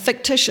 a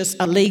fictitious,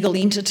 a legal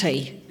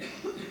entity.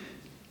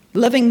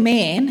 Living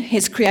man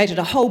has created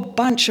a whole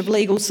bunch of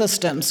legal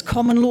systems,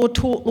 common law,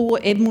 tort law,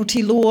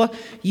 admiralty law,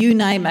 you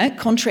name it,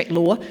 contract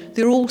law.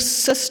 They're all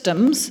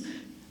systems,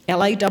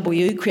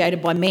 L-A-W, created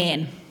by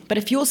man. But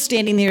if you're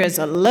standing there as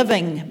a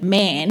living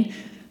man,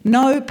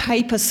 no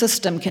paper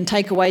system can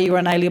take away your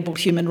inalienable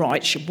human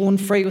rights. You're born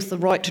free with the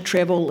right to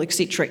travel,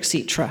 etc.,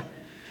 etc.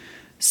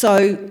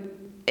 So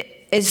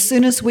as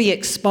soon as we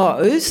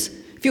expose,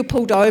 if you're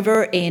pulled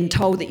over and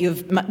told that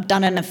you've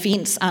done an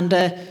offence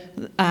under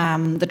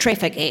the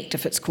Traffic Act,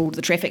 if it's called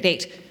the Traffic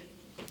Act,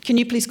 can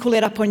you please call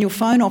that up on your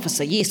phone,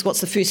 officer? Yes, what's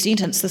the first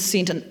sentence?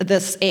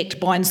 This act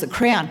binds the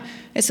Crown.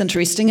 That's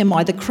interesting, am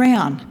I the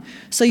Crown?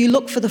 So you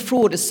look for the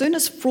fraud. As soon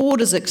as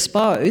fraud is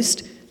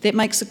exposed, that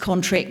makes a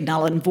contract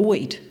null and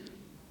void.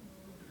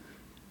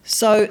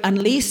 So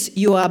unless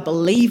you are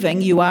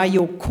believing you are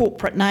your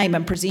corporate name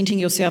and presenting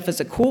yourself as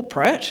a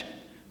corporate,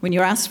 when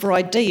you're asked for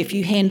ID, if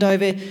you hand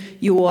over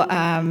your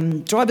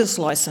driver's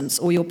licence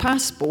or your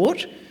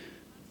passport,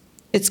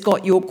 it's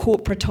got your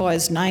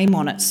corporatised name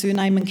on it,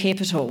 surname in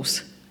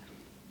capitals.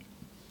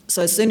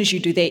 So as soon as you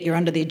do that, you're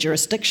under their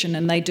jurisdiction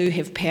and they do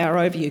have power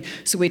over you.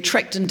 So we're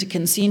tricked into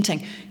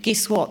consenting.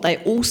 Guess what? They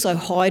also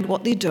hide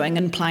what they're doing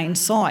in plain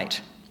sight.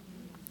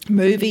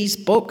 Movies,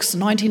 books,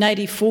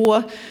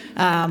 1984,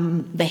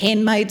 The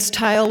Handmaid's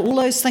Tale, all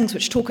those things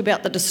which talk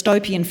about the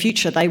dystopian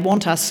future they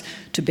want us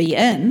to be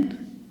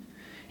in,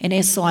 and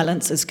our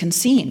silence is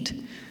consent.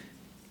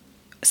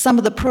 Some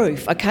of the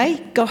proof, okay?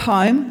 Go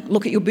home,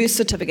 look at your birth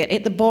certificate.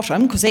 At the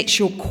bottom, because that's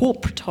your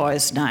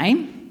corporatised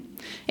name,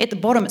 at the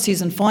bottom it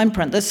says in fine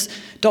print, this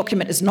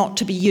document is not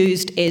to be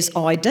used as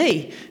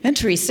ID.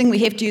 Interesting, we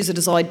have to use it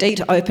as ID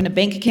to open a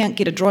bank account,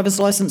 get a driver's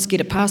licence, get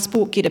a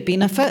passport, get a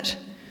benefit.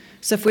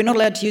 So if we're not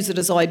allowed to use it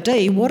as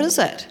ID, what is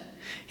it?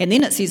 And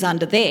then it says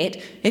under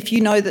that, if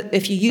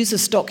you use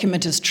this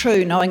document as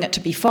true, knowing it to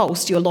be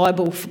false, you're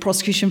liable for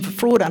prosecution for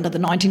fraud under the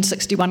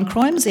 1961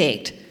 Crimes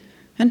Act.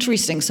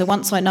 Interesting. So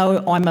once I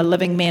know I'm a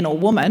living man or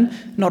woman,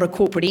 not a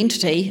corporate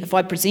entity, if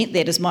I present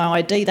that as my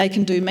ID, they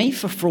can do me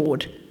for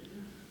fraud.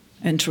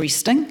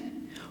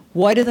 Interesting.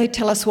 Why do they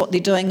tell us what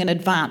they're doing in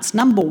advance?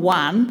 Number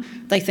one,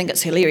 they think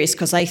it's hilarious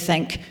because they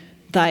think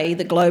they,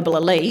 the global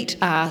elite,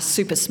 are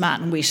super smart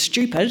and we're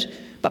stupid.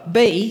 But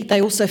B,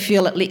 they also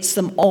feel it lets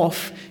them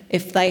off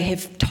if they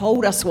have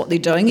told us what they're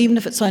doing, even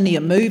if it's only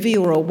a movie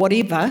or a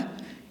whatever,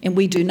 and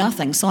we do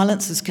nothing.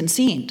 Silence is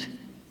consent.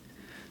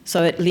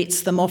 So it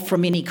lets them off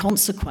from any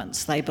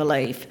consequence, they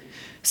believe.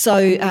 So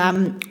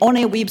on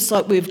our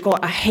website, we've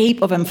got a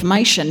heap of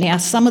information. Now,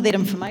 some of that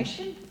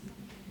information,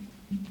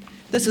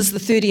 this is the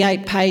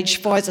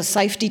 38-page Pfizer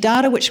safety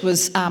data, which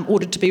was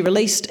ordered to be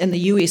released in the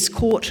US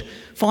court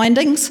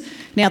findings.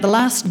 Now, the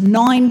last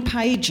 9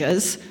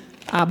 pages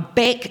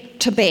back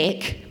to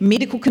back,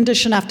 medical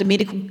condition after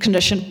medical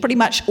condition, pretty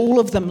much all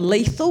of them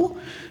lethal,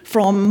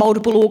 from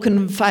multiple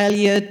organ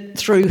failure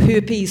through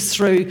herpes,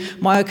 through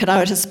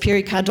myocarditis,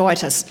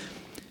 pericarditis.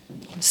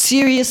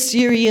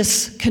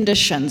 Serious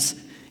conditions.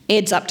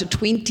 Adds up to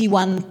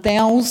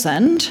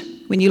 21,000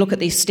 when you look at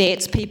these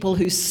stats, people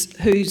who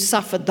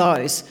suffered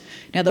those.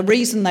 Now, the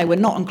reason they were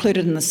not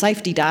included in the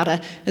safety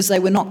data is they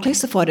were not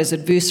classified as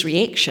adverse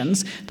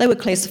reactions. They were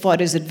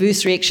classified as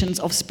adverse reactions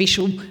of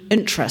special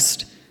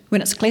interest.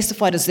 When it's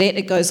classified as that,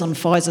 it goes on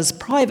Pfizer's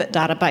private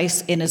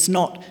database and is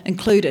not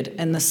included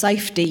in the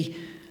safety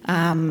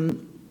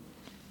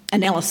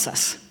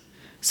analysis.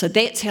 So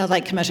that's how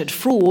they committed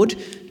fraud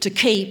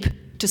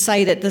to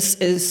say that this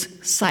is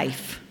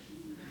safe.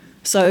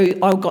 So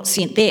I got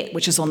sent that,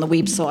 which is on the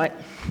website.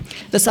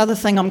 This other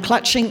thing I'm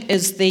clutching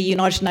is the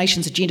United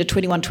Nations Agenda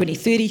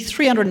 21-2030,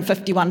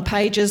 351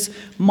 pages,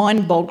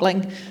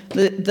 mind-boggling.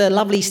 The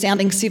lovely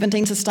sounding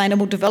 17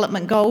 Sustainable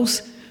Development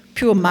Goals,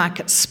 pure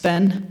market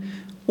spin.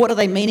 What are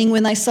they meaning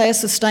when they say a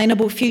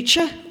sustainable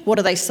future? What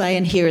do they say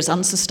in here is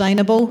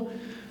unsustainable?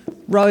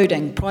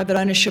 Roading, private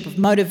ownership of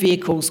motor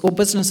vehicles or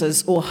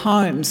businesses or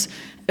homes,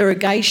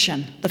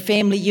 irrigation, the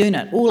family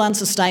unit, all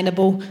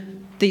unsustainable.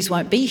 These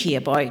won't be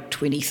here by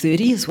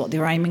 2030 is what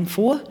they're aiming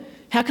for.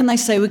 How can they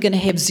say we're going to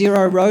have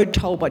zero road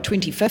toll by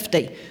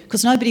 2050?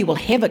 Because nobody will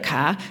have a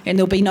car and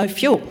there'll be no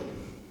fuel.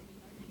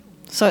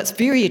 So it's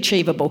very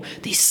achievable.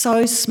 They're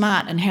so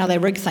smart in how they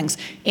rig things,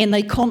 and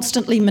they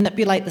constantly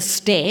manipulate the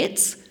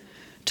stats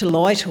to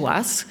lie to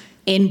us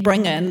and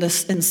bring in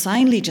this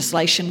insane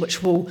legislation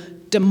which will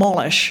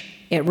demolish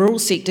our rural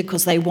sector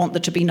because they want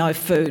there to be no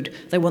food.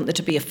 They want there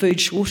to be a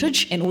food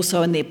shortage, and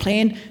also in their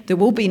plan there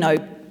will be no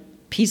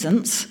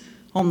peasants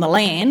on the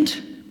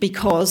land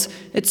because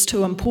it's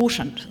too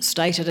important,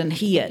 stated in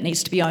here. It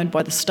needs to be owned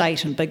by the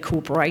state and big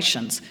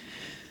corporations.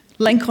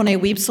 Link on our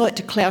website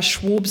to Klaus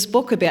Schwab's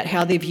book about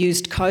how they've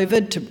used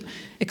COVID to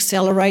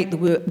accelerate the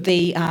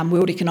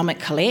world economic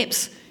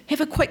collapse. Have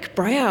a quick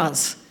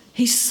browse.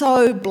 He's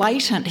so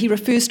blatant. He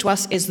refers to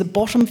us as the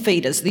bottom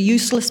feeders, the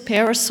useless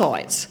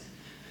parasites.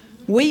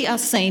 We are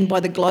seen by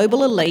the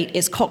global elite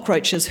as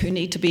cockroaches who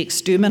need to be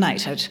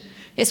exterminated.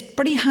 It's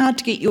pretty hard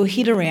to get your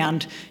head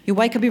around. You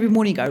wake up every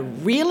morning and go,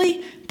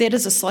 really? That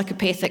is a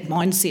psychopathic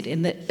mindset,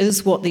 and that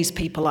is what these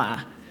people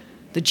are.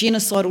 The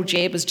genocidal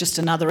jab is just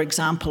another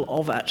example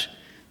of it.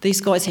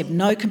 These guys have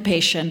no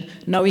compassion,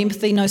 no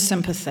empathy, no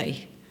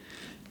sympathy.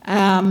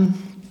 And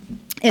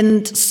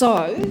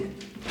so...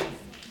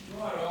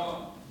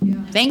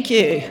 Thank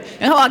you.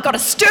 Oh, I've got to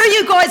stir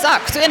you guys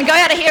up because we're going to go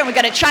out of here and we're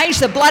going to change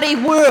the bloody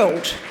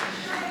world.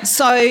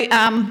 So,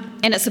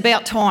 and it's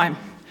about time.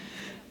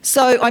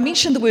 So I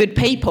mentioned the word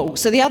people.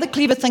 So the other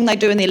clever thing they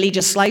do in their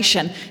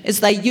legislation is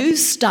they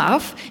use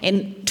stuff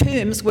and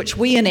terms which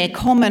we in our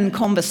common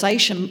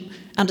conversation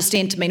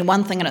understand to mean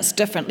one thing and it's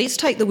different. Let's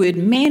take the word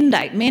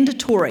mandate,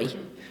 mandatory.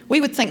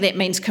 We would think that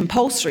means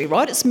compulsory,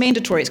 right? It's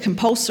mandatory, it's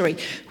compulsory.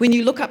 When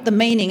you look up the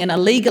meaning in a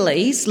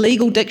legalese,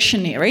 legal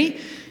dictionary,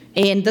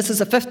 and this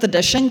is a 5th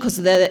edition because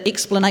the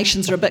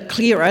explanations are a bit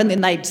clearer and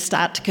then they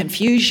start to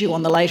confuse you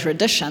on the later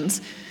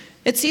editions.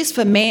 It says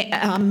for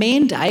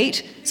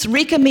mandate, it's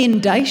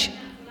recommendation.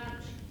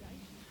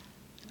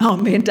 Oh,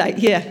 mandate,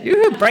 yeah,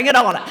 bring it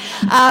on.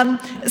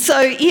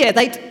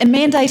 A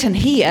mandate in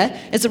here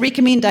is a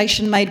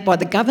recommendation made by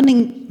the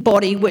governing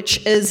body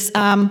which is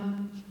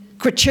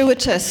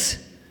gratuitous,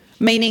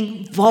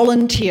 meaning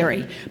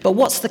voluntary. But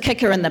what's the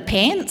kicker in the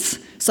pants?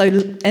 So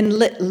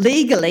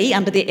legally,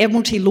 under the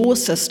Admiralty law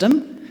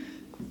system,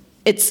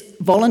 it's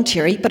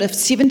voluntary, but if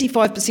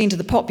 75% of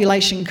the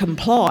population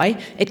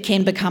comply, it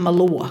can become a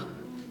law.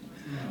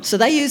 So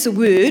they use a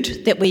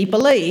word that we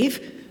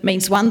believe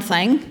means one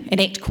thing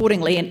and act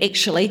accordingly, and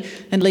actually,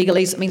 in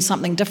legalese, it means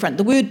something different.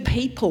 The word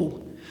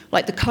people,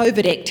 like the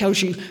COVID Act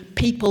tells you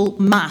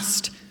people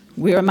must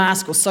wear a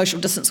mask or social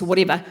distance or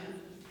whatever.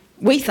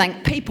 We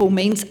think people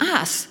means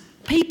us.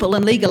 People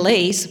in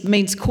legalese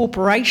means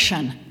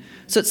corporation.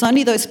 So it's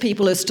only those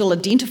people who are still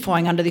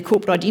identifying under their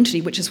corporate identity,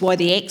 which is why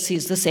the Act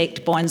says this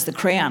Act binds the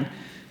Crown.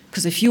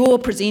 Because if you're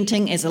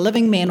presenting as a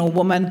living man or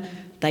woman,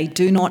 they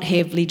do not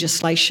have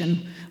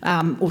legislation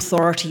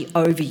authority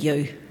over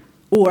you,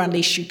 or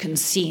unless you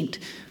consent,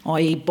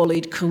 i.e.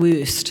 bullied,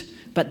 coerced.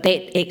 But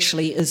that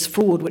actually is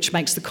fraud, which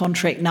makes the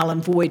contract null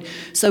and void.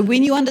 So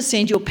when you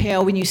understand your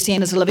power, when you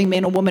stand as a living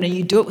man or woman and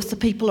you do it with the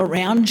people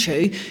around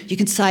you, you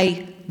can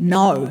say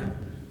no,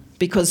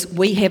 because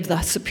we have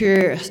the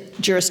superior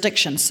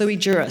jurisdiction, sui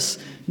juris,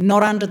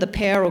 not under the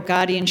power or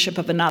guardianship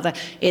of another,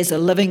 as a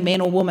living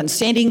man or woman,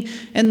 standing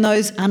in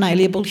those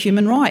unalienable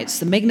human rights,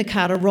 the Magna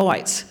Carta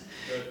rights.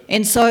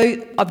 And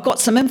so I've got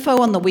some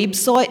info on the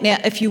website. Now,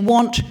 if you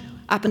want,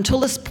 up until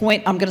this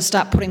point, I'm going to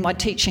start putting my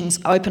teachings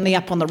openly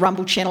up on the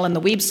Rumble channel and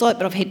the website,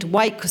 but I've had to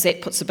wait because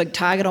that puts a big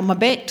target on my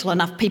back till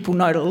enough people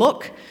know to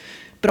look.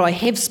 But I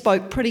have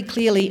spoke pretty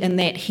clearly in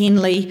that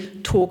Henley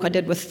talk I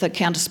did with the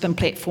Counterspin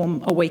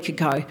platform a week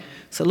ago.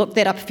 So look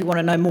that up if you want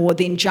to know more,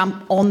 then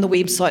jump on the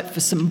website for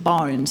some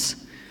bones.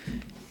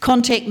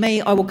 contact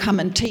me. I will come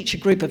and teach a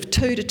group of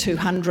 2 to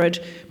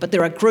 200, but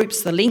there are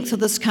groups the length of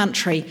this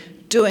country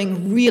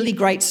doing really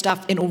great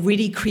stuff and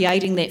already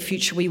creating that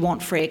future we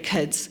want for our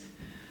kids.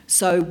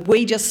 So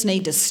we just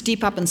need to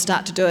step up and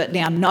start to do it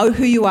now. Know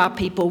who you are,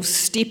 people.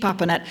 Step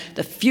up in it.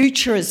 The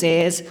future is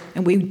theirs,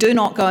 and we do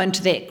not go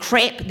into that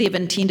crap they've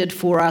intended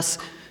for us,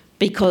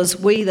 because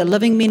we, the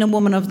living men and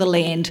women of the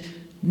land,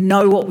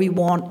 know what we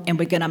want, and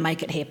we're going to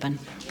make it happen.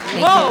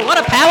 Whoa, what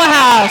a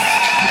powerhouse!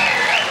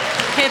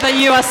 Heather,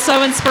 you are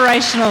so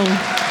inspirational.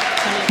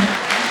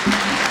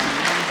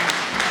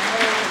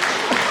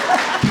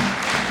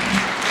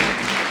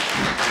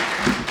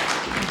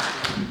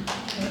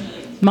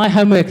 My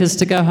homework is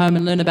to go home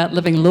and learn about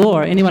living law.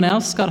 Anyone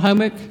else got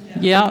homework?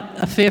 Yeah,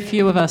 a fair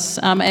few of us.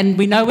 And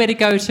we know where to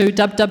go to,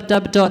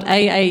 www.aag.org.nz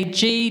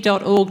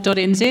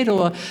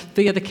or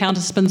via the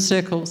Counterspin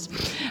Circles.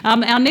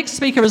 Our next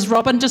speaker is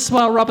Robin, just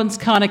while Robin's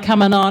kind of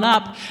coming on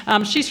up.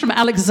 She's from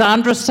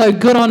Alexandra, so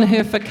good on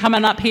her for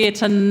coming up here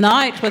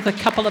tonight with a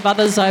couple of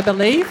others, I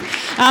believe.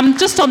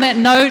 Just on that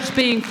note,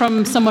 being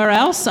from somewhere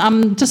else,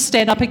 just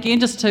stand up again,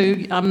 just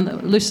to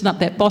loosen up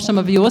that bottom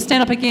of yours.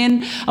 Stand up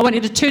again. I want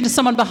you to turn to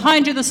someone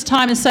behind you this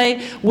time and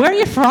say, where are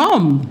you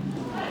from?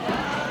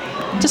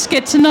 Just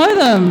get to know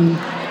them.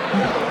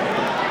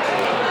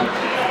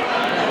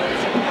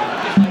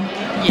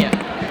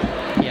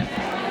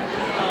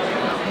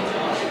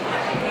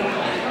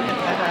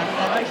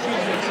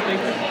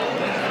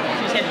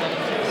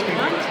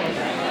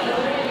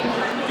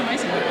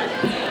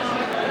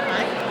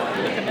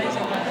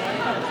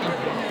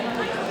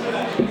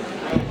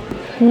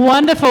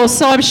 Wonderful.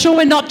 So I'm sure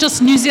we're not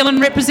just New Zealand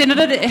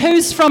represented.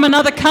 Who's from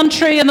another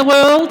country in the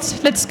world?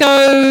 Let's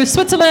go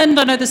Switzerland.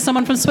 I know there's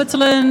someone from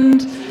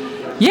Switzerland.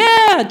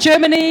 Yeah,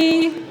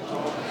 Germany.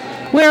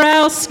 Where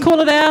else? Call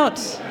it out.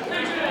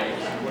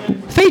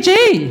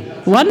 Fiji.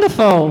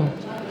 Wonderful.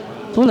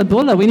 Bula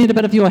bula, we need a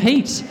bit of your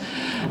heat.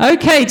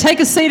 Okay, take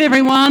a seat,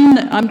 everyone.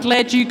 I'm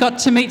glad you got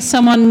to meet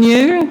someone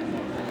new.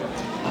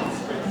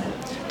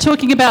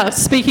 Talking about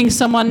speaking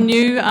someone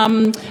new,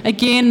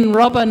 again,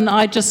 Robin,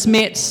 I just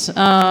met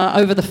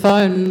over the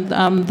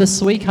phone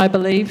this week, I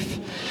believe,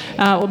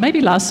 or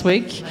maybe last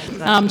week.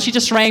 She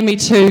just rang me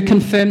to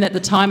confirm that the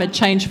time had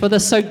changed for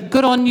this. So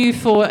good on you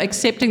for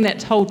accepting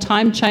that whole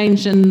time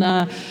change and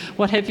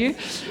what have you.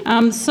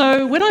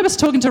 So when I was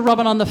talking to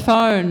Robin on the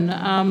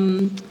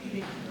phone,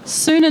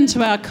 soon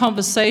into our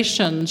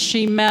conversation,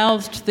 she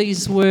mouthed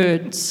these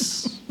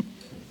words.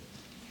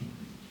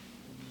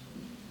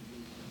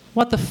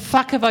 What the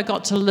fuck have I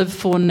got to live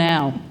for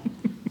now?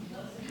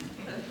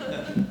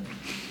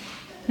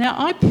 Now,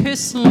 I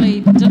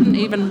personally didn't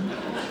even...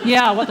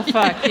 Yeah, what the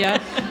fuck,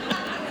 yeah.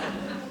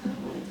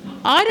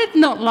 I did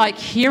not like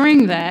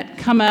hearing that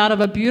come out of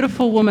a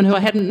beautiful woman who I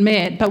hadn't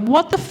met, but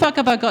what the fuck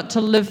have I got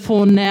to live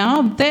for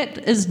now?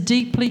 That is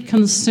deeply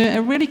concerned.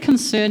 It really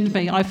concerned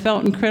me. I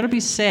felt incredibly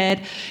sad,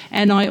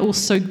 and I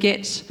also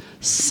get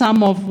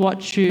some of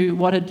what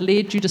had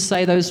led you to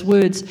say those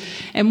words.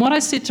 And what I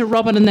said to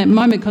Robin in that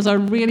moment, because I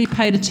really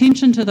paid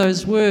attention to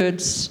those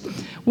words,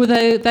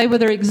 they were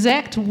the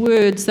exact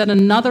words that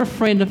another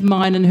friend of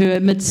mine in her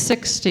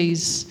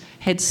mid-60s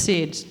had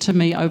said to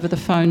me over the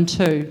phone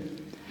too.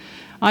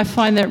 I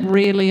find that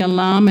really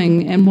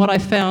alarming, and what I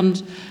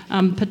found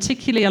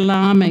particularly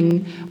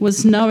alarming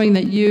was knowing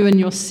that you in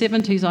your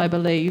 70s, I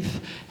believe,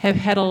 have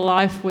had a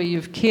life where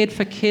you've cared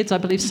for kids, I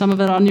believe some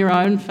of it on your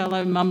own,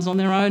 fellow mums on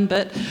their own,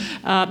 but,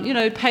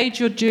 paid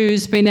your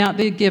dues, been out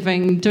there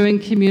giving, doing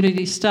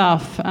community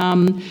stuff,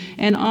 and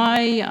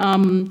I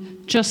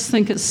just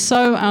think it's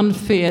so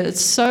unfair, it's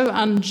so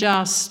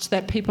unjust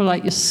that people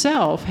like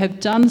yourself have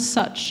done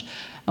such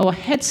or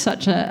had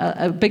such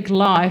a big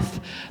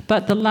life,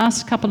 but the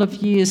last couple of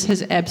years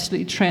has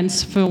absolutely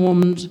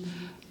transformed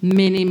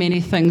many, many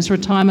things.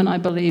 Retirement, I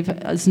believe,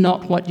 is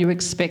not what you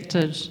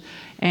expected.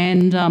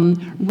 And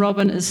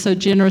Robin is so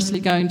generously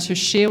going to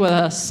share with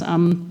us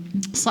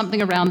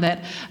something around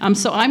that.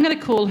 So I'm going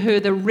to call her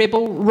the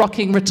Rebel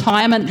Rocking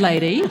Retirement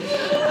Lady.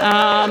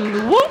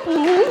 Whoop,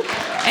 whoop.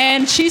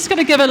 And she's going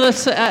to give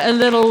us a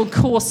little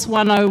course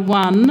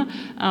 101,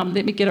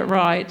 let me get it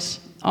right,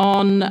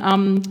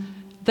 on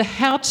the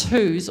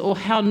how-tos or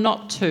how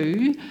not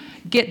to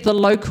get the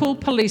local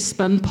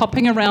policeman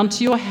popping around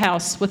to your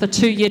house with a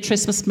 2-year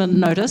trespassman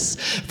notice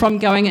from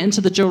going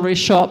into the jewellery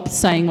shop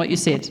saying what you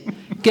said.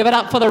 Give it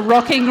up for the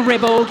rocking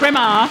rebel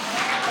grandma.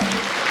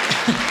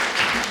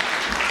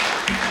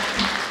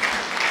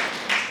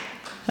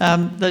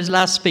 Those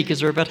last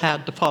speakers are a bit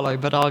hard to follow,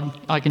 but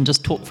I can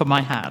just talk from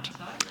my heart.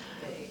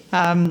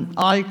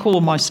 I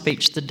call my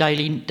speech the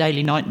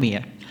daily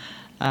nightmare.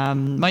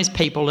 Most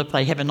people, if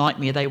they have a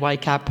nightmare, they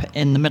wake up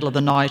in the middle of the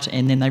night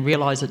and then they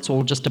realise it's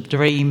all just a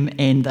dream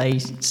and they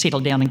settle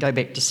down and go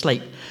back to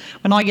sleep.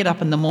 When I get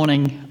up in the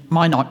morning,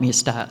 my nightmare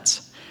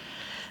starts.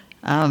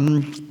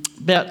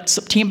 About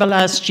September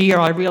last year,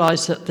 I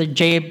realised that the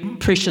jab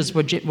pressures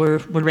were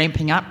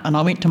ramping up, and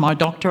I went to my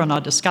doctor and I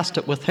discussed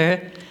it with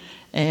her,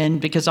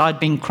 and because I'd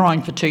been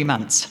crying for 2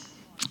 months.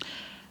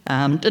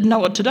 Didn't know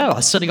what to do. I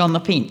was sitting on the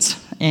fence,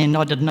 and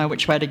I didn't know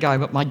which way to go,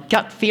 but my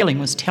gut feeling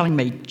was telling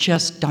me,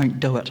 just don't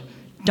do it.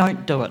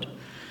 Don't do it.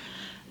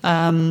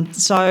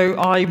 So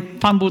I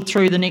fumbled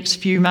through the next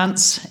few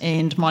months,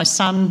 and my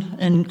son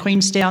in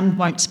Queenstown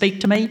won't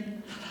speak to me.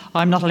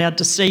 I'm not allowed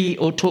to see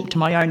or talk to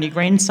my only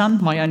grandson,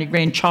 my only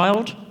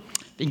grandchild,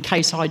 in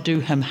case I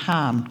do him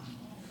harm.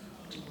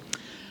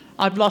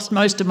 I've lost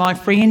most of my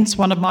friends.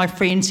 One of my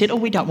friends said,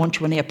 we don't want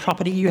you in our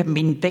property, you haven't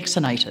been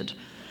vaccinated.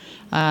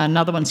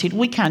 Another one said,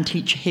 we can't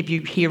have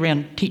you here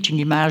around teaching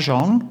you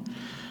mahjong.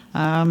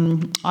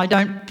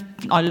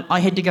 I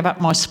had to give up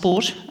my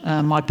sport,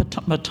 my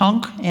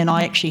petanque, and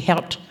I actually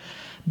helped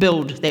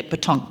build that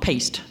petanque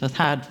piece with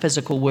hard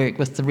physical work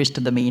with the rest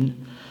of the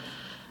men.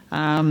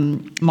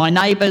 My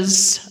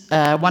neighbours,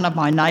 one of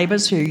my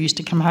neighbours who used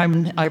to come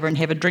home over and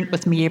have a drink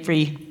with me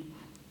every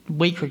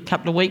week or a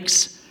couple of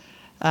weeks,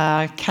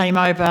 came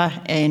over,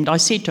 and I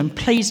said to him,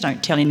 please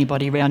don't tell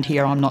anybody around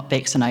here I'm not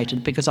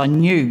vaccinated, because I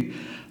knew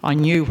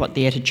what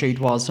the attitude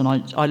was, and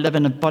I live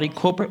in a body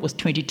corporate with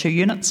 22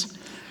 units.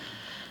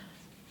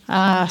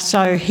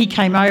 So he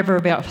came over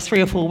about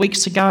 3 or 4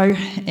 weeks ago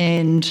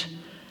and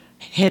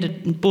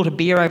bought a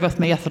beer over with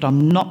me. I thought,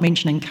 I'm not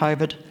mentioning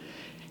COVID.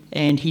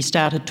 And he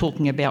started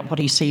talking about what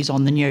he sees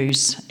on the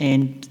news,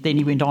 and then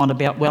he went on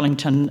about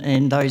Wellington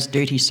and those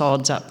dirty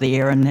sods up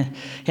there and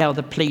how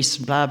the police,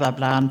 blah, blah,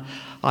 blah. And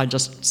I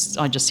just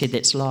said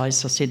that's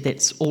lies. I said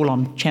that's all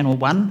on Channel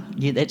 1.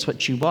 Yeah, that's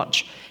what you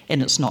watch,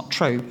 and it's not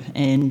true.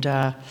 And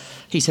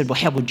he said, well,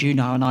 how would you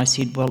know? And I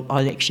said, well,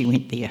 I actually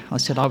went there. I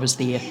said, I was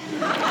there.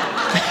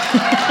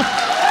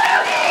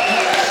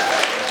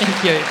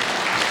 Thank you.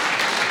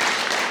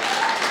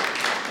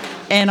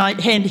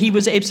 And he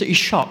was absolutely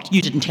shocked.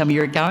 You didn't tell me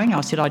you were going. I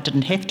said, I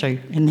didn't have to.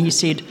 And he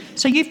said,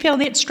 so you feel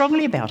that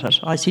strongly about it?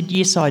 I said,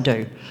 yes, I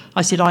do.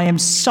 I said, I am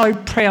so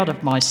proud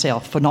of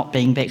myself for not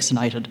being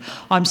vaccinated.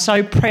 I'm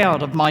so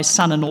proud of my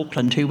son in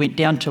Auckland who went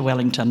down to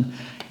Wellington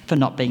for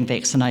not being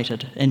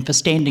vaccinated and for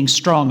standing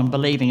strong and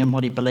believing in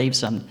what he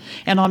believes in.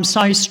 And I'm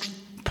so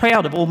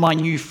proud of all my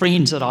new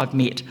friends that I've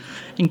met,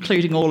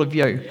 including all of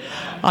you.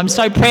 I'm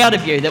so proud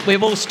of you that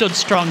we've all stood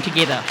strong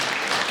together,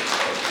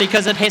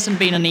 because it hasn't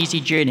been an easy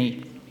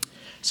journey.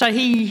 So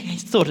he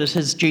thought it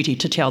his duty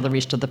to tell the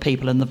rest of the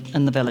people in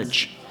the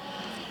village.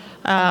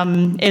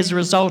 As a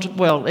result of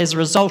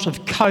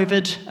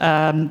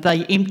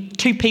COVID,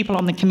 2 people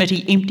on the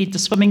committee emptied the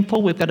swimming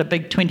pool. We've got a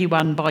big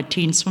 21 by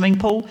 10 swimming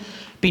pool,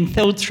 been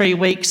filled 3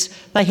 weeks.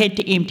 They had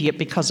to empty it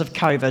because of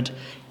COVID,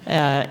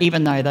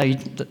 even though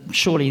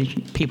surely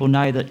people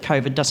know that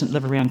COVID doesn't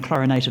live around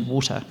chlorinated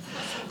water.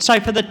 So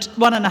for the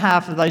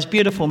 1.5 of those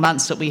beautiful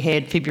months that we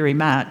had, February,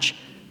 March,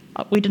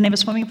 we didn't have a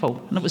swimming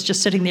pool, and it was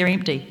just sitting there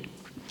empty.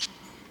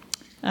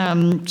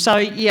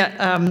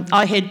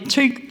 I had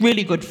 2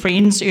 really good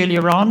friends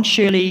earlier on,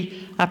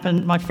 Shirley,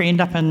 my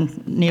friend up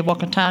in near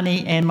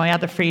Wakatani, and my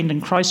other friend in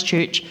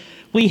Christchurch.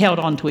 We held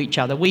on to each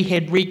other. We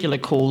had regular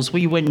calls.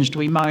 We whinged,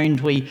 we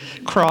moaned, we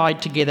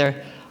cried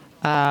together.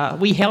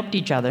 We helped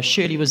each other.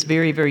 Shirley was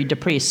very, very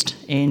depressed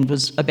and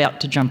was about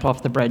to jump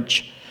off the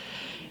bridge.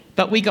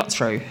 But we got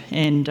through,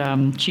 and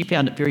she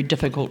found it very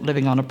difficult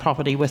living on a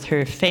property with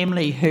her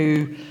family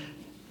who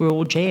were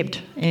all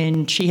jabbed,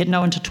 and she had no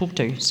one to talk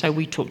to, so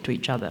we talked to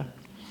each other.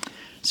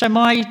 So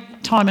my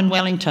time in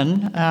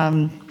Wellington,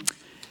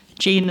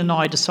 Jen and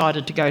I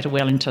decided to go to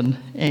Wellington,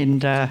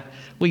 and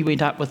we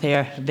went up with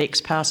our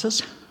Vax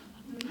passes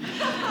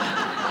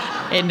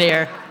and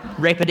their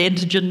rapid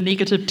antigen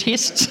negative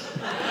tests,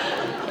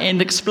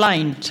 and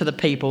explained to the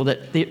people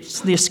that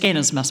their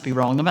scanners must be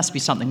wrong. There must be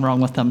something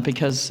wrong with them,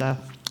 because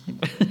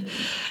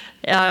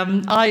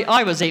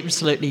I was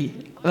absolutely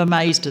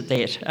amazed at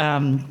that.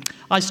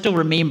 I still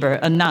remember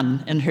a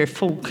nun in her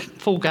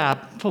full garb,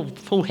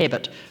 full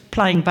habit,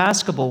 playing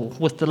basketball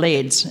with the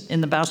lads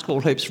in the basketball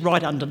hoops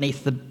right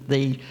underneath the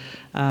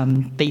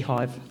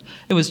beehive.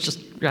 It was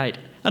just great.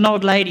 An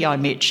old lady I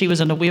met, she was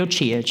in a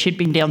wheelchair. She'd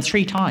been down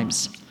 3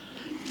 times,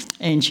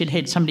 and she'd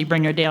had somebody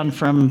bring her down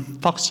from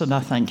Foxton, I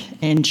think,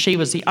 and she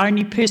was the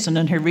only person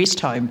in her rest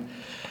home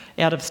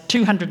out of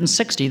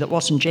 260 that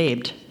wasn't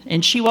jabbed,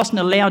 and she wasn't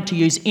allowed to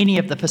use any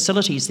of the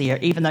facilities there,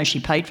 even though she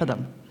paid for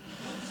them.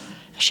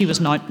 She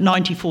was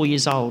 94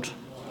 years old,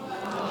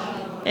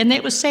 and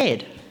that was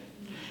sad.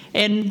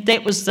 And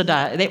that was the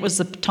day, that was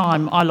the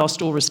time I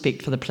lost all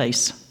respect for the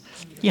police.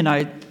 You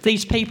know,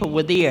 these people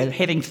were there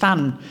having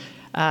fun,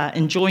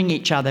 enjoying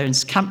each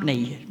other's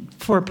company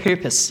for a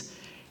purpose,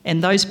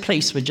 and those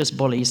police were just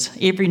bullies.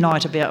 Every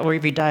night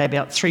every day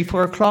about 3,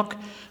 4 o'clock,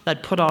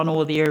 they'd put on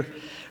all their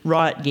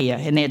riot gear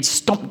and they'd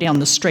stomp down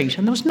the street,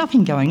 and there was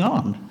nothing going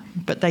on,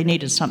 but they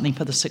needed something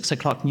for the 6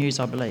 o'clock news,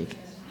 I believe.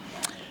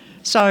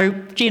 So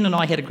Jen and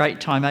I had a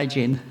great time,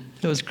 Jen?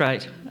 It was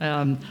great.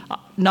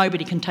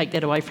 Nobody can take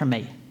that away from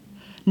me.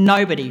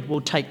 Nobody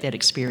will take that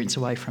experience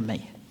away from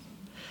me.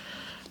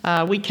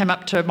 My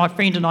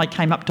friend and I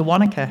came up to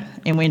Wanaka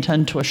and went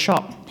into a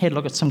shop, had a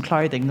look at some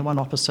clothing, the one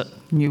opposite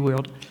New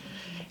World.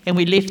 And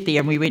we left there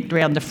and we went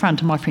round the front,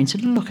 and my friend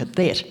said, look at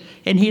that.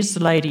 And here's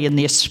the lady in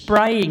there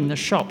spraying the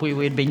shop where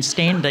we'd been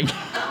standing.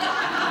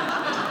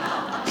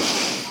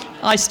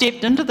 I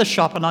stepped into the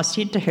shop and I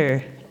said to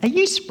her, "Are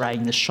you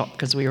spraying this shop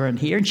because we were in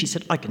here?" And she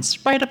said, "I can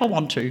spray it if I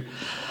want to."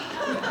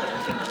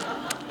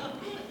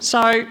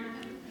 So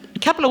a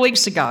couple of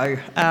weeks ago,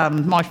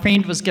 my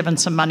friend was given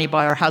some money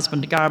by her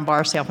husband to go and buy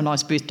herself a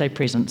nice birthday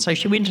present. So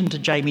she went into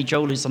Jamie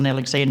Jewelers in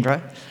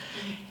Alexandra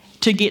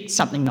to get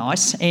something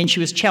nice, and she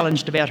was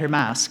challenged about her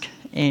mask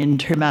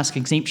and her mask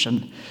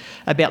exemption,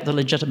 about the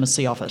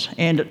legitimacy of it.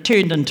 And it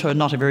turned into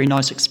not a very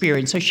nice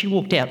experience. So she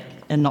walked out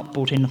and not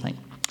bought anything,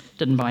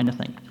 didn't buy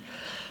anything.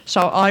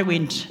 So I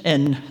went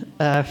in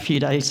a few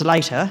days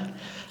later.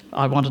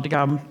 I wanted to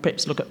go and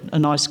perhaps look at a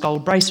nice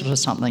gold bracelet or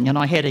something, and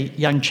I had a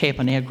young chap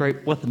in our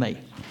group with me.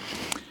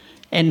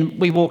 And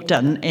we walked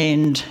in,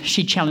 and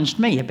she challenged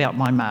me about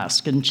my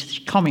mask, and she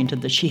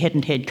commented that she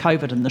hadn't had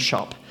COVID in the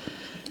shop.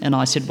 And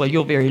I said, "Well,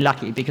 you're very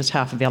lucky, because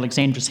half of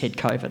Alexandra's had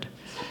COVID."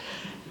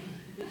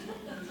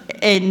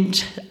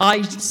 And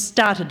I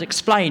started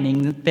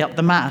explaining about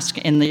the mask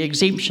and the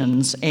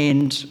exemptions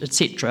and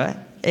etc.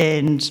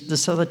 And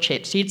this other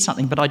chap said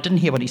something, but I didn't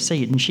hear what he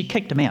said, and she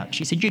kicked him out.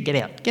 She said, "You get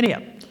out, get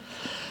out."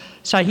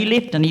 So he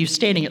left, and he was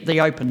standing at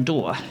the open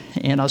door,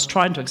 and I was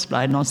trying to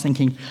explain, and I was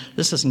thinking,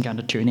 this isn't going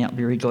to turn out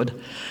very good.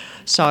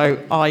 So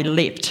I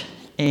left,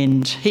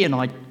 and he and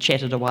I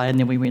chatted away, and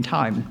then we went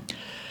home.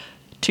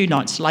 2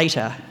 nights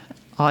later,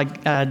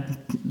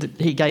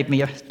 he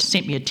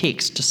sent me a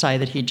text to say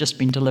that he had just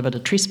been delivered a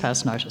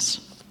trespass notice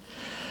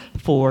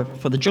for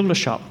the jeweller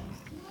shop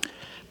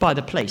by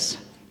the police.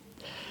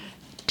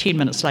 10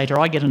 minutes later,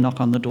 I get a knock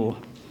on the door,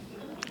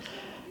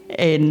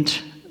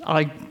 and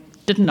I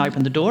didn't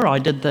open the door. I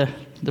did the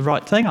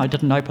right thing. I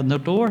didn't open the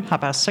door.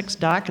 6:30,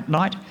 dark at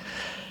night.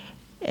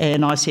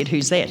 And I said,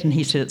 "Who's that?" And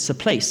he said, "It's the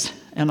police."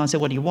 And I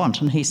said, "What do you want?"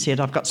 And he said,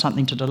 "I've got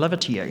something to deliver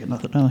to you." And I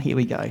thought, oh, here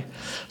we go.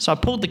 So I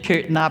pulled the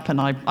curtain up and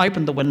I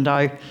opened the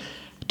window,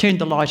 turned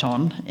the light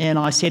on, and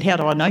I said, "How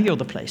do I know you're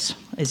the police?"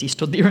 As he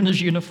stood there in his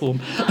uniform.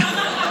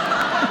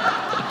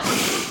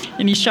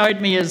 And he showed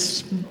me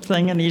his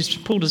thing, and he's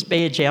pulled his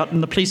badge out,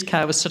 and the police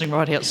car was sitting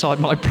right outside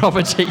my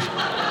property.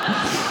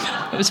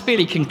 It was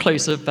fairly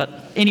conclusive, but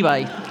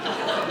anyway.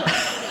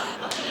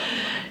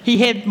 He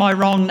had my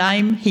wrong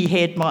name. He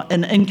had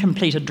an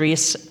incomplete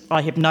address.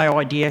 I have no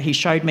idea. He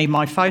showed me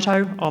my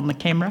photo on the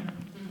camera.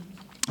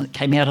 It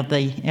came out of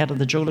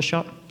the jeweller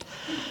shop.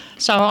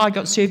 So I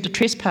got served a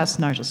trespass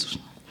notice,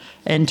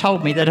 and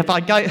told me that if I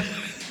go,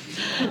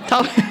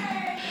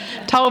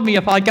 told me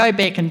if I go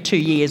back in 2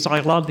 years,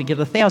 I'll either get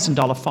a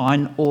 $1,000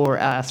 fine or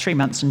 3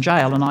 months in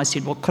jail. And I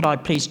said, "Well, could I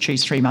please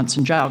choose 3 months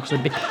in jail, because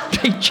it'd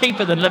be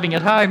cheaper than living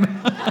at home."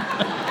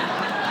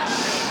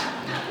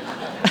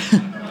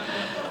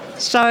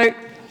 So,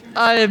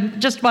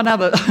 just one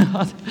other.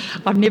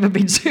 I've never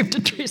been served a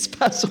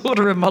trespass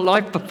order in my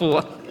life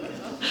before.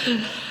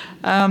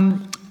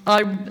 I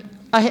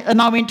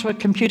went to a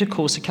computer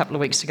course a couple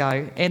of weeks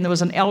ago, and there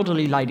was an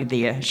elderly lady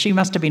there. She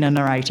must have been in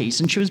her 80s,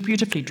 and she was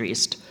beautifully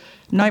dressed.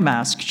 No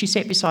mask. She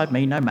sat beside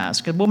me, no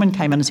mask. A woman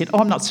came in and said,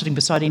 "Oh, I'm not sitting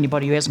beside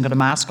anybody who hasn't got a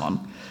mask on."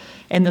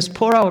 And this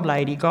poor old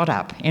lady got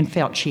up and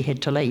felt she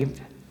had to leave.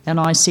 And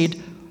I said,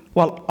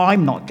 "Well,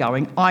 I'm not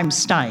going, I'm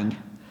staying."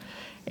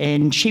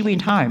 And she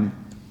went home,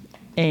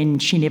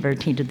 and she never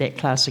attended that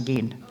class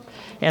again.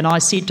 And I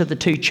said to the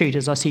 2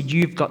 tutors, I said,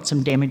 "You've got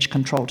some damage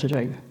control to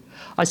do."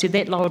 I said,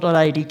 "That old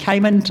lady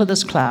came into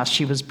this class,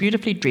 she was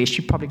beautifully dressed,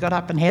 she probably got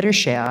up and had her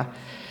shower,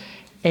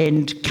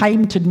 and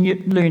came to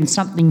learn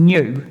something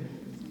new,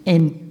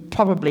 and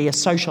probably a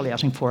social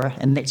outing for her,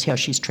 and that's how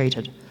she's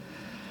treated."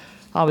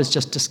 I was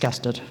just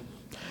disgusted.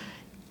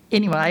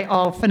 Anyway,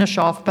 I'll finish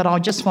off, but I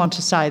just want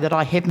to say that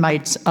I have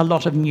made a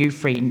lot of new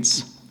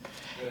friends,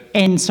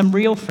 and some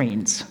real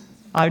friends.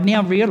 I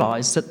now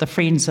realise that the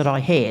friends that I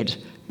had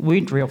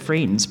weren't real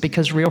friends,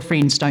 because real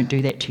friends don't do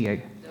that to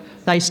you.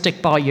 They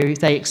stick by you,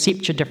 they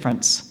accept your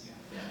difference.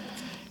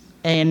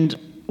 And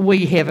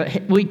we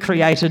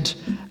created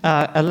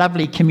a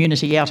lovely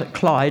community out at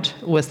Clyde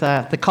with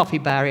the coffee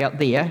bar out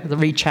there, the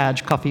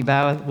Recharge coffee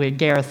bar, where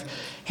Gareth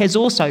has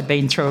also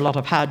been through a lot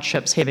of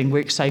hardships, having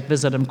WorkSafe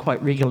visit him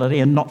quite regularly,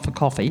 and not for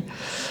coffee.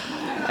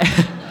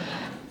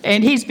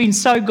 And he's been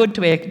so good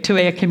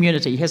to our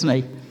community, hasn't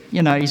he?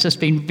 You know, he's just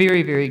been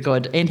very, very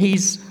good. And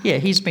he's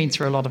been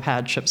through a lot of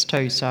hardships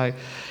too. So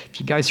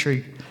if you go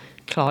through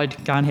Clyde,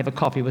 go and have a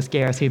coffee with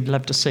Gareth. He'd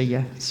love to see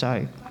you.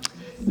 So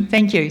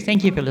thank you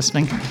for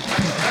listening.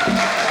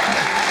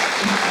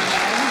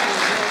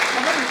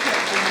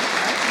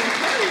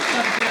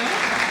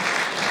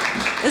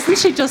 Isn't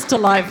she just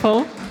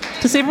delightful?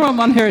 Does everyone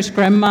want her as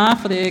grandma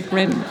for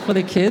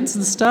their kids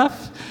and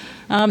stuff?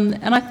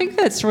 And I think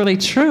that's really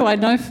true. I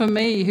know for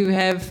me,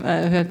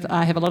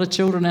 I have a lot of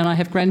children, and I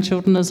have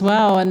grandchildren as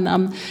well. And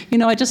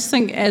I just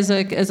think as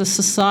a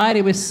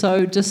society, we're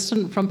so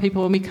distant from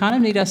people, and we kind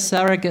of need our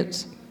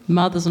surrogate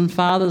mothers and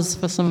fathers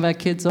for some of our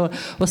kids, or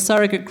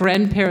surrogate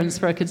grandparents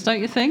for our kids, don't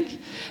you think?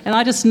 And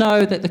I just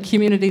know that the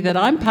community that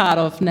I'm part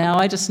of now,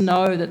 I just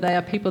know that they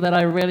are people that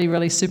I really,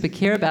 really super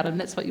care about. And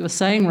that's what you were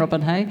saying,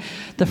 Robin, hey?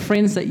 The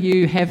friends that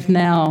you have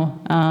now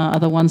are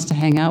the ones to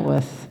hang out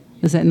with.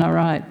 Is that not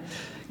right?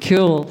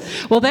 Cool.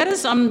 Well, that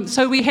is,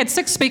 so we had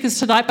 6 speakers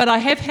tonight, but I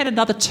have had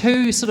another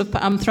 2 sort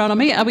of thrown on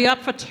me. Are we up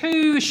for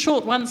 2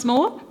 short ones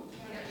more?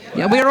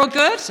 Yeah, we're all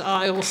good?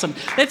 Oh, awesome.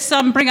 Let's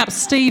bring up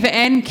Steve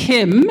and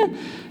Kim.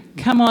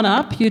 Come on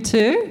up, you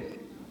two.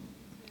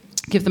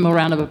 Give them a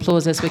round of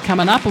applause as we're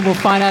coming up, and we'll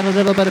find out a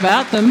little bit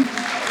about them.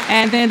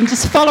 And then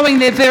just following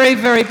their very,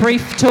 very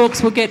brief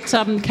talks, we'll get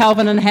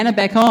Calvin and Hannah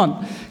back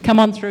on. Come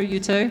on through, you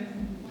two.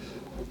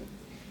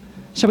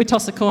 Shall we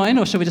toss a coin,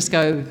 or shall we just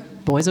go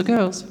boys or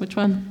girls? Which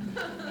one?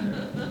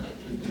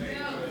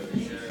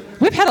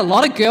 We've had a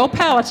lot of girl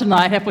power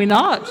tonight, have we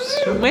not?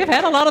 We've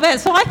had a lot of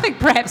that. So I think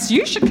perhaps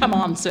you should come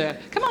on, sir.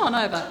 Come on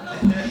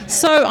over.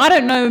 So I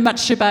don't know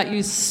much about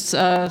you,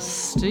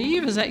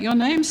 Steve. Is that your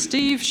name?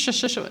 Steve?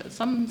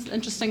 Some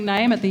interesting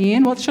name at the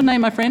end. What's your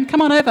name, my friend?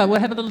 Come on over. We'll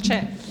have a little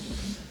chat.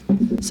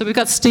 So we've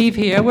got Steve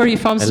here. Where are you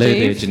from, Hello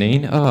Steve? there,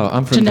 Janine. Oh,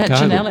 I'm from Otago.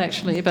 Janelle,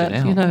 actually, but,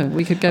 Janelle. you know,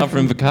 we could go I'm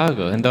from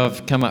Otago, and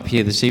I've come up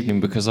here this evening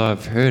because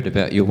I've heard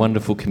about your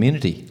wonderful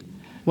community.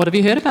 What have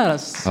you heard about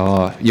us?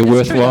 Oh, your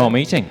worthwhile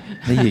meeting.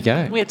 There you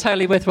go. We're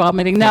totally worthwhile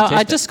meeting. Now,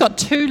 Fantastic. I just got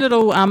 2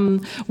 little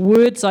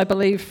words, I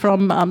believe,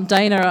 from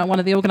Dana, one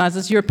of the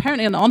organisers. You're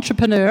apparently an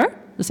entrepreneur.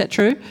 Is that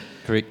true?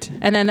 Correct.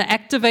 And an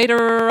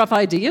activator of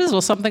ideas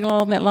or something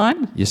along that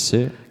line? Yes,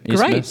 sir. Yes,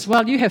 Great. miss.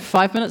 Well, you have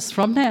 5 minutes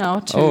from now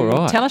to All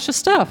right. tell us your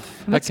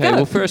stuff. Let's Okay, go.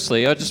 well,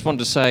 firstly, I just wanted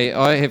to say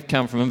I have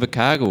come from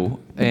Invercargill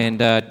and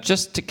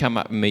just to come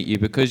up and meet you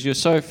because you're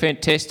so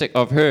fantastic,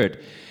 I've heard.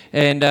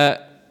 And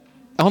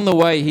on the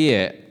way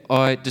here,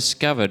 I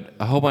discovered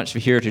a whole bunch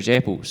of heritage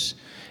apples.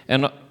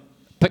 And I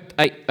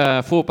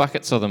picked 4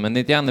 buckets of them, and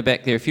they're down the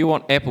back there. If you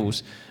want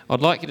apples,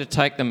 I'd like you to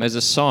take them as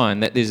a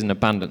sign that there's an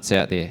abundance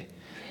out there.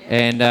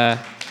 And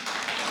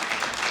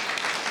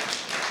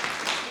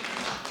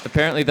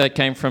apparently they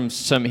came from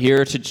some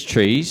heritage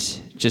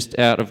trees just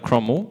out of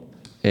Cromwell,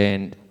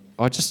 and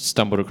I just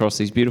stumbled across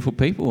these beautiful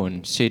people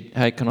and said,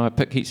 hey, can I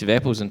pick heaps of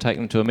apples and take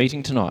them to a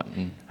meeting tonight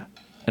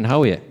in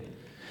Hawea?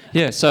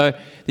 Yeah, so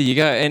there you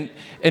go.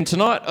 And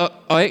tonight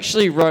I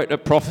actually wrote a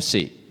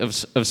prophecy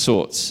of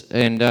sorts,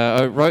 and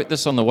I wrote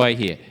this on the way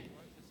here,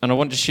 and I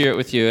wanted to share it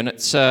with you, and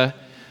it's I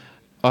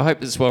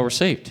hope it's well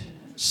received.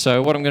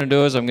 So what I'm going to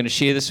do is I'm going to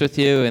share this with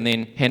you and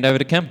then hand over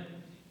to Kim.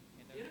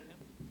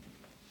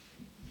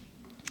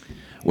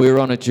 We're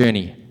on a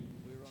journey.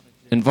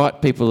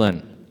 Invite people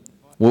in.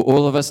 Well,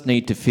 all of us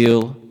need to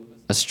feel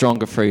a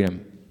stronger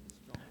freedom.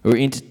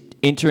 We're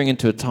entering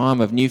into a time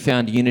of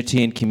newfound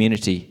unity and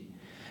community,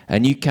 a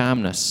new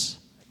calmness,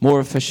 more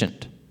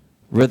efficient,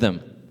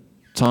 rhythm,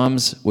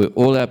 times where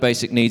all our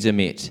basic needs are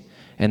met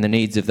and the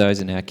needs of those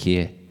in our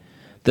care.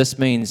 This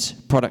means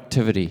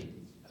productivity,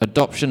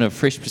 adoption of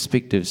fresh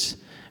perspectives,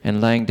 and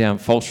laying down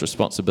false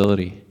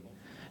responsibility.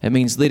 It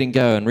means letting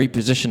go and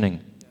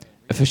repositioning,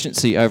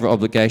 efficiency over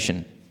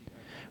obligation.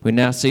 We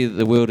now see that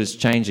the world is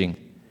changing,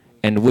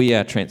 and we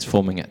are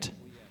transforming it.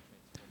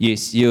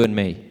 Yes, you and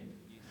me.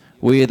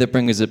 We are the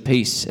bringers of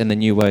peace and the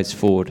new ways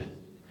forward.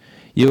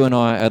 You and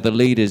I are the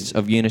leaders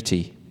of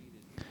unity.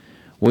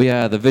 We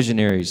are the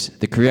visionaries,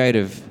 the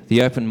creative,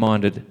 the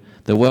open-minded,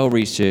 the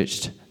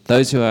well-researched,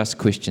 those who ask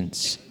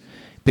questions,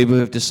 people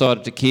who have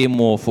decided to care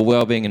more for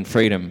well-being and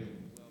freedom.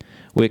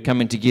 We're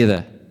coming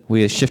together.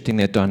 We are shifting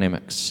their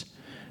dynamics.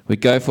 We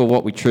go for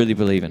what we truly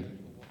believe in.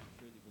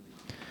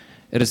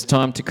 It is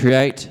time to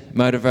create,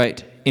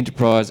 motivate,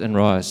 enterprise and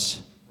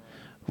rise.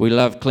 We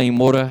love clean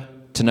water,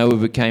 to know where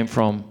we came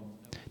from,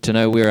 to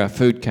know where our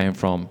food came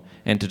from,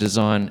 and to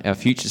design our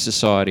future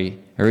society,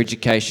 our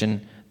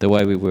education, the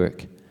way we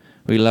work.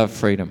 We love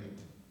freedom.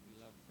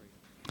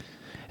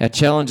 Our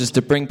challenge is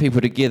to bring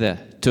people together,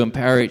 to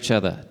empower each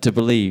other, to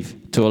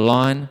believe, to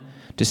align,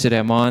 to set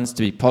our minds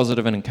to be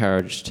positive and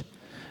encouraged.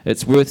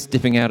 It's worth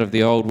stepping out of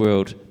the old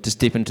world to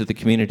step into the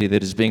community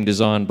that is being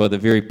designed by the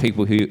very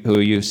people who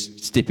are you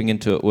stepping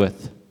into it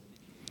with.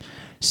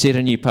 Set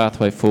a new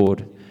pathway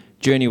forward.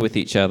 Journey with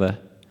each other.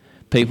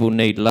 People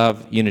need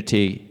love,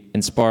 unity,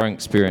 inspiring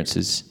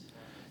experiences.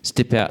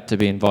 Step out to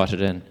be invited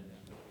in.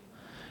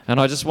 And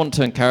I just want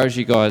to encourage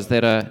you guys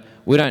that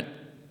we don't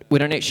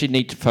actually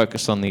need to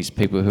focus on these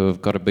people who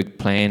have got a big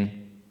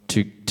plan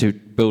to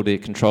build a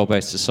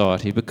control-based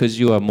society, because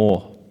you are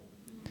more.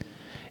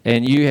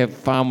 And you have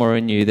far more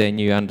in you than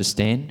you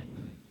understand.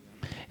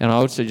 And I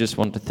also just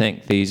want to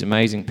thank these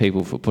amazing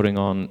people for putting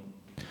on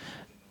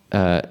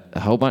a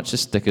whole bunch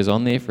of stickers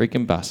on their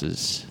freaking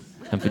buses,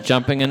 and for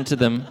jumping into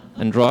them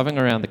and driving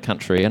around the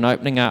country and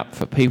opening up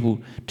for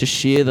people to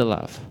share the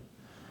love.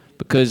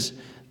 Because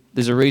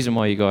there's a reason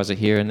why you guys are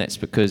here, and that's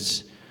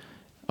because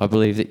I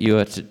believe that you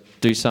are to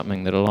do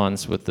something that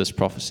aligns with this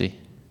prophecy.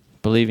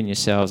 Believe in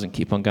yourselves and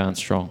keep on going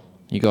strong.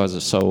 You guys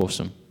are so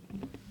awesome.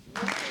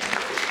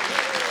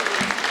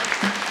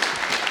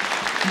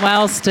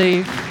 Wow,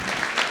 Steve.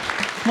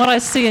 What I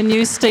see in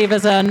you, Steve,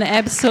 is an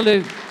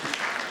absolute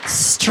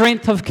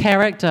strength of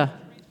character.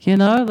 You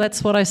know,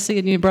 that's what I see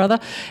in you, brother.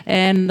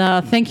 And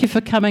thank you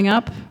for coming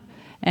up.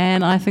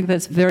 And I think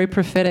that's very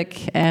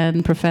prophetic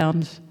and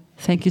profound.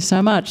 Thank you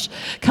so much.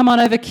 Come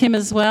on over, Kim,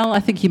 as well. I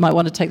think you might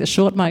want to take the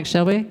short mic,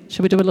 shall we?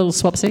 Shall we do a little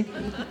swapsy?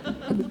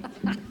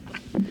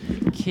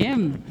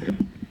 Kim.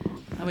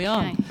 Are we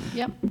on? Okay.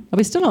 Yep. Are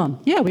we still on?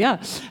 Yeah, we are.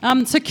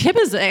 So Kim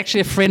is actually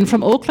a friend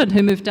from Auckland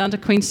who moved down to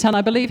Queenstown,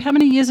 I believe. How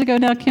many years ago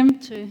now, Kim?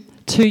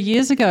 2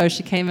 years ago,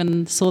 she came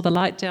and saw the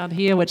light down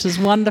here, which is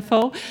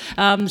wonderful.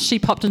 She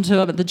popped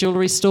into the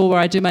jewellery store where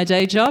I do my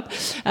day job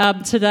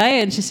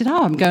today, and she said,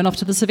 I'm going off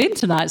to this event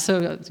tonight,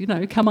 so,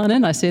 come on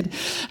in, I said.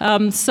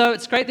 So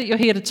it's great that you're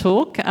here to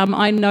talk.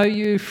 I know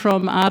you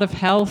from Art of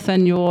Health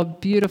and your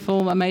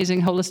beautiful,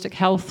 amazing holistic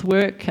health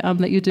work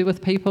that you do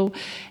with people.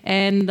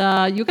 And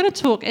you're going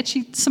to talk,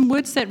 actually, some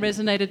words that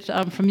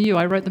resonated from you.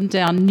 I wrote them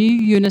down: new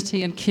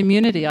unity and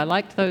community. I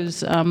liked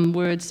those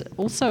words.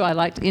 Also, I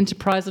liked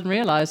enterprise and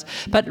realise.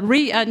 But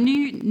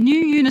new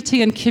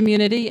unity and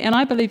community, and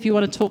I believe you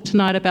want to talk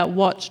tonight about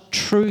what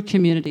true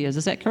community is.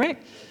 Is that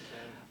correct?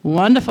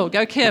 Wonderful.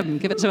 Go, Kim.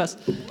 Give it to us.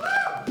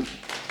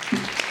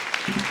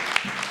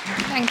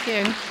 Thank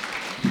you.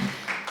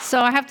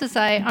 So I have to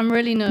say I'm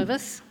really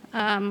nervous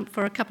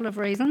for a couple of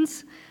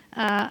reasons.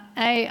 A,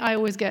 I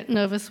always get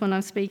nervous when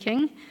I'm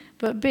speaking,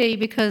 but B,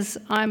 because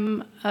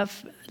I'm a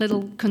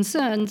little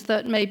concerned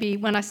that maybe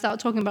when I start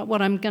talking about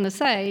what I'm going to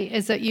say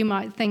is that you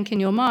might think in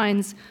your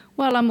minds,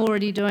 well, I'm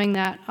already doing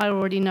that, I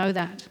already know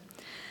that.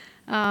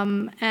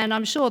 And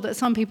I'm sure that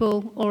some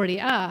people already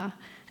are,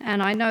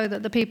 and I know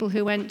that the people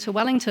who went to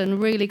Wellington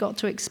really got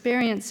to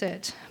experience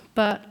it,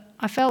 but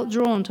I felt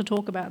drawn to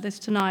talk about this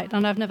tonight,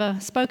 and I've never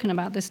spoken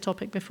about this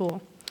topic before.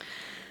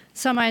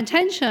 So my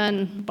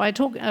intention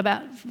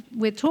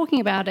with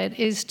talking about it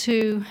is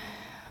to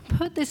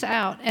put this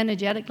out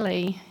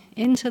energetically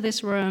into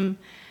this room,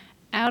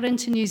 out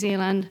into New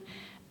Zealand,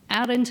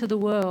 out into the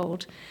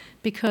world,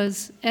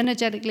 because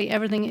energetically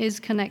everything is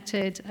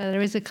connected.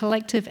 There is a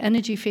collective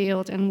energy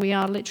field, and we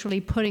are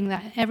literally putting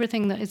that,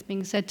 everything that is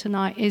being said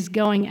tonight is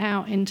going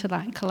out into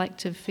that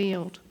collective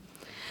field.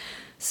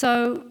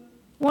 So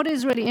what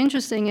is really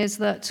interesting is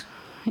that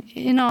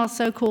in our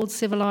so-called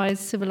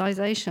civilized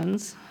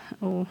civilizations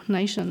or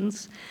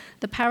nations,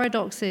 the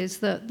paradox is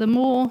that the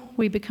more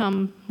we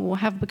become or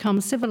have become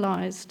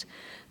civilized,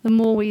 the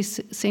more we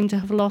seem to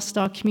have lost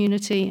our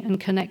community and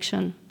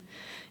connection.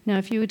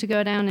 If you were to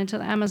go down into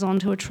the Amazon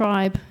to a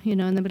tribe, in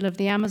the middle of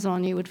the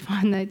Amazon, you would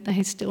find that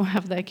they still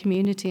have their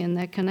community and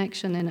their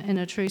connection in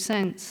a true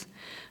sense.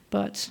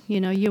 But,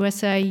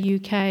 USA,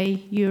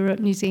 UK, Europe,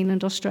 New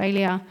Zealand,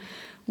 Australia,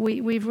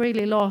 we've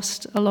really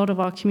lost a lot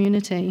of our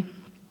community.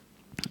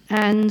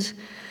 And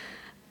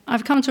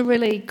I've come to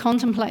really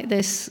contemplate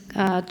this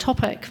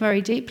topic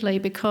very deeply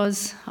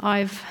because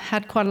I've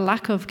had quite a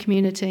lack of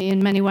community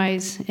in many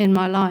ways in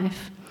my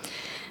life.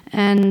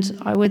 And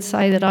I would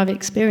say that I've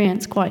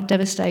experienced quite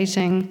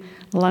devastating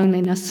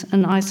loneliness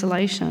and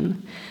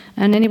isolation.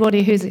 And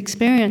anybody who's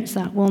experienced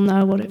that will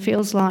know what it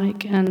feels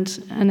like, and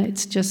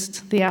it's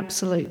just the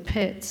absolute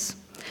pits.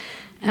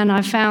 And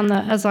I found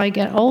that as I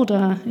get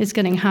older, it's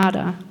getting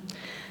harder.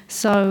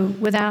 So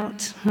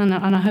without, and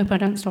I hope I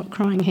don't stop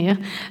crying here,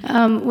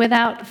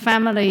 without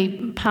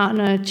family,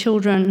 partner,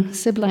 children,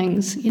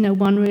 siblings,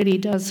 one really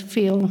does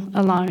feel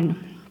alone.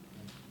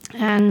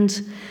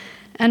 And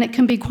it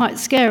can be quite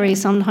scary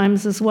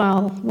sometimes as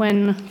well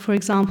when, for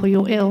example,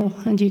 you're ill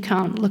and you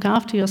can't look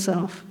after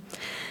yourself.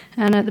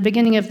 And at the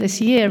beginning of this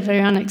year,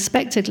 very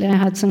unexpectedly, I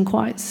had some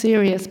quite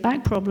serious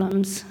back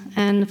problems.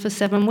 And for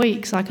 7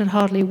 weeks, I could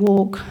hardly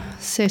walk,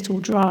 sit, or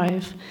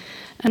drive.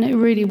 And it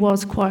really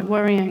was quite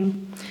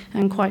worrying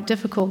and quite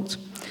difficult.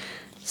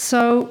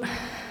 So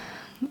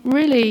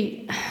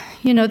really,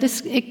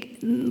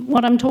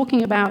 what I'm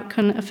talking about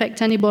can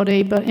affect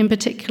anybody, but in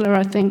particular,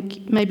 I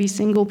think maybe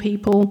single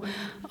people,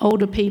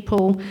 older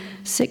people,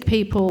 sick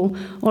people,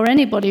 or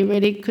anybody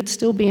really could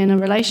still be in a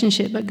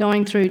relationship but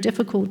going through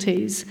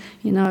difficulties.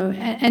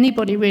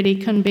 Anybody really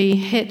can be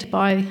hit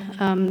by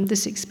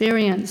this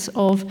experience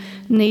of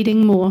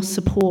needing more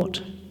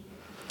support.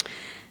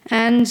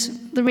 And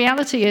the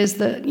reality is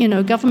that,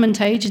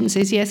 government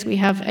agencies, yes, we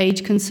have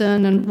age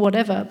concern and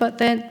whatever, but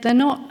they're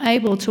not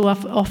able to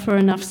offer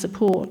enough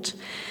support.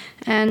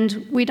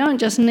 And we don't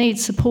just need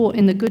support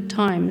in the good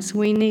times,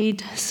 we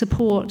need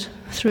support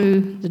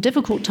through the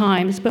difficult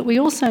times, but we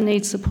also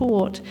need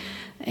support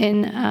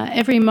in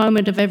every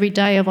moment of every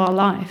day of our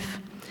life.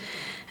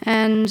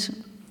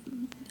 And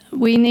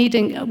we need,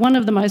 one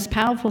of the most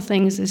powerful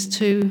things is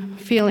to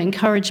feel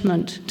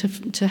encouragement,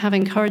 to have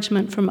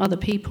encouragement from other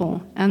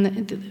people.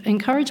 And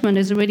encouragement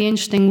is a really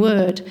interesting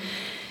word.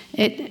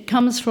 It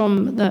comes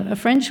from a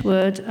French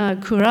word,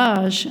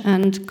 courage,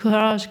 and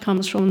courage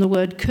comes from the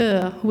word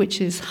cœur, which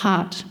is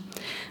heart.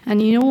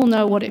 And you all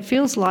know what it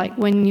feels like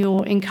when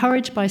you're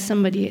encouraged by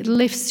somebody. It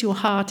lifts your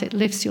heart, it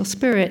lifts your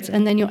spirits,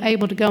 and then you're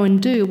able to go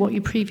and do what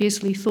you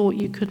previously thought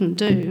you couldn't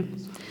do.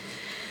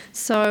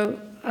 So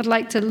I'd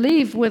like to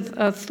leave with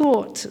a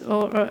thought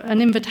or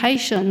an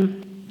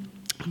invitation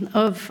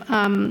of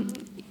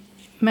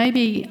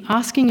maybe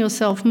asking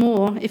yourself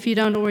more, if you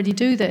don't already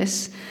do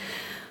this,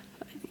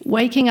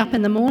 waking up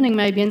in the morning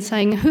maybe and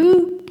saying,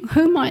 who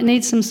who might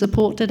need some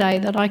support today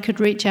that I could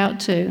reach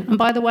out to? And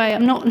by the way,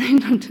 I'm not,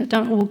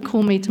 don't all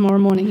call me tomorrow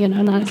morning,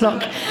 9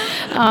 o'clock.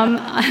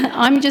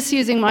 I'm just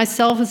using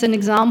myself as an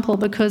example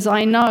because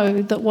I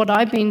know that what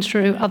I've been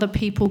through, other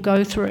people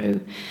go through.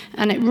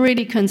 And it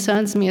really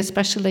concerns me,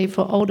 especially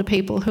for older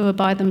people who are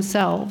by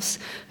themselves,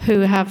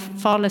 who have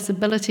far less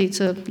ability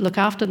to look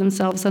after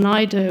themselves than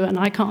I do, and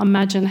I can't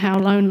imagine how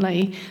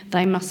lonely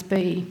they must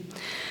be.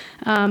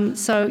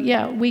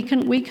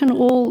 We can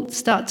all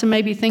start to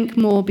maybe think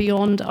more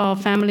beyond our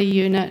family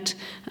unit.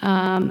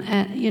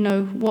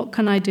 What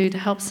can I do to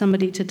help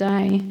somebody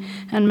today,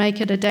 and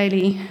make it a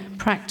daily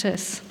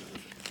practice.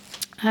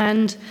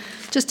 And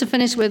just to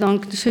finish with on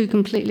 2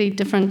 completely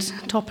different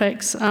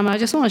topics, I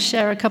just want to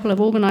share a couple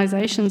of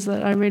organisations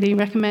that I really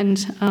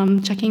recommend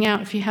checking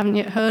out if you haven't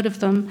yet heard of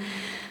them.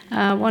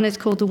 One is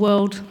called the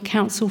World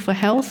Council for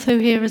Health. Who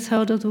here has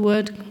heard of the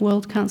word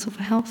World Council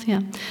for Health?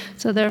 Yeah.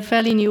 So they're a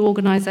fairly new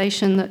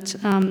organisation that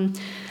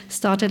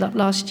started up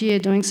last year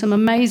doing some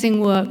amazing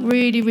work,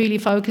 really, really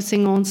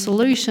focusing on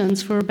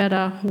solutions for a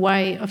better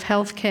way of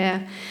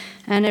healthcare.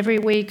 And every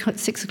week at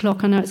 6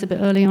 o'clock, I know it's a bit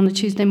early on a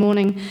Tuesday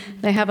morning,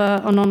 they have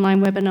an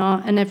online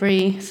webinar, and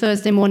every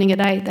Thursday morning at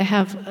 8 they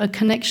have a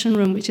connection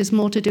room, which is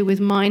more to do with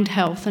mind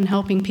health and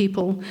helping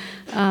people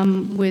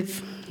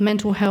with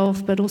mental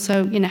health, but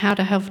also how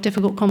to have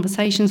difficult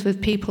conversations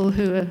with people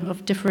who are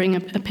of differing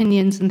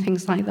opinions and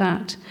things like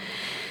that.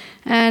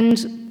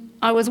 And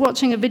I was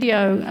watching a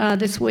video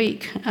this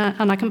week,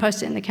 and I can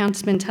post it in the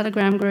Counterspin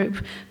Telegram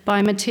group,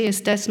 by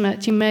Matthias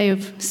Desmet. You may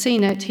have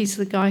seen it. He's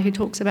the guy who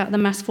talks about the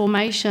mass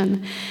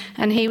formation.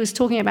 And he was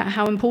talking about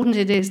how important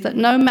it is that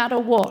no matter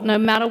what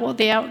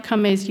the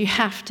outcome is, you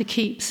have to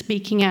keep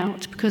speaking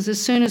out, because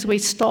as soon as we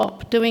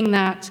stop doing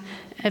that,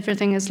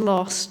 everything is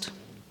lost.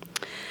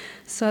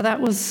 So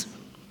that was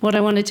what I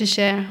wanted to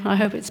share. I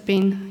hope it's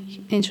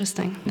been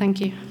interesting.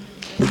 Thank you.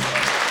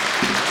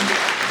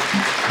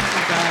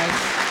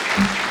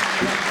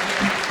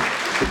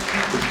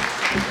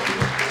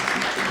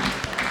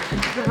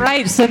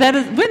 Great. So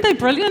weren't they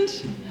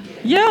brilliant?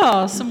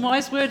 Yeah, some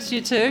wise words,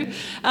 you two.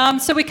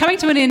 So we're coming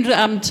to an end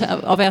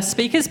of our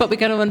speakers, but we're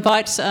going to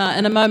invite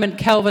in a moment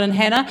Calvin and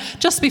Hannah.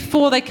 Just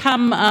before they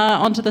come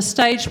onto the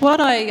stage, what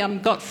I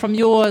got from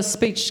your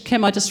speech,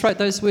 Kim, I just wrote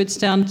those words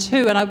down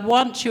too, and I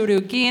want you to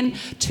again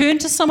turn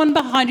to someone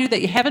behind you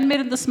that you haven't met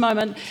at this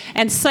moment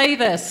and say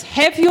this: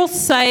 have your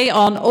say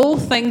on all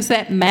things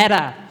that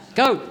matter.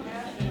 Go.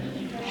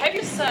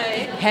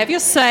 Have your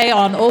say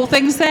on all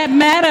things that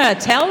matter.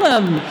 Tell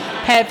them.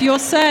 Have your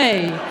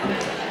say.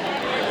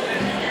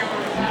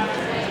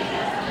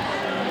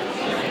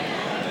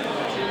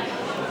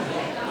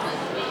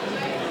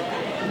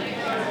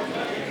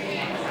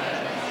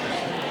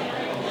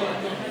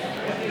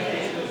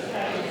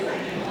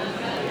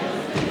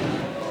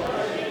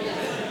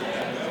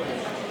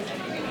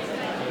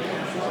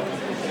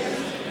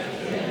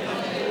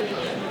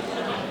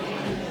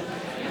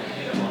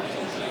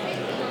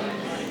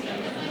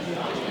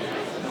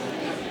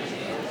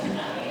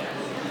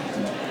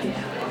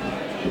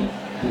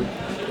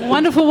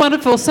 Wonderful,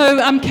 wonderful. So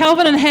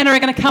Calvin and Hannah are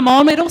going to come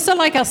on. We'd also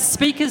like our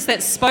speakers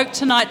that spoke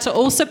tonight to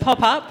also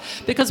pop up,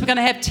 because we're going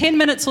to have 10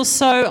 minutes or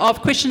so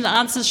of question and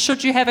answers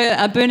should you have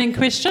a burning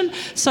question.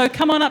 So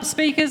come on up,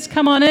 speakers.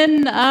 Come on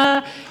in.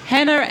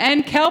 Hannah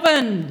and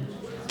Calvin.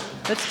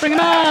 Let's bring them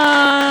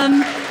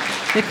on.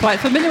 They're quite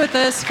familiar with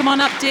this. Come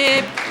on up,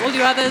 Deb. All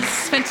you others.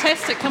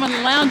 Fantastic. Come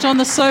and lounge on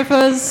the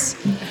sofas.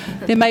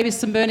 There may be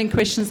some burning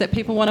questions that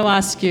people want to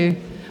ask you.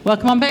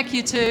 Welcome on back,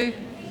 you two.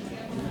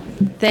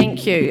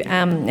 Thank you,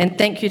 and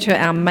thank you to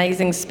our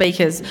amazing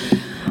speakers.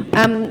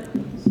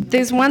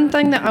 There's one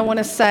thing that I want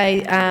to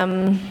say.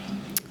 A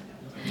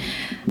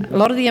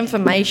lot of the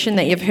information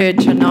that you've heard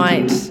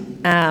tonight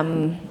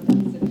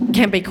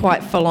can be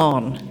quite full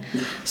on.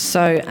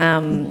 So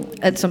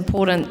it's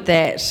important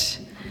that,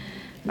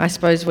 I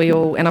suppose we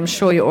all, and I'm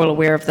sure you're all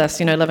aware of this,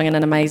 living in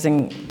an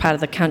amazing part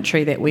of the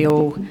country, that we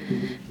all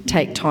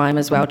take time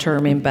as well to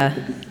remember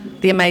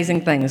the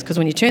amazing things, because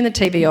when you turn the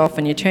TV off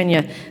and you turn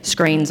your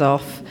screens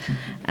off,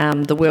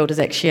 the world is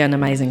actually an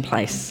amazing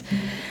place.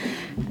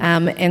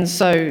 And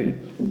so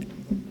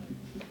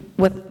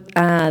with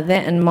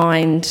that in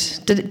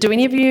mind, do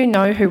any of you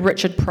know who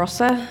Richard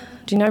Prosser?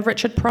 Do you know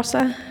Richard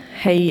Prosser?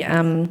 He,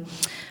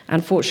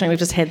 unfortunately, we've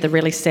just had the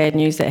really sad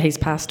news that he's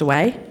passed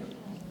away.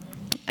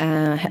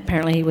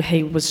 Apparently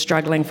he was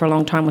struggling for a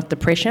long time with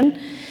depression,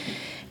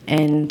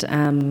 and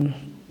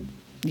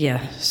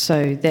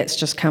so that's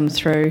just come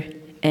through.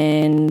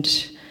 And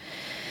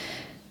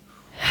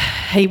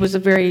he was a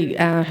very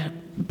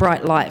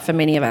bright light for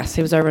many of us.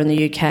 He was over in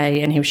the UK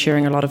and he was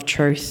sharing a lot of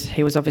truth.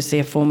 He was obviously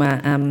a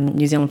former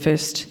New Zealand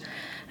First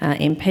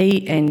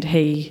MP, and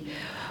he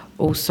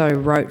also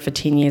wrote for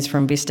 10 years for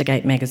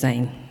Investigate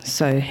magazine.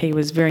 So he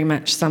was very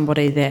much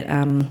somebody that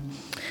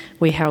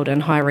we held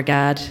in high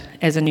regard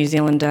as a New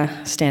Zealander,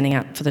 standing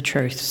up for the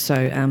truth.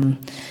 So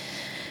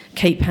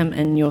keep him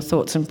in your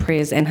thoughts and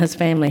prayers, and his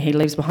family. He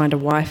leaves behind a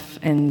wife,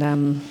 and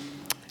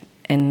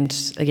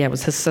it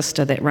was his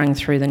sister that rang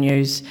through the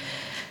news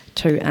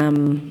to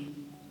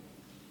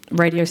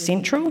Radio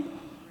Central.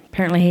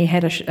 Apparently he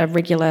had a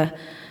regular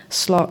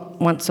slot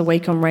once a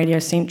week on Radio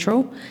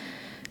Central.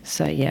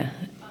 So, yeah.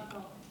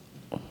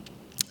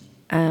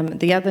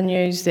 The other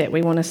news that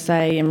we want to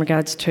say in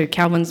regards to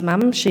Calvin's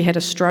mum, she had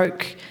a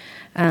stroke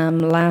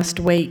last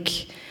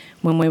week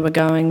when we were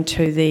going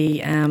to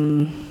the,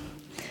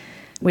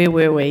 where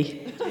were we?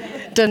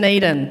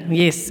 Dunedin,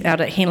 yes,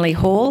 out at Henley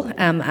Hall.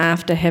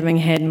 After having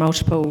had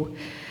multiple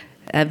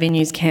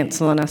venues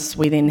cancel on us,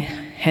 we then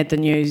had the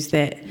news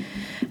that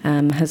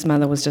his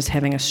mother was just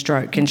having a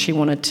stroke, and she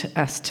wanted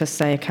us to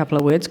say a couple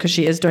of words because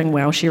she is doing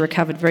well. She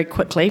recovered very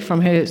quickly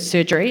from her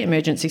surgery,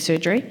 emergency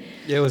surgery.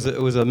 Yeah,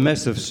 it was a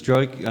massive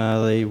stroke.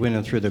 They went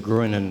in through the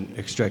groin and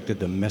extracted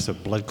the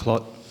massive blood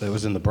clot that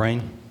was in the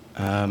brain.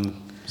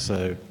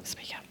 So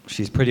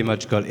she's pretty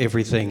much got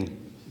everything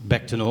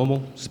back to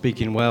normal,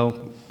 speaking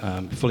well,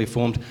 fully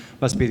formed.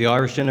 Must be the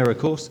Irish in her, of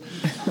course.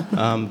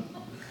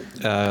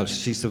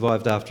 She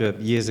survived after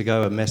years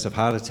ago a massive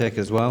heart attack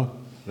as well.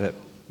 That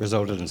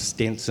resulted in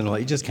stents and all.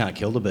 You just can't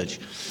kill the bitch.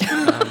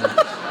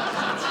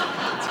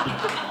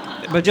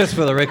 But just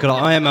for the record,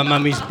 I am a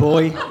mummy's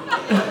boy.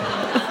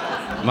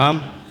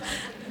 Mum,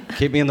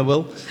 keep me in the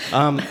will.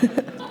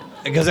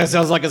 Because that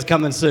sounds like it's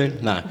coming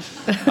soon. No.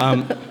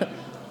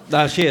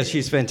 No,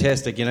 she's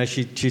fantastic. You know,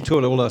 she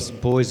taught all us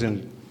boys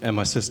and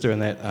my sister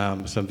and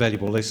that some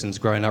valuable lessons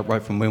growing up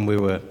right from when we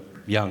were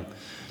young.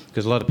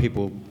 Because a lot of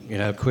people, you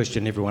know,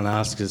 question everyone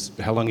asks is,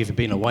 how long have you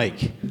been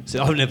awake?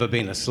 So I've never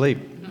been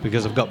asleep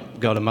because I've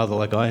got a mother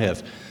like I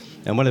have.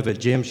 And one of her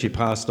gems she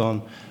passed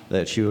on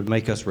that she would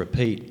make us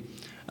repeat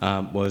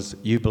was,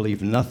 you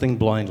believe nothing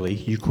blindly,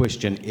 you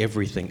question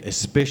everything,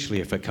 especially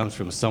if it comes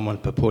from someone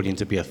purporting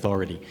to be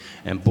authority.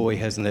 And boy,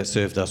 hasn't that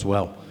served us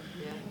well.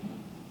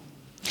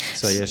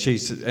 So yeah,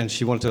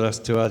 she wanted us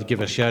to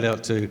give a shout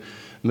out to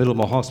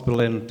Middlemore Hospital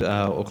and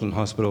Auckland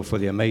Hospital for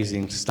the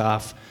amazing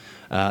staff.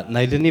 And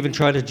they didn't even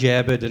try to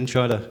jab her, didn't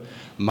try to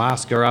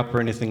mask her up or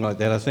anything like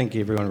that. I think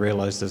everyone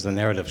realised there's a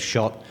narrative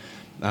shot.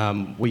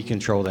 We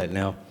control that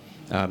now.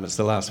 It's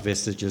the last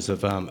vestiges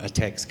of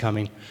attacks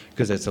coming,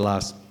 because that's the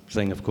last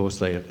thing, of course,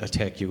 they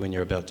attack you when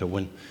you're about to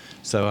win.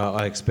 So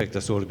I expect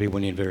us all to be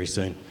winning very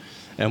soon.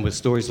 And with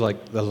stories like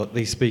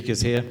these speakers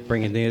here,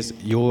 bringing theirs,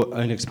 your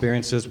own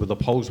experiences with the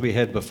polls we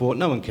had before,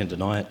 no one can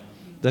deny it.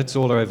 That's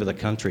all over the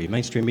country.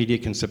 Mainstream media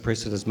can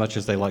suppress it as much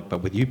as they like,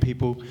 but with you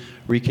people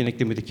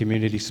reconnecting with the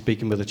community,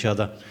 speaking with each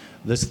other,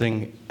 this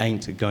thing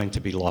ain't going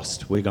to be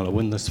lost. We're going to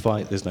win this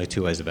fight. There's no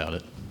two ways about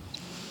it.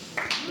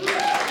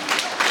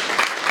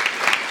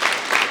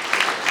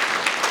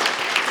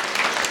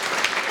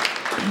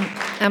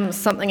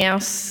 Something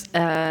else,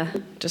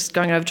 just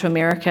going over to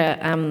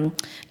America,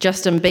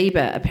 Justin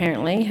Bieber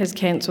apparently has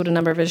cancelled a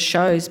number of his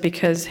shows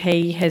because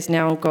he has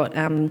now got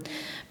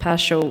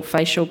partial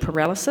facial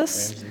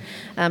paralysis,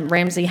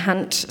 Ramsay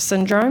Hunt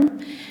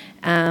syndrome,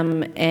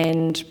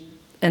 and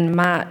in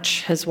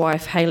March his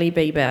wife Hailey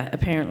Bieber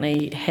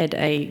apparently had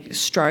a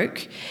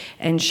stroke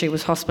and she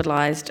was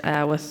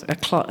hospitalised with a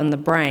clot in the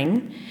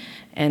brain,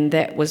 and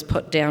that was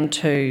put down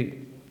to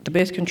the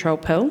birth control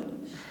pill.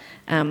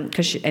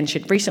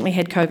 She'd recently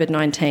had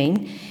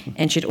COVID-19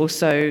 and she'd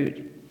also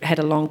had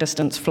a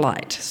long-distance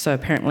flight. So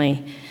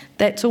apparently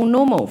that's all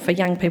normal for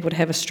young people to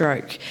have a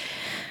stroke.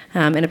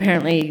 And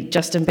apparently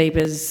Justin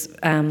Bieber's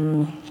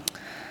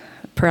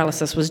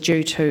paralysis was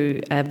due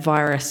to a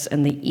virus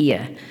in the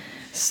ear.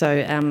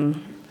 So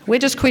we're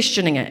just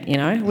questioning it, you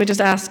know. We're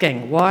just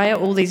asking, why are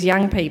all these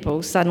young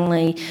people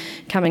suddenly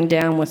coming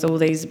down with all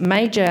these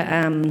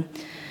major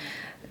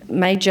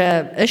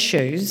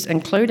issues,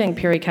 including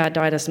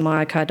pericarditis and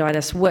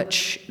myocarditis,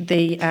 which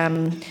the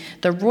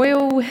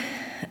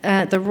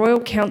Royal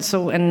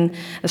Council in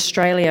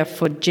Australia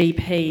for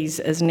GPs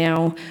is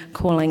now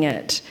calling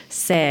it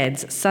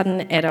SADS,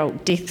 Sudden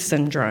Adult Death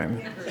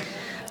Syndrome.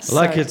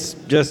 Like it's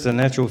just a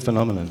natural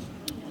phenomenon.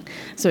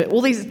 So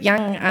all these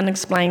young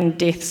unexplained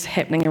deaths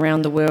happening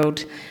around the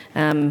world,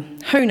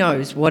 who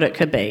knows what it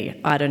could be?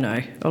 I don't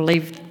know. I'll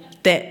leave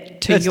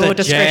that to your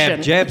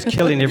discretion. Jab's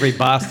killing every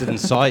bastard in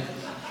sight.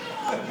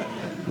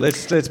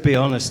 Let's be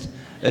honest.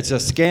 It's a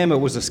scam. It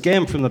was a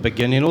scam from the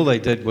beginning. All they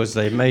did was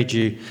they made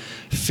you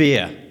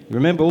fear.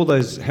 Remember all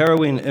those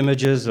harrowing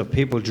images of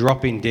people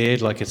dropping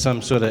dead like it's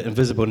some sort of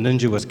invisible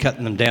ninja was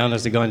cutting them down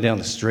as they're going down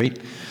the street?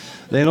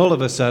 Then all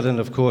of a sudden,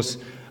 of course,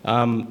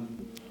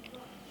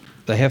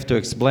 they have to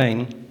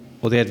explain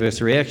all the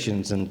adverse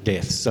reactions and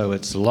deaths. So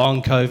it's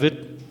long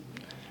COVID.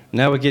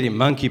 Now we're getting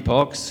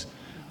monkeypox.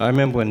 I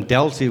remember when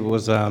Delta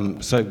was,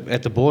 so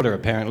at the border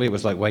apparently, it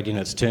was like waiting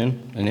its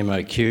turn, an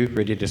MOQ,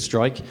 ready to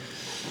strike.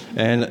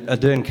 And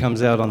Ardern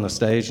comes out on the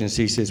stage and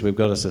she says, we've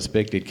got a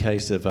suspected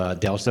case of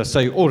Delta.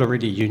 So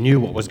already you knew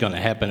what was going to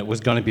happen. It was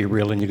going to be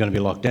real and you're going to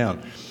be locked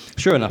down.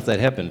 Sure enough, that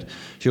happened.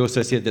 She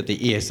also said that the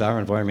ESR,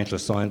 Environmental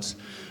Science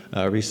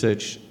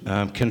Research,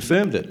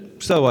 confirmed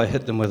it. So I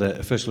hit them with an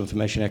Official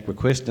Information Act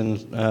request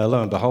and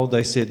lo and behold,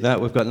 they said, no,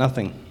 we've got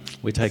nothing.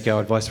 We take our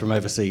advice from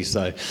overseas.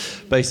 So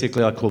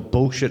basically I call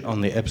bullshit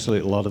on the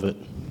absolute lot of it.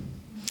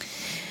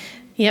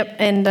 Yep,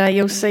 and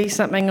you'll see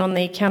something on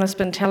the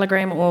Counterspin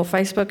Telegram or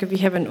Facebook. If you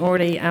haven't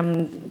already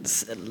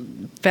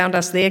found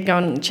us there, go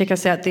and check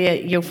us out there.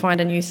 You'll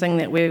find a new thing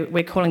that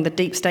we're calling the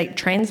Deep State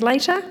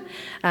Translator,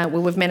 where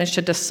we've managed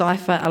to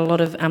decipher a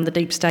lot of the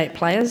Deep State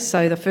players.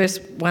 So the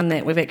first one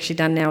that we've actually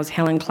done now is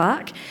Helen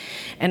Clark.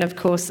 And of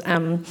course,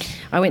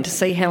 I went to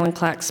see Helen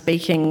Clark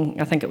speaking,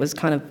 I think it was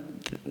kind of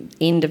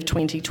end of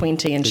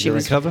 2020, and Did you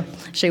recover?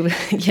 She was,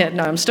 yeah,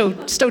 no, I'm still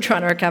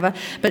trying to recover.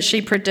 But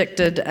she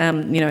predicted,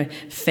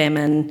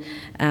 famine,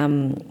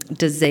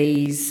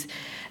 disease,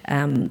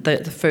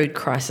 the food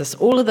crisis,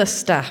 all of this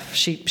stuff.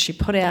 She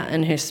put out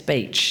in her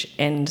speech,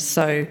 and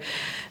so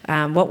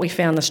what we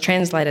found this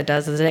translator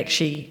does is it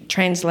actually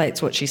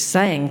translates what she's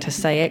saying to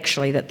say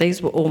actually that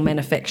these were all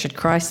manufactured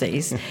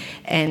crises,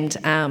 and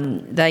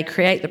they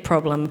create the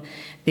problem.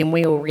 Then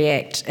we all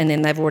react, and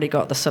then they've already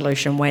got the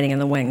solution waiting in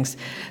the wings.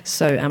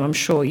 So I'm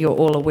sure you're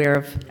all aware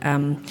of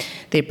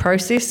their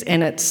process,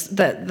 and it's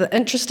the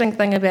interesting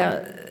thing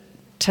about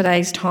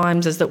today's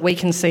times is that we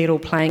can see it all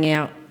playing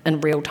out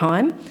in real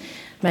time.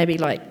 Maybe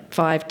like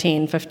 5,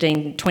 10,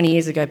 15, 20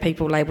 years ago,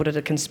 people labelled it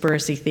a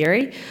conspiracy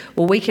theory.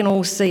 Well, we can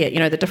all see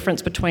it, the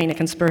difference between a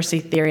conspiracy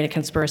theory and a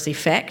conspiracy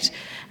fact.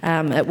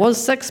 It was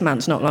 6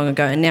 months not long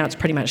ago, and now it's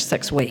pretty much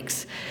 6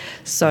 weeks.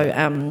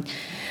 So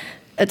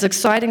it's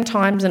exciting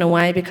times in a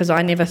way, because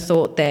I never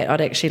thought that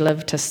I'd actually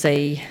live to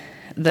see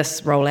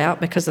this roll out,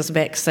 because this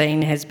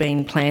vaccine has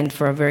been planned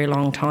for a very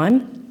long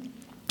time.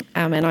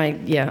 And I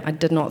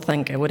did not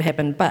think it would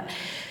happen. But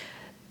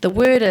the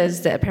word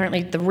is that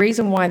apparently the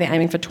reason why they're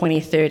aiming for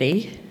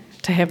 2030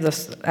 to have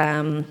this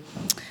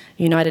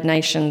United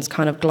Nations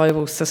kind of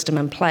global system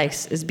in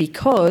place is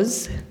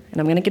because, and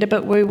I'm going to get a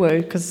bit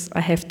woo-woo because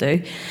I have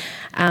to,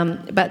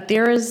 but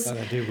there is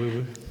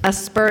a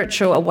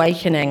spiritual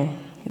awakening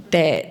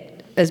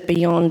that is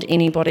beyond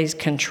anybody's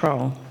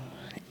control,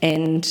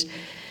 and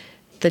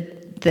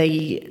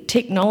the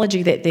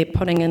technology that they're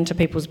putting into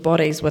people's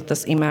bodies with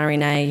this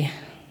mRNA,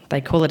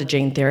 they call it a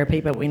gene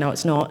therapy, but we know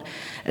it's not,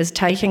 is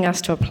taking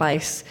us to a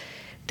place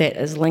that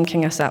is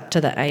linking us up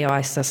to the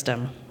AI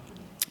system,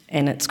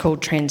 and it's called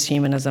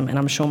transhumanism, and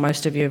I'm sure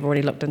most of you have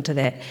already looked into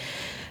that.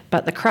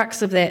 But the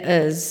crux of that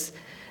is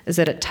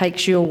that it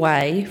takes you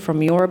away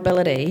from your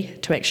ability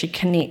to actually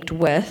connect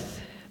with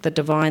the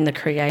divine, the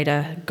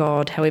creator,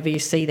 God, however you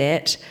see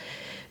that,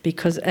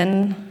 because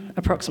in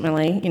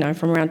approximately,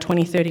 from around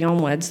 2030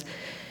 onwards,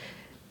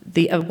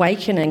 the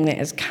awakening that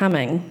is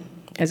coming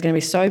is going to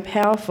be so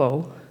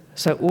powerful.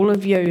 So all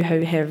of you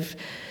who have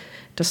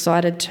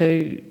decided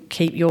to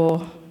keep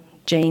your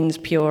genes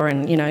pure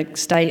and,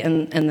 stay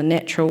in the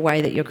natural way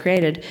that you're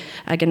created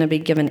are going to be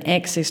given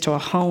access to a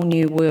whole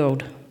new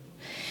world.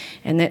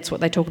 And that's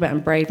what they talk about in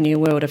Brave New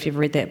World. If you've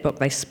read that book,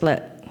 they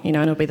split. And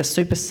it'll be the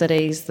super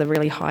cities, the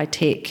really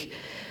high-tech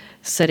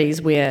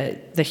cities where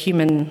the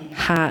human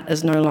heart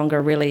is no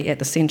longer really at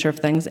the centre of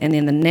things, and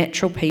then the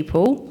natural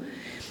people,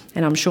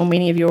 and I'm sure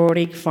many of you are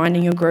already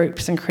finding your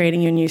groups and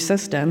creating your new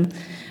system,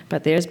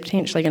 but there's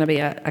potentially going to be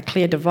a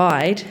clear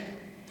divide,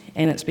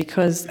 and it's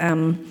because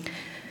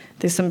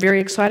there's some very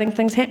exciting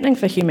things happening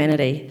for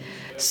humanity.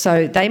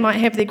 So they might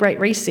have their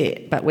great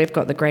reset, but we've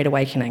got the Great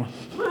Awakening.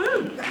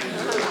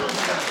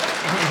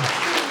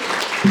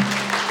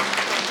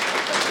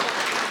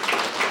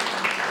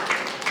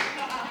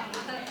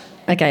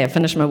 Okay, I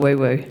finished my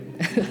woo-woo.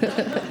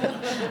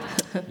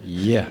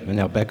 Yeah, we're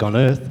now back on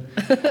Earth.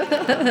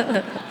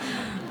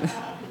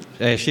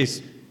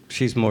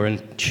 She's more in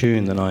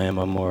tune than I am.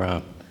 I'm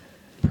more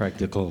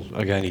practical.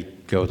 I can only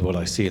go with what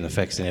I see and the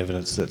facts and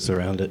evidence that's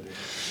around it.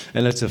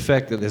 And it's a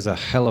fact that there's a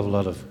hell of a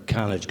lot of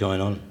carnage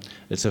going on.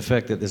 It's a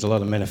fact that there's a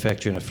lot of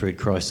manufacturing, a food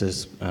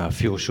crisis,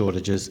 fuel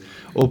shortages,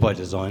 all by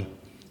design.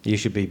 You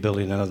should be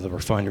building another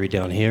refinery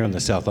down here in the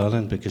South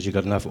Island because you've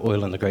got enough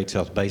oil in the Great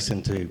South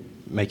Basin to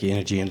make you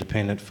energy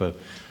independent for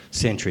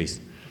centuries.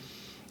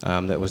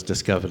 That was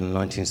discovered in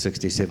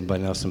 1967 by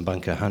Nelson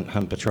Bunker,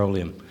 Hunt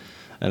Petroleum.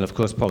 And of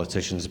course,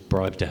 politicians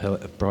bribed to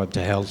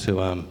hell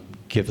to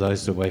give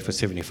those away for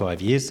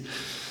 75 years.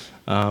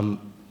 Now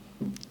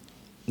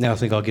I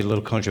think I'll get a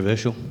little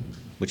controversial,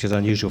 which is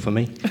unusual for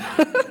me.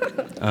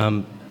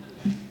 The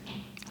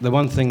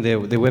one thing they're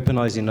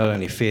weaponising not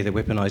only fear, they're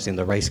weaponising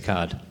the race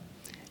card.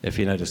 If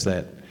you notice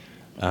that,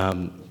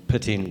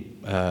 pitting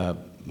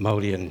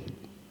Māori and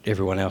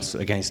everyone else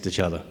against each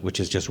other, which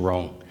is just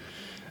wrong,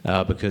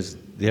 because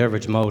the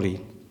average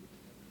Māori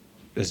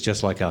is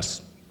just like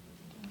us.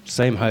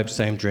 Same hopes,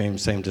 same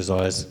dreams, same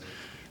desires,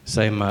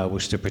 same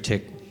wish to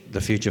protect the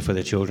future for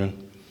their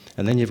children.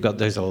 And then you've got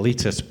those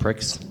elitist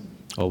pricks,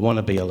 or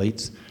wannabe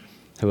elites,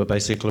 who are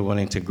basically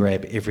wanting to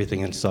grab everything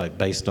in sight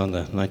based on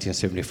the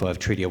 1975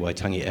 Treaty of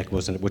Waitangi Act,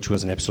 which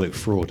was an absolute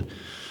fraud.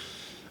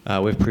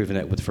 We've proven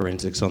that with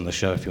forensics on the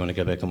show if you want to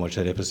go back and watch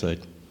that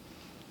episode.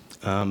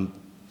 And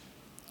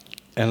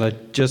I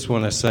just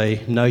want to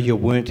say, no, you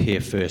weren't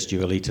here first, you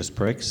elitist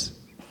pricks.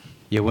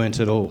 You weren't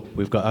at all.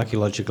 We've got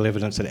archaeological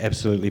evidence that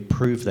absolutely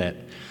prove that.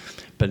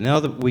 But now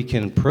that we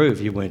can prove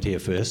you weren't here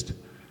first,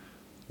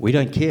 we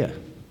don't care.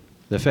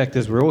 The fact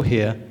is we're all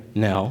here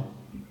now,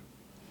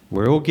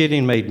 we're all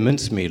getting made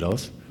mincemeat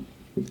of,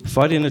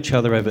 fighting each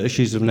other over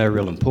issues of no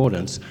real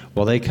importance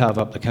while they carve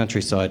up the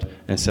countryside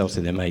and sell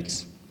to their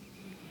mates.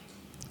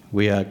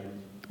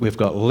 We've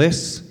got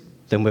less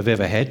than we've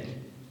ever had.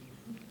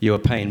 You are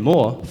paying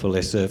more for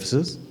less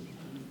services.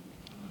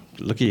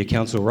 Look at your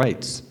council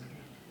rates.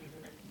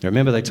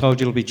 Remember, they told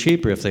you it'll be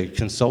cheaper if they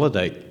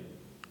consolidate,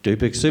 do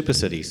big super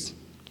cities.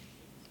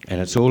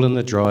 And it's all in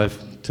the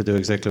drive to do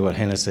exactly what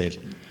Hannah said.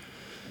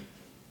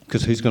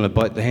 Because who's going to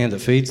bite the hand that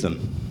feeds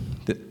them?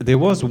 There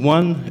was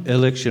one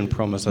election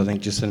promise I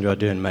think Jacinda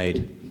Ardern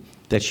made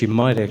that she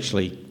might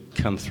actually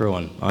come through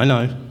on. I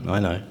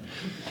know.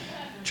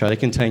 Try to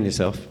contain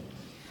yourself.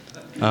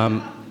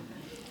 And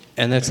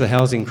that's the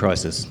housing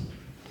crisis.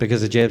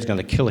 Because the jab's going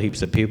to kill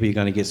heaps of people, you're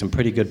going to get some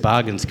pretty good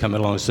bargains coming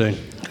along soon.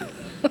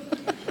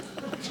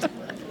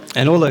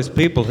 And all those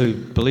people who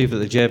believe that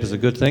the jab is a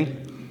good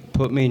thing,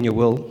 put me in your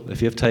will.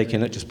 If you've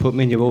taken it, just put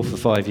me in your will for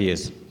 5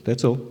 years.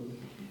 That's all.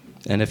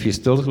 And if you're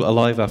still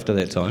alive after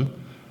that time,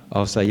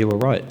 I'll say you were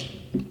right.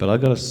 But I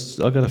got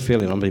a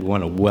feeling I'm going to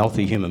be a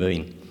wealthy human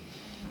being.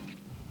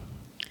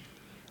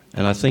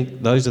 And I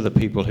think those are the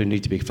people who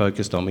need to be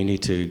focused on. We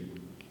need to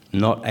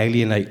not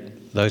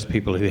alienate those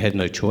people who had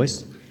no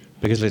choice.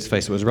 Because let's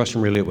face it, it was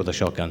Russian roulette with a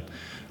shotgun.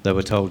 They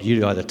were told,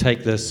 you either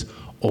take this,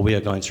 or we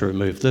are going to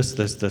remove this,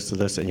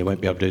 and you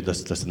won't be able to do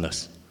this, and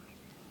this.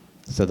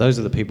 So those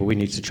are the people we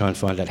need to try and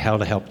find out how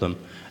to help them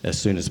as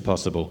soon as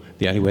possible.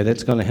 The only way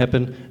that's going to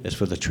happen is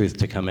for the truth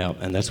to come out.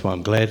 And that's why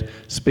I'm glad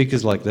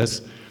speakers like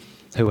this,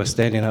 who are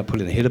standing up,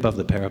 putting their head above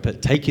the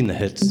parapet, taking the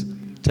hits,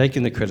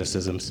 taking the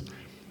criticisms,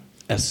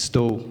 are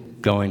still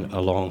going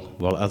along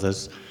while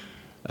others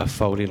are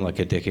folding like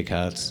a deck of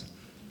cards.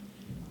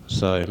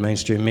 So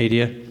mainstream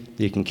media,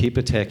 you can keep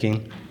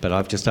attacking, but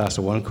I've just asked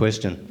one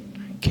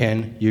question.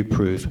 Can you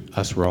prove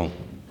us wrong?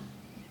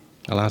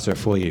 I'll answer it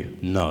for you.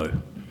 No.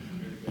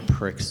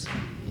 Pricks.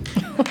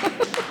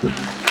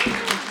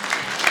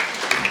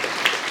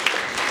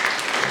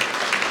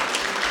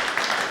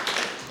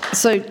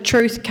 So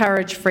truth,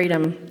 courage,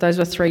 freedom, those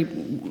were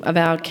 3 of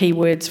our key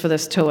words for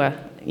this tour.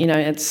 You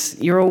know,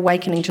 you're all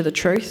awakening to the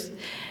truth,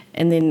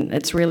 and then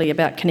it's really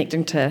about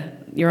connecting to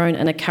your own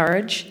inner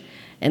courage,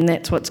 and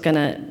that's what's going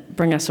to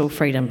bring us all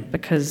freedom,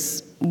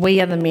 because we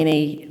are the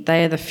many,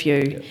 they are the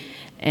few.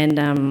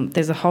 And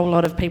there's a whole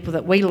lot of people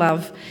that we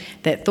love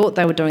that thought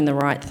they were doing the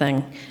right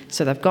thing.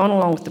 So they've gone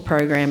along with the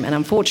program. And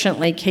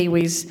unfortunately,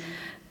 Kiwis,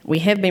 we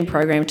have been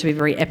programmed to be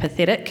very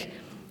apathetic.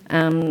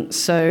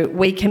 So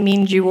we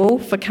commend you all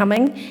for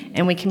coming,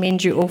 and we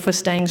commend you all for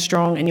staying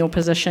strong in your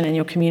position in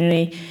your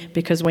community,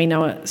 because we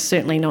know it's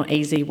certainly not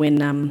easy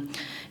when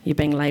you're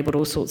being labelled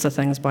all sorts of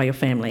things by your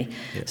family.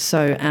 Yep.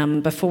 So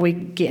before we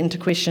get into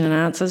question and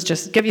answers,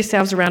 just give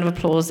yourselves a round of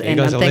applause, and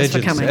thanks legends,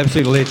 for coming.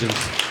 Absolute legends.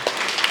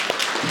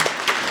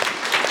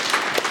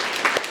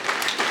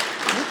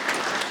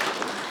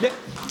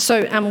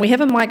 So we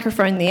have a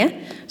microphone there.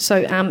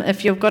 So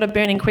if you've got a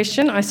burning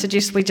question, I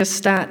suggest we just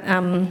start,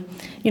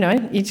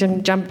 you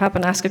can jump up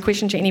and ask a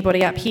question to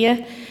anybody up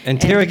here.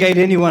 Interrogate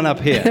anyone up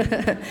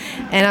here.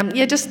 And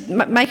just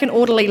make an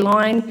orderly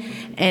line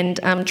and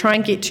try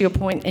and get to your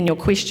point in your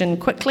question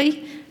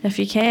quickly, if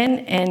you can.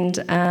 And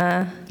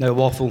no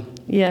waffle.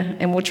 Yeah,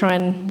 and we'll try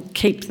and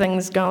keep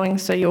things going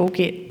so you all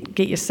get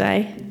your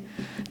say.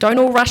 Don't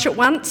all rush at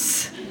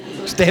once.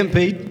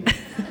 Stampede.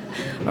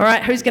 All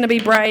right, who's going to be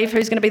brave?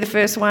 Who's going to be the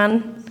first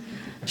one?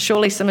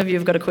 Surely some of you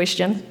have got a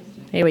question.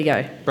 Here we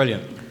go.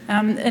 Brilliant.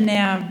 In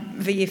our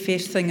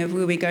VFS thing of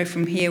where we go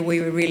from here, we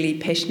were really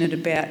passionate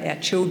about our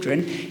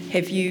children.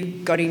 Have you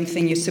got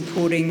anything you're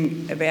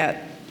supporting about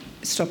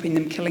stopping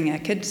them killing our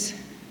kids?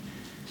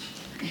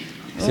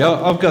 See,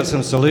 I've got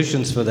some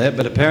solutions for that,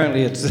 but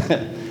apparently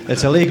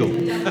it's illegal.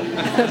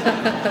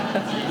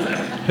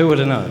 Who would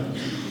have known?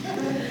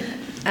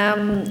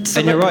 And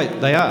you're right,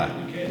 they are.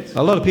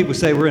 A lot of people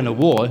say we're in a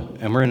war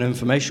and we're in an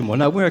information war.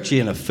 No, we're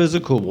actually in a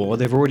physical war.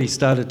 They've already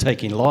started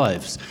taking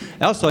lives.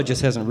 Our side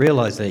just hasn't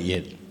realised that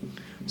yet.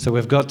 So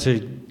we've got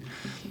to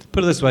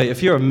put it this way.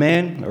 If you're a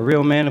man, a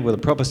real man with a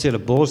proper set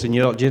of balls, and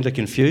you're not gender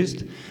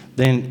confused,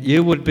 then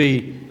you would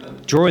be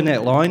drawing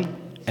that line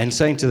and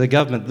saying to the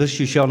government, this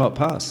you shall not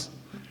pass.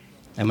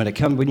 And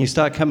when you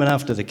start coming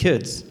after the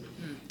kids,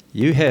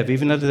 you have,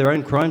 even under their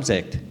own Crimes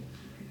Act,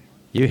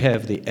 you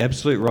have the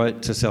absolute right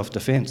to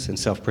self-defence and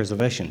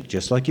self-preservation,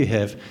 just like you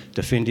have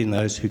defending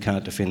those who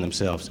can't defend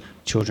themselves,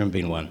 children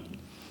being one.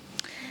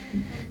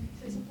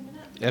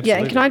 Absolutely. Yeah,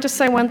 and can I just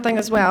say one thing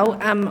as well?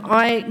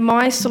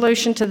 My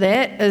solution to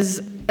that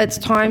is it's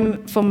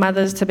time for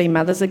mothers to be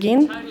mothers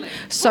again. Totally.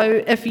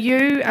 So if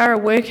you are a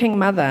working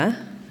mother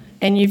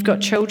and you've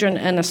got children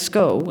in a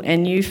school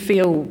and you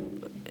feel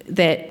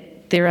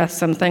that there are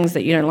some things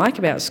that you don't like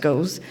about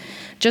schools,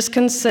 just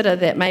consider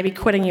that maybe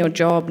quitting your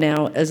job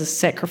now is a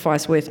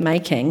sacrifice worth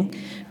making,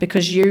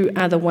 because you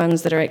are the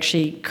ones that are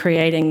actually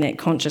creating that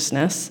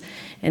consciousness.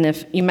 And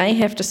if you may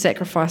have to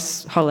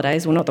sacrifice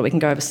holidays, well, not that we can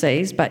go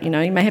overseas, but you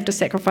may have to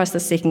sacrifice the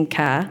second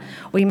car,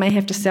 or you may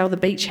have to sell the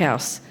beach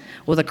house,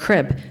 or the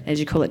crib, as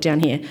you call it down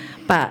here.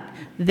 But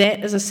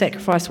that is a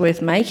sacrifice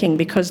worth making,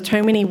 because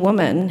too many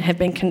women have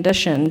been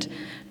conditioned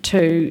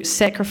to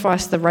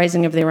sacrifice the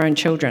raising of their own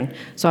children.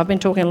 So I've been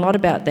talking a lot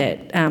about that,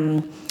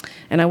 and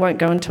I won't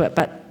go into it,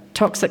 but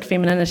toxic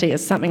femininity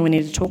is something we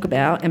need to talk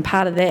about, and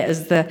part of that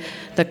is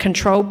the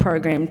control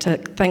program to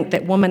think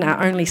that women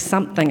are only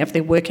something if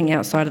they're working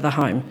outside of the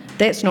home.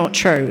 That's not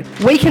true.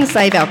 We can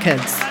save our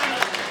kids.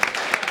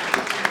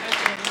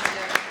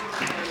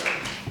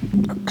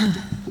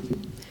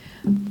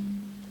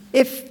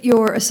 If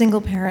you're a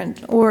single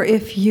parent or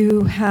if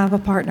you have a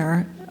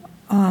partner,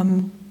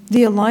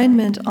 the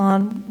alignment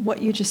on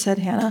what you just said,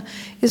 Hannah,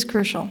 is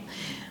crucial.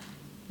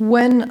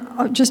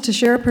 When, just to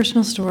share a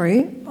personal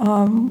story,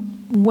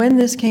 when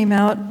this came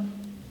out,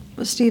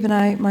 Steve and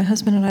I, my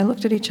husband and I,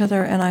 looked at each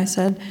other and I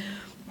said,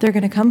 they're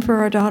going to come for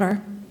our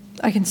daughter.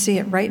 I can see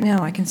it right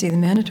now. I can see the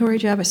mandatory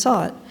jab. I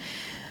saw it.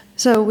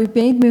 So we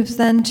made moves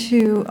then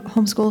to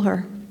homeschool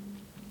her.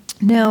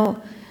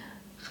 Now,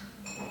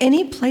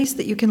 any place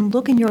that you can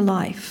look in your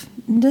life,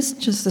 this is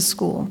just the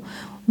school,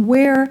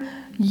 where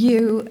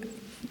you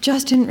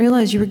just didn't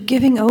realize you were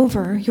giving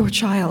over your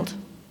child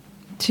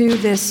to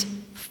this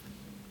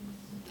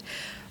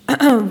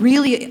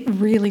really,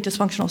 really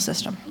dysfunctional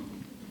system.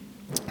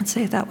 Let's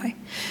say it that way.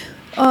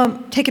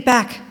 Take it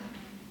back.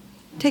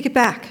 Take it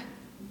back.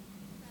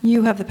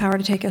 You have the power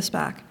to take us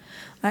back.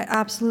 I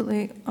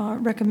absolutely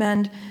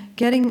recommend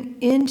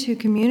getting into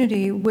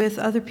community with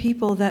other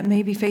people that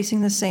may be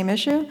facing the same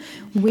issue.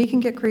 We can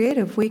get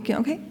creative. We can,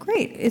 okay,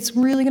 great. It's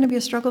really going to be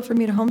a struggle for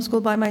me to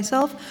homeschool by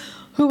myself.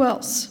 Who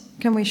else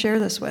can we share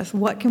this with?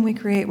 What can we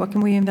create? What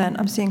can we invent?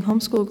 I'm seeing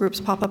homeschool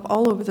groups pop up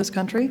all over this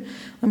country.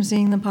 I'm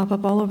seeing them pop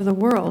up all over the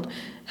world,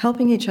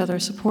 helping each other,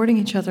 supporting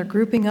each other,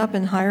 grouping up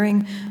and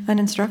hiring an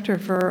instructor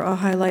for a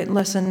highlight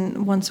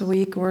lesson once a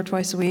week or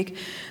twice a week.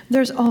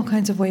 There's all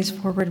kinds of ways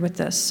forward with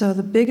this. So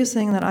the biggest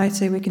thing that I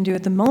say we can do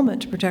at the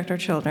moment to protect our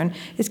children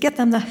is get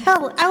them the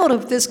hell out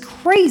of this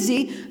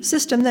crazy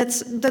system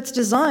that's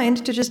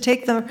designed to just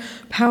take their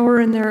power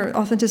and their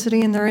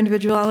authenticity and their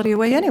individuality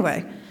away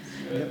anyway.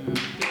 Yep.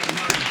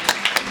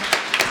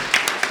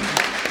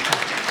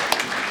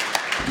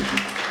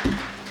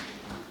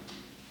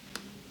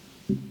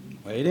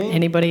 Waiting.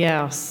 Anybody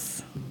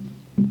else?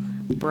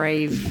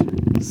 Brave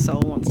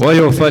soul wants While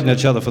you're fighting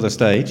each other for the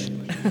stage,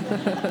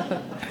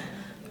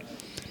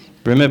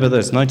 remember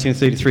this,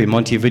 1933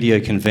 Montevideo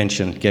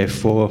Convention gave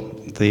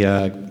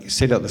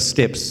set out the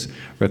steps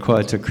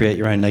required to create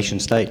your own nation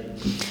state.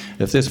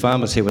 If there's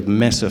farmers here with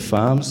massive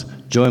farms,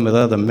 join with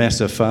other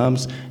massive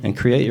farms and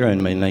create your own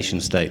nation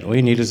state. All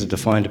you need is a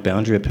defined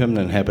boundary of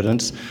permanent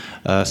inhabitants,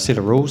 a set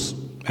of rules,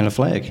 and a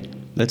flag.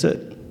 That's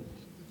it.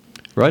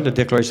 Right? A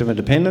Declaration of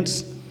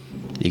Independence.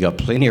 You got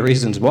plenty of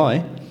reasons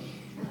why.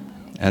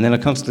 And then a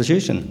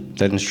constitution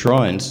that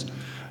enshrines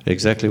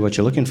exactly what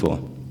you're looking for.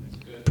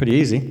 Pretty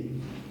easy.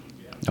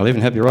 I'll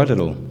even help you write it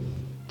all.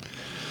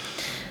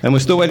 And we're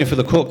still waiting for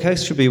the court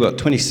case. Should be,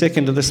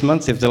 22nd of this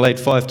month. They've delayed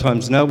 5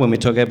 times now when we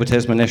took Abel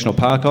Tasman National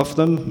Park off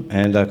them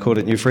and called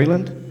it New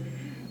Freeland.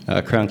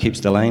 Crown keeps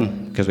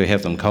delaying because we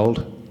have them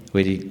cold.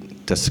 We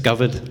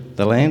discovered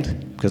the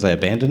land because they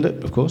abandoned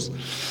it, of course.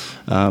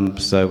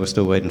 So we're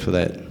still waiting for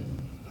that.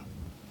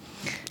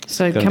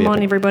 So come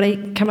on,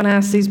 everybody, come and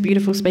ask these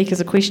beautiful speakers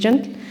a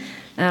question.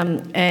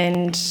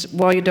 And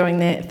while you're doing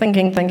that,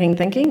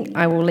 thinking,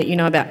 I will let you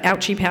know about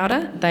Ouchie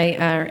Powder. They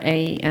are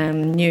a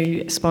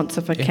new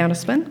sponsor for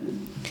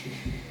Counterspin.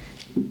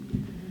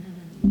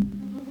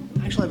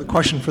 Actually, I have a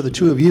question for the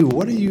two of you.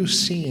 What are you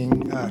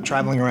seeing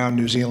traveling around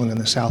New Zealand and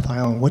the South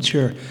Island? What's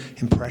your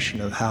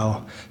impression of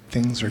how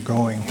things are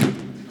going?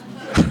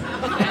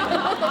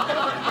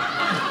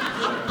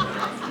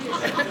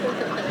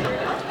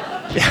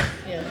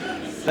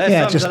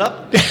 That sums it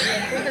up.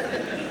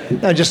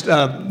 No, just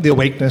the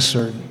awakeness,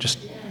 or just,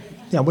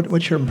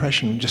 what's your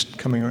impression just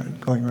going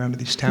around to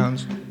these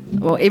towns?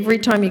 Well, every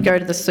time you go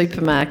to the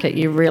supermarket,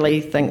 you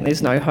really think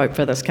there's no hope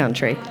for this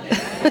country.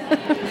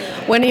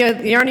 When you're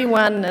the only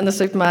one in the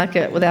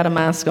supermarket without a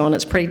mask on,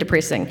 it's pretty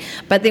depressing.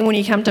 But then when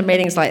you come to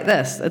meetings like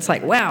this, it's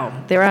like,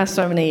 wow, there are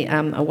so many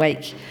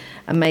awake,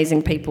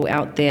 amazing people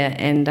out there.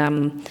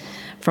 And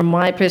from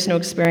my personal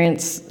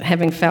experience,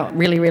 having felt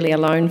really, really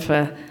alone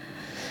for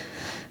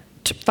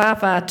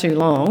far too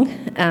long,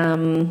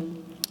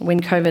 when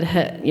COVID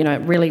hit,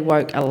 it really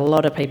woke a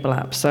lot of people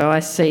up. So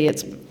I see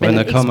it's been when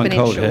the common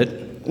cold hit.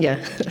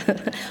 Yeah.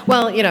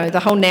 Well, the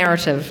whole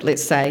narrative,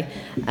 let's say.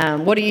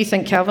 What do you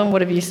think, Calvin?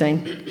 What have you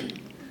seen?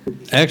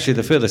 Actually,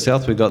 the further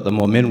south we got, the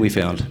more men we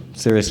found.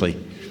 Seriously.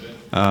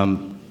 We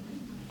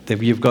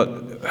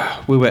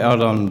were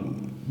out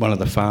on one of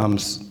the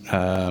farms,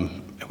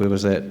 where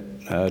was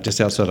that? Just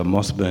outside of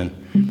Mossburn,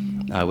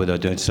 where they were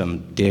doing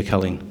some deer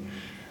culling.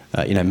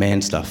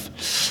 Man stuff.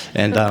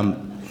 And I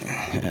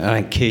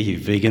don't care, you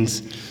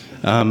vegans.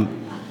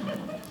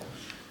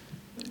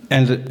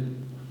 And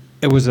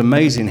it was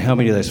amazing how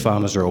many of those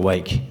farmers are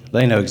awake.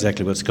 They know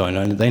exactly what's going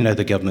on. They know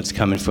the government's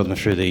coming for them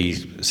through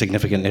these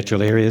significant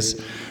natural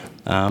areas.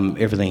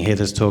 Everything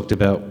Heather's talked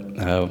about,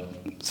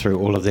 through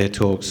all of their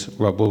talks.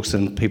 Rob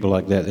Wilson, people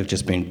like that, they've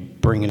just been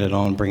bringing it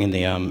on, bringing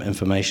the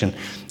information.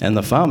 And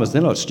the farmers,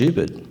 they're not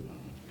stupid.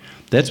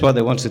 That's why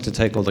they wanted to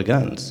take all the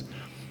guns.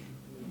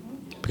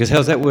 Because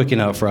how's that working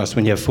out for us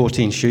when you have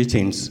 14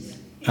 shootings,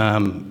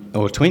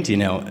 or 20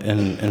 now,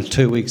 in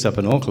 2 weeks up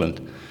in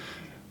Auckland?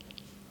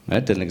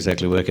 That didn't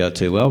exactly work out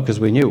too well, because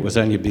we knew it was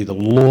only be the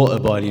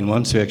law-abiding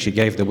ones who actually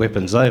gave the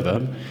weapons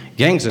over.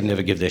 Gangs would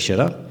never give their shit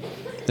up.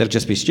 They'd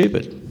just be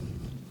stupid.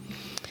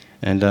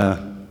 And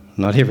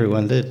not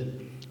everyone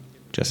did.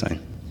 Just saying.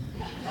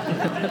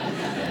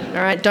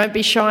 All right, don't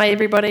be shy,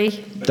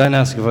 everybody. Don't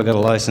ask if I got a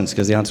license,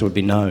 because the answer would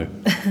be no.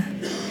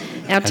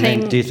 Our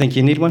team. Then, do you think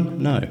you need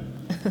one? No.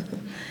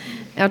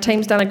 Our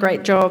team's done a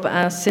great job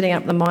setting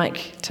up the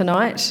mic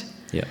tonight.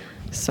 Yeah.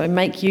 So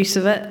make use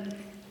of it.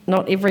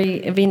 Not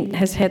every event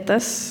has had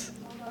this.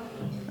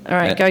 All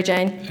right, go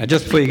Jane.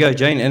 Just before you go,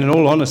 Jane, and in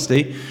all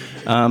honesty,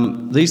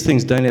 these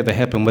things don't ever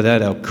happen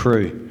without our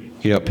crew.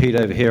 You got Pete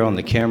over here on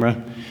the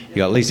camera. You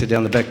got Lisa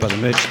down the back by the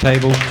merch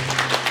table.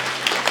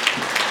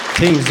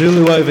 Team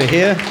Zulu over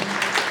here.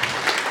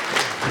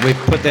 We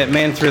put that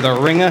man through the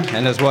ringer,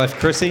 and his wife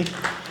Chrissy.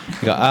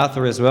 You got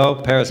Arthur as well,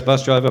 Paris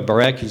bus driver.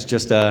 Barack, who's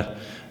just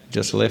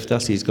left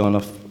us. He's gone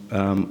off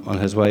on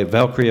his way.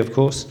 Valkyrie, of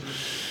course.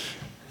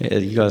 Yeah,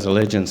 you guys are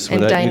legends.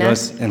 And Dana. You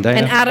guys, and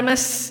Dana. And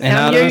Artemis, And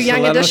our Artemis, new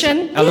young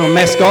addition. Our little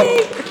mascot.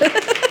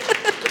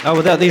 Oh,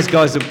 without these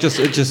guys,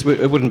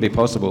 it wouldn't be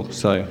possible.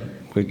 So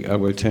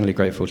we're eternally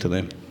grateful to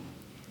them.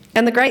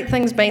 And the great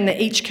thing's been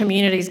that each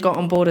community's got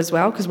on board as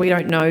well, because we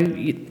don't know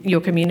your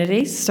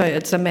communities. So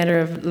it's a matter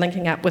of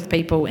linking up with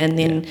people and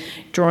then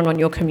drawing on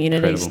your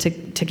communities to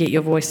get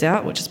your voice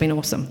out, which has been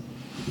awesome.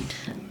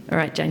 All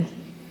right, Jane.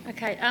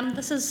 Okay,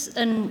 this is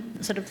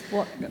in sort of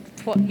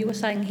what you were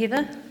saying,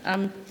 Heather.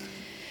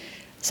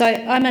 So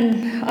I'm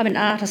an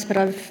artist, but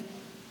I've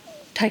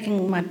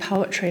taken my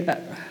poetry a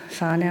bit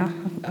far now.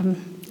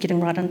 I'm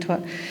getting right into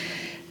it.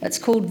 It's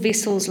called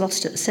Vessels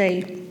Lost at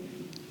Sea.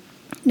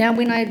 Now,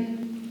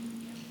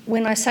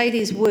 when I say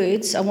these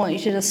words, I want you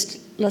to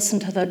just listen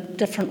to the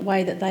different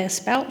way that they are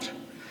spelt,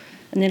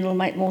 and then it'll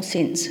make more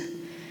sense.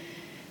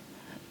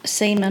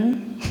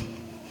 Seaman,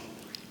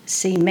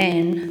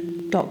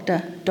 seaman,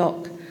 doctor,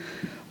 dock,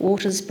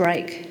 waters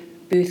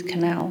break, birth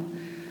canal,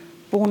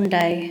 born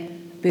day,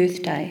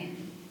 birthday,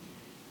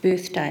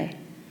 birthday,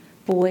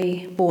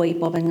 boy, boy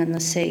bobbing in the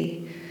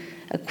sea,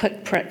 a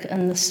quick prick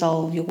in the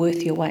soul, you're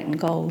worth your weight in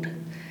gold.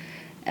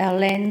 Our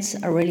lands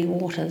are really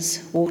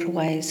waters,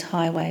 waterways,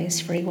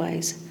 highways,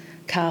 freeways,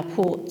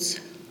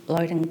 carports,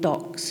 loading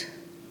docks,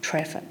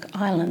 traffic,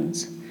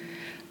 islands.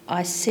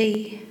 I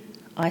see,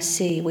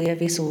 we are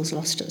vessels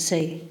lost at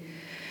sea.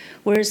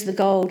 Where is the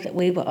gold that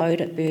we were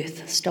owed at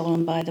birth,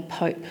 stolen by the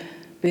Pope,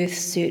 birth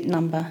cert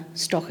number,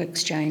 stock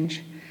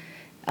exchange?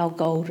 Our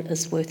gold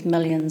is worth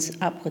millions,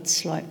 upward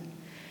slope.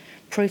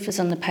 Proof is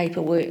in the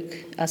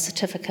paperwork, a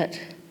certificate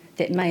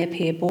that may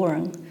appear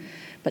boring,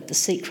 but the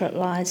secret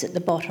lies at the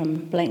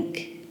bottom,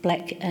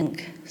 black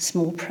ink,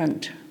 small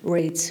print,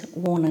 reads,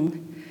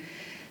 warning.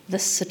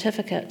 This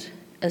certificate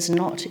is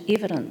not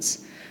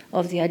evidence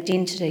of the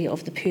identity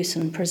of the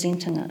person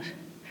presenting it.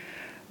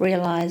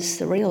 Realise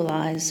the real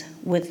lies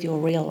with your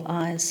real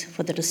eyes,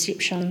 for the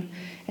deception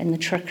and the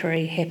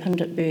trickery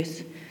happened at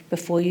birth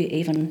before you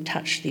even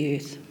touched the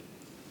earth.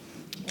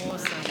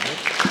 Awesome.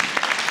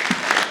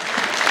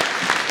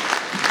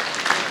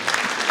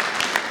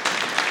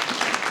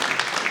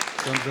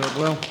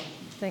 Well.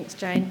 Thanks,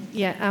 Jane.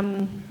 Yeah,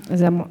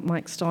 is our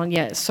mic still on?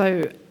 Yeah,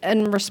 so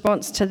in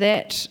response to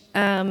that,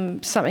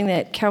 something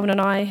that Calvin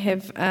and I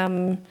have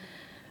found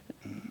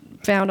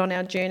on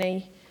our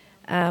journey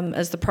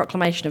is the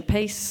Proclamation of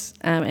Peace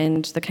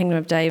and the Kingdom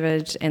of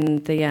David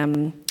and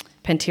the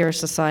Pantera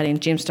Society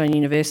and Gemstone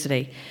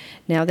University.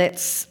 Now,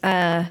 that's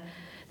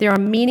there are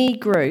many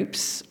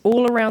groups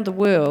all around the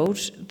world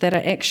that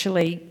are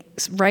actually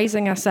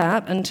raising us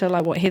up into,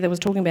 like what Heather was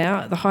talking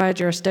about, the higher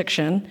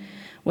jurisdiction,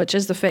 which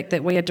is the fact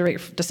that we are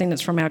direct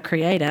descendants from our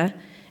Creator,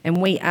 and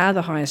we are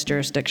the highest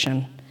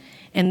jurisdiction.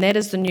 And that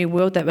is the new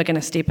world that we're going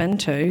to step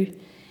into.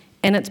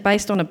 And it's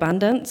based on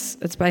abundance,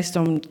 it's based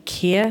on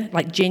care,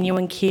 like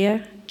genuine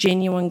care,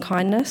 genuine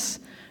kindness,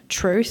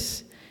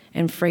 truth,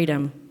 and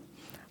freedom.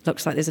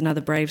 Looks like there's another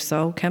brave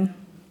soul, Kim.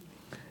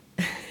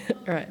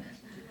 All right.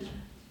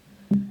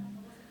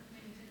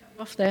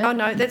 Off there. Oh,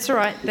 no, that's all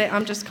right.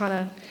 I'm just kind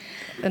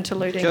of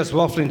interluding. Just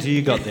waffling till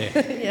you got there.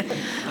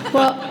 Yeah.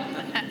 Well,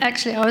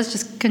 actually, I was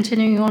just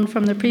continuing on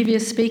from the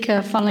previous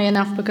speaker, funnily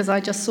enough, because I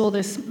just saw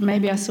this.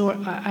 Maybe I saw it,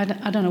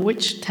 I don't know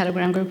which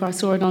Telegram group I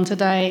saw it on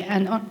today,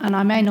 and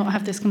I may not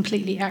have this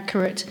completely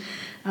accurate,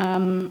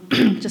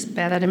 just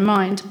bear that in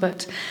mind,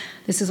 but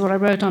this is what I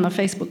wrote on a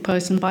Facebook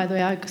post, and by the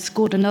way, I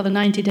scored another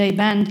 90-day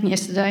ban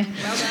yesterday.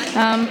 Well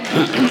done.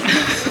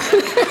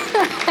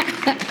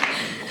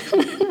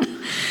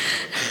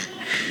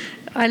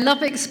 I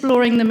love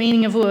exploring the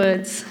meaning of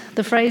words.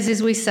 The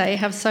phrases we say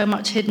have so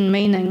much hidden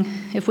meaning.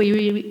 If we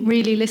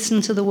really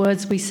listen to the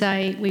words we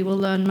say, we will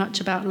learn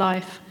much about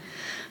life.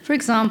 For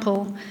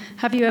example,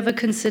 have you ever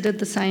considered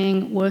the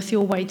saying, worth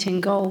your weight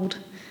in gold?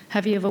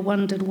 Have you ever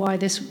wondered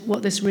what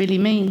this really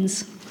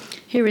means?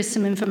 Here is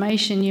some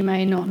information you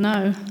may not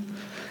know.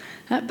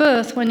 At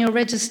birth, when you're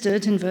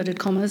registered, inverted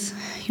commas,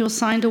 you're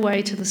signed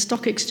away to the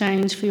stock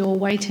exchange for your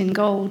weight in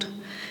gold.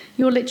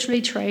 You're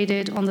literally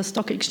traded on the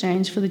stock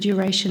exchange for the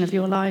duration of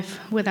your life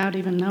without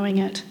even knowing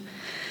it.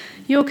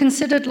 You're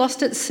considered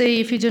lost at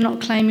sea if you do not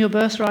claim your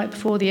birthright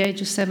before the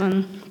age of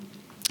 7.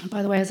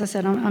 By the way, as I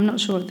said, I'm not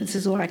sure if this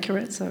is all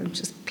accurate, so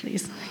just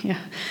please,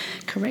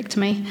 correct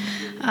me.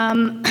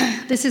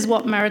 This is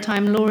what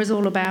maritime law is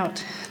all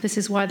about. This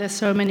is why there's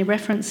so many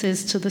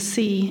references to the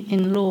sea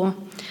in law.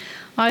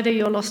 Either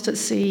you're lost at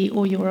sea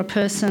or you're a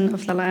person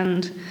of the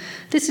land.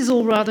 This is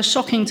all rather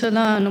shocking to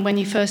learn when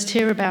you first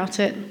hear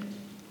about it.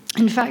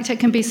 In fact, it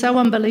can be so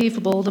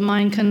unbelievable the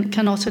mind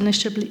cannot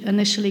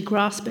initially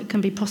grasp it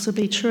can be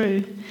possibly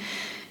true.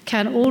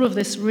 Can all of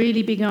this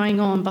really be going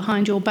on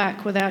behind your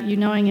back without you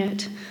knowing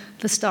it?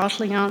 The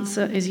startling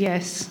answer is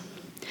yes.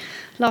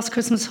 Last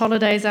Christmas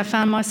holidays, I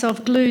found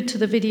myself glued to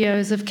the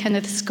videos of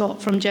Kenneth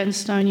Scott from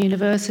Gemstone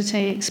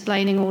University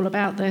explaining all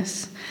about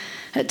this.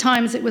 At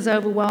times it was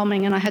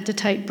overwhelming and I had to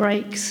take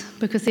breaks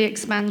because the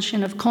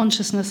expansion of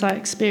consciousness I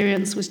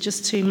experienced was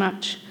just too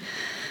much.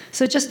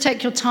 So just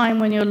take your time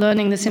when you're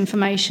learning this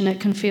information. It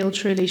can feel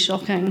truly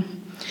shocking.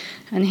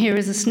 And here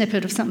is a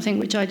snippet of something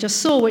which I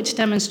just saw, which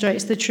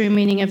demonstrates the true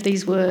meaning of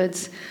these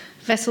words.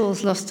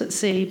 Vessels Lost at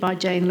Sea by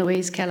Jane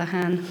Louise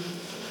Callahan.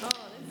 Oh,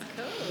 that's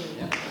cool.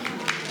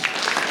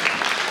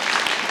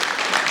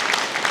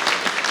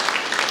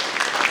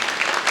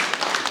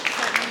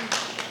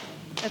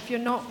 If you're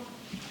not...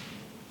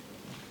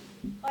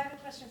 I have a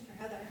question for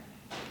Heather.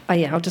 Oh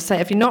yeah, I'll just say,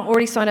 if you're not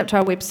already signed up to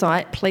our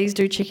website, please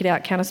do check it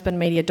out,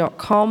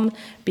 counterspinmedia.com,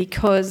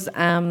 because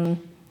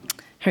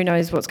who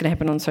knows what's going to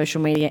happen on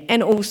social media.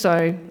 And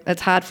also,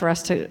 it's hard for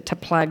us to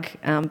plug,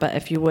 but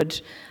if you would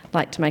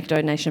like to make a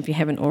donation, if you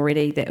haven't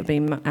already, that would be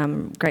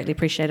greatly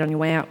appreciated on your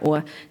way out,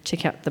 or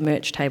check out the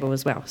merch table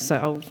as well. So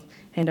I'll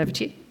hand over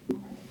to you.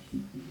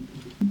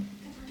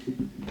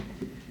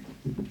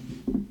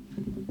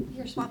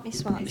 Your swap me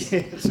swaps.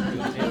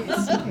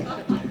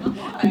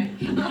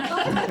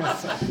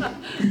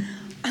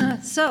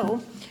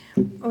 So,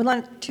 I would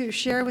like to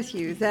share with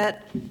you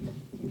that,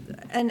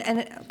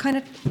 and kind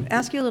of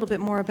ask you a little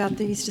bit more about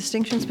these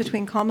distinctions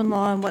between common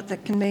law and what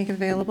that can make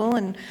available,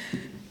 and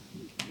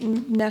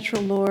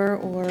natural law,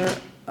 or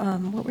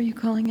what were you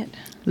calling it?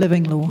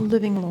 Living law.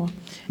 Living law.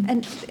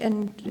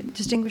 And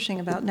distinguishing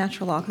about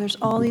natural law. There's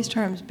all these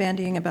terms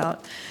bandying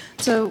about.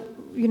 So,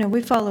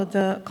 we followed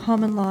the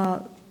common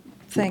law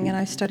thing, and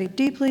I studied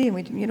deeply,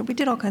 and we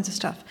did all kinds of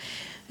stuff.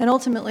 And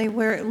ultimately,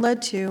 where it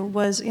led to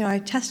was, I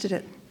tested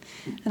it.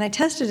 And I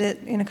tested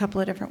it in a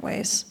couple of different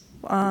ways.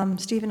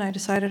 Steve and I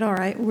decided, all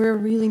right, we're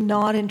really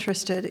not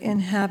interested in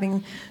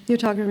having the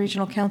Otago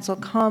Regional Council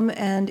come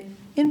and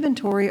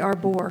inventory our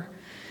bore,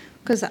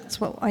 because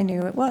that's what I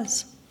knew it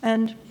was.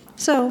 And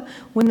so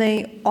when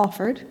they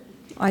offered,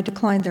 I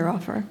declined their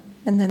offer.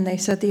 And then they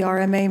said the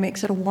RMA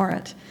makes it a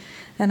warrant.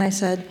 And I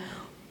said,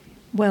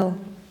 well,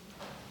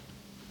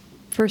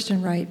 first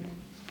and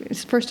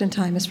in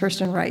time is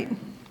first and right.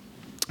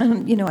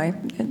 And, I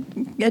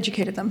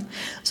educated them.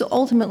 So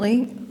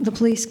ultimately, the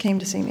police came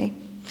to see me.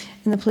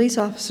 And the police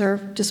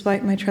officer,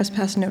 despite my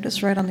trespass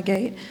notice right on the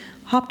gate,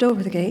 hopped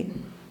over the gate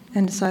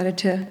and decided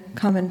to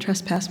come and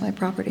trespass my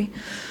property.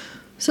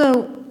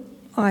 So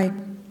I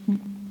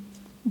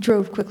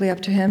drove quickly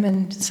up to him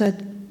and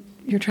said,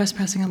 "You're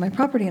trespassing on my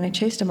property," and I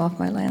chased him off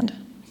my land.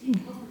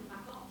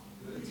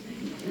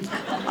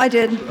 I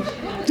did.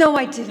 No,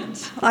 I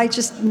didn't. I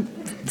just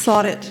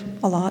thought it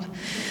a lot.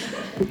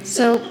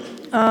 So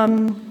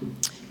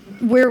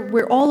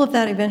where all of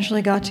that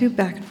eventually got to,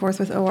 back and forth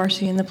with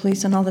ORC and the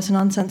police and all this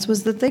nonsense,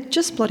 was that they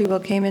just bloody well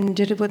came in and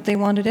did what they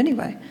wanted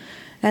anyway,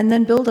 and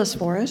then billed us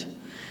for it,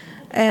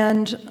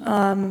 and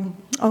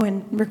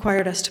and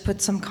required us to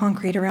put some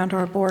concrete around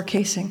our bore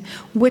casing,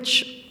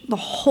 which the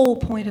whole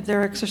point of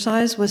their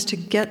exercise was to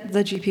get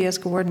the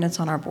GPS coordinates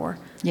on our bore.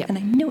 Yep. And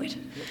I knew it.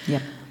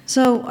 Yep.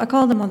 So I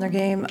called them on their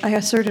game. I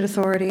asserted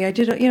authority. I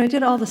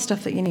did all the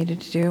stuff that you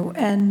needed to do,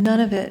 and none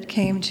of it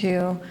came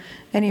to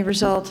any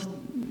result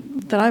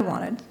that I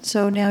wanted.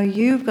 So now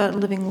you've got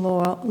living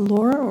law,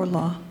 or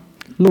law?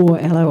 Law,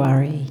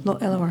 L-O-R-E. Law,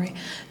 L-O-R-E.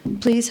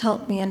 Please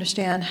help me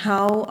understand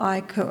how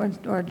I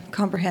could, or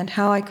comprehend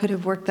how I could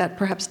have worked that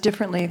perhaps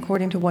differently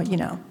according to what you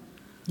know.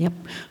 Yep.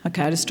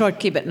 Okay, I just try to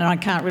keep it, and I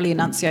can't really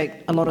enunciate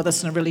a lot of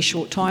this in a really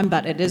short time,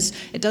 but it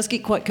does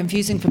get quite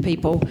confusing for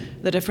people,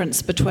 the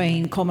difference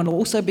between common law,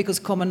 also because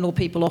common law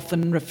people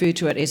often refer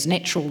to it as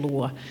natural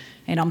law,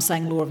 and I'm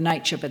saying law of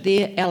nature, but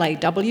they're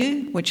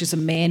LAW, which is a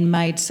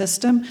man-made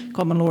system.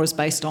 Common law is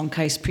based on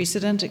case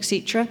precedent,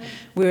 etc.,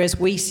 whereas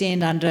we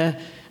stand under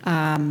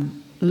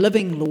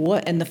living law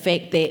in the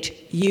fact that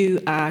you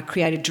are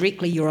created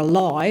directly, you're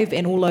alive,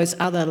 and all those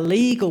other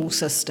legal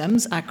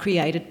systems are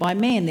created by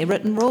man. They're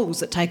written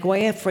rules that take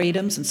away our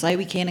freedoms and say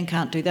we can and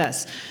can't do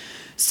this.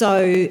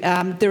 So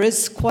there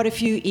is quite a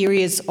few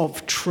areas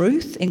of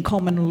truth and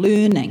common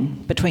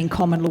learning between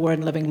common law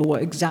and living law.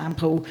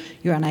 Example,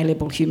 your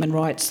unalienable human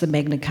rights, the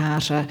Magna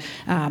Carta,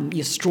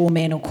 your straw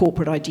man or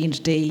corporate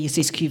identity, your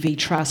SQV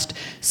trust.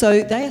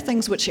 So they are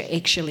things which are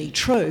actually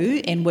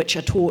true and which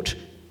are taught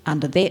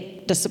under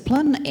that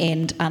discipline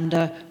and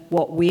under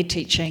what we're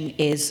teaching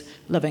is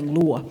living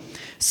law.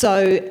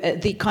 So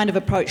the kind of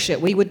approach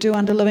that we would do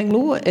under living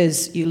law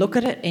is you look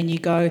at it and you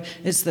go,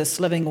 is this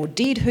living or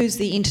dead? Who's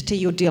the entity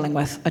you're dealing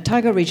with?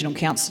 Otago Regional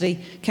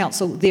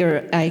Council,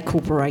 they're a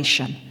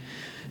corporation.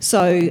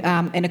 So,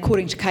 and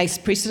according to case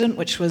precedent,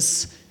 which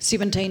was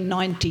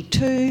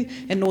 1792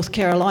 in North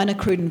Carolina,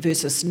 Cruden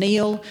versus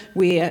Neal,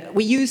 where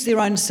we use their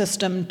own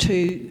system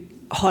to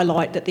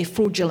highlight that they're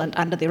fraudulent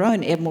under their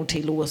own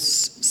Admiralty law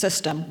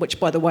system, which,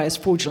 by the way, is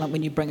fraudulent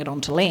when you bring it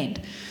onto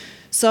land.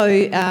 So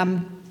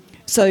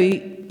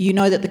you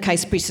know that the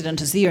case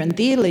precedent is there in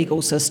their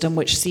legal system,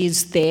 which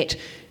says that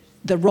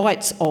the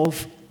rights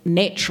of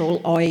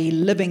natural, i.e.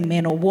 living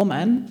man or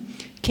woman,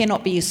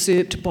 cannot be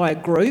usurped by a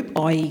group,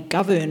 i.e.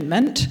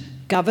 government,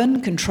 govern,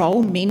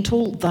 control,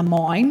 mental, the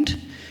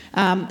mind.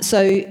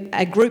 So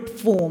a group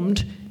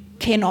formed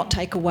cannot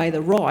take away the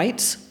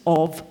rights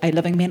of a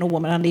living man or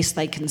woman unless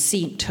they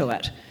consent to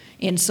it.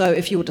 And so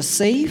if you're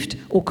deceived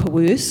or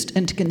coerced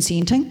into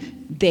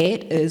consenting,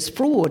 that is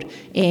fraud.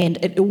 And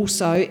it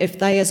also, if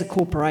they as a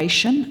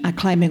corporation are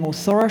claiming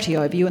authority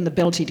over you and the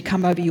ability to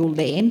come over your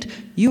land,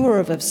 you are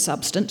of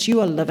substance,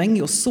 you are living,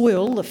 your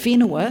soil, the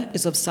whenua,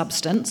 is of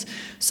substance.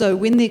 So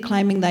when they're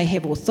claiming they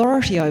have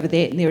authority over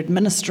that and they're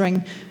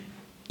administering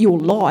your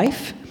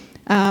life,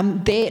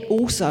 that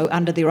also,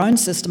 under their own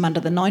system, under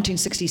the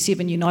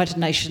 1967 United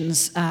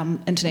Nations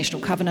International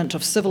Covenant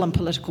of Civil and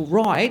Political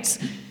Rights,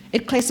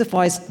 it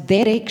classifies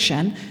that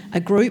action,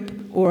 a group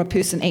or a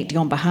person acting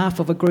on behalf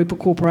of a group or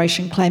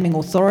corporation claiming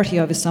authority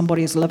over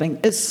somebody as living,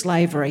 is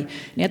slavery.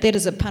 Now, that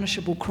is a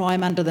punishable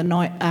crime under the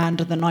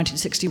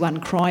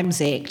 1961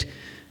 Crimes Act.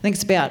 I think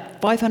it's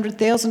about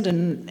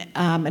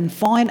 $500,000 in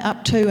fine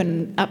up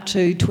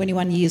to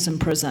 21 years in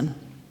prison.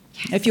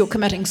 If you're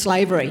committing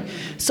slavery.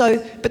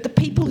 So, but the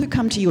people who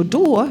come to your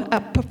door are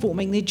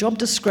performing their job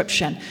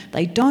description.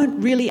 They don't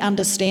really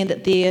understand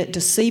that they're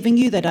deceiving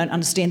you. They don't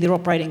understand they're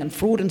operating in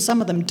fraud, and some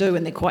of them do,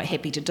 and they're quite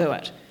happy to do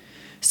it.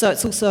 So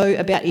it's also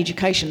about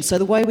education. So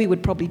the way we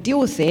would probably deal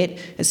with that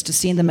is to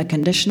send them a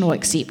conditional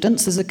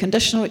acceptance. There's a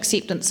conditional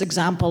acceptance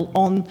example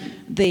on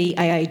the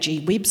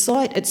AAG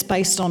website. It's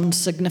based on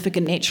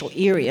significant natural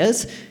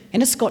areas,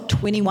 and it's got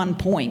 21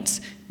 points.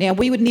 Now,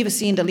 we would never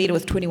send a letter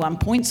with 21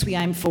 points. We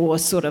aim for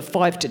sort of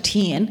 5 to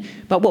 10.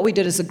 But what we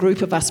did is a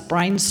group of us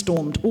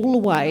brainstormed all the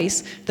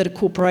ways that a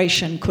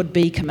corporation could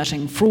be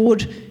committing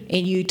fraud,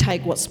 and you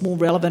take what's more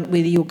relevant,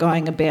 whether you're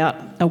going about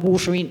a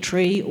water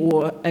entry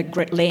or a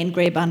land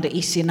grab under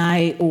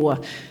SNA or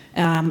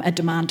a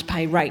demand to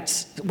pay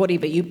rates,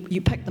 whatever.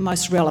 You pick the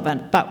most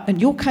relevant. But in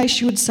your case,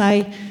 you would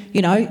say,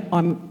 you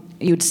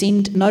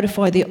would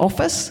notify their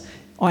office,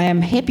 I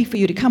am happy for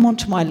you to come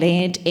onto my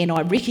land and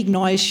I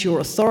recognise your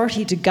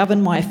authority to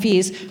govern my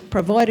affairs,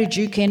 provided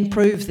you can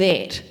prove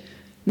that.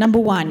 Number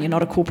one, you're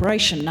not a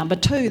corporation. Number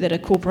two, that a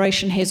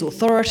corporation has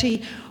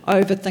authority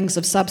over things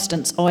of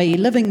substance, i.e.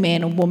 living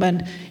man and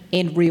woman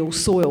and real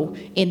soil.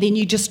 And then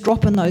you just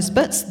drop in those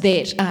bits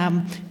that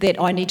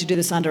I need to do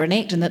this under an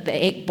act and that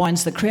the act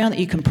binds the Crown, that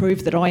you can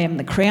prove that I am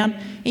the Crown.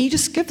 And you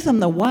just give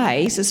them the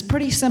ways. It's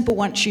pretty simple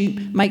once you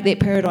make that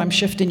paradigm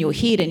shift in your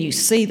head and you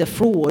see the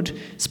fraud.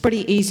 It's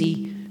pretty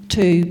easy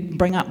to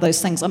bring up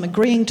those things. I'm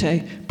agreeing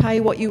to pay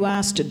what you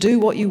ask, to do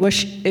what you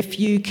wish, if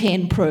you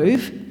can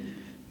prove,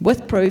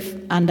 with proof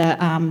under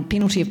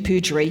penalty of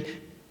perjury,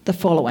 the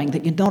following: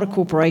 that you're not a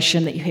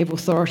corporation, that you have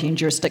authority and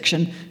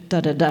jurisdiction,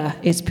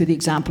 as per the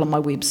example on my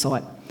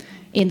website.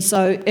 And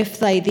so if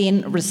they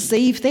then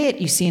receive that,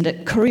 you send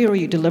it courier or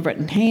you deliver it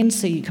in hand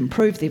so you can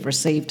prove they've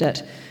received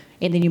it,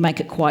 and then you make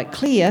it quite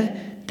clear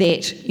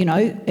that,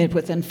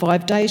 within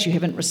 5 days you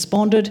haven't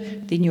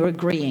responded, then you're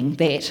agreeing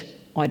that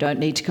I don't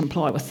need to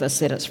comply with this,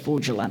 that it's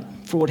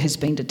fraudulent. Fraud has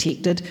been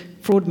detected.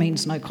 Fraud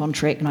means no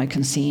contract, no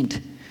consent.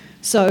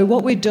 So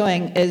what we're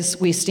doing is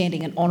we're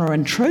standing in honour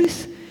and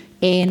truth,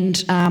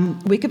 and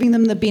we're giving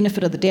them the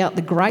benefit of the doubt,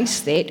 the grace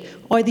that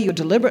either you're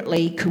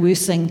deliberately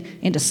coercing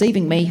and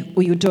deceiving me,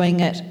 or you're doing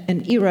it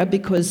in error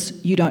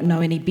because you don't know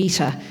any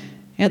better.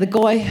 Now, the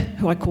guy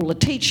who I call a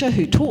teacher,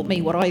 who taught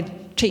me what I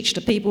teach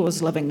to people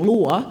as living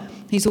law,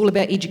 he's all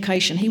about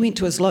education. He went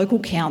to his local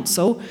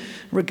council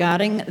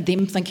regarding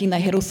them thinking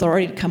they had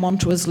authority to come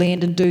onto his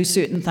land and do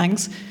certain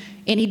things,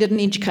 and he did an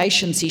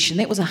education session.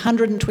 That was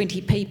 120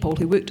 people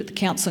who worked at the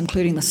council,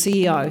 including the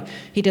CEO.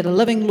 He did a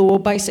living law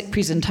basic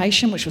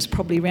presentation, which was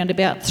probably around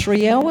about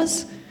 3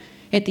 hours.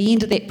 At the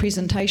end of that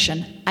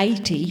presentation,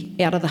 80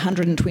 out of the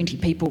 120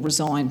 people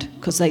resigned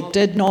because they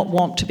did not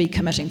want to be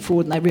committing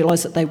fraud, and they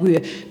realised that they were.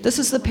 This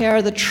is the power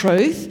of the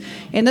truth,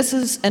 and this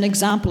is an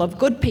example of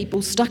good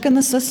people stuck in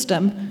the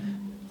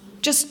system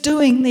just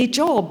doing their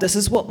job. This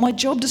is what my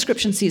job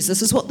description says.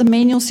 This is what the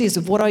manual says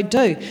of what I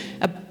do.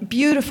 A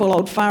beautiful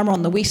old farmer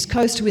on the west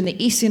coast who, when the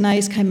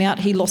SNAs came out,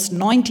 he lost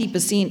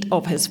 90%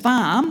 of his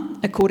farm,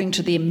 according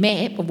to their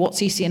map of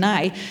what's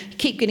SNA. He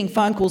kept getting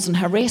phone calls and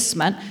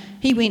harassment.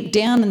 He went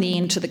down in the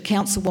end to the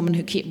councilwoman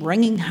who kept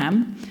ringing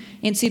him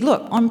and said,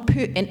 look, and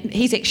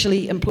he's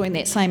actually employing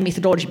that same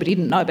methodology, but he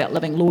didn't know about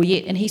living law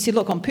yet. And he said,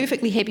 look, I'm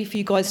perfectly happy for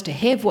you guys to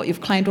have what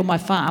you've claimed on my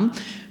farm,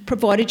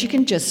 provided you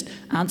can just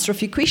answer a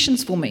few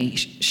questions for me.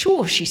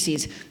 Sure, she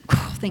says.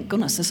 Oh, thank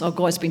goodness, this old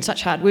guy's been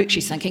such hard work,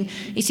 she's thinking.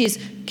 He says,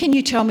 can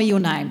you tell me your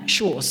name?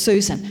 Sure,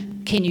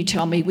 Susan. Can you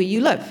tell me where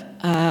you live?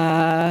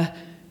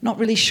 Not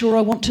really sure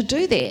I want to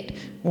do that.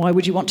 Why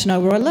would you want to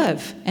know where I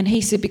live? And he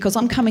said, because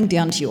I'm coming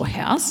down to your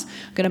house,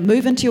 I'm going to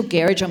move into your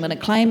garage, I'm going to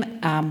claim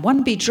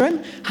 1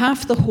 bedroom,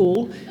 half the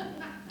hall,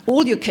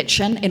 all your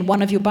kitchen and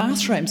one of your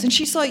bathrooms. And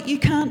she's like, you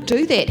can't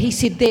do that. He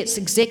said, that's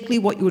exactly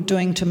what you're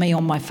doing to me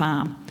on my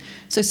farm.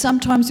 So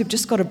sometimes we've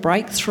just got to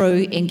break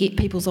through and get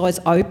people's eyes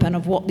open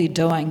of what they're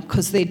doing,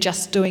 because they're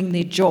just doing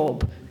their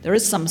job. There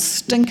is some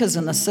stinkers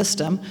in the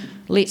system,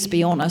 let's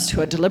be honest,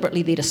 who are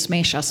deliberately there to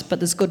smash us, but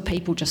there's good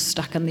people just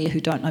stuck in there who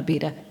don't know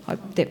better.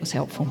 Hope that was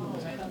helpful.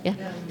 Yeah?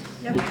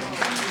 Yep.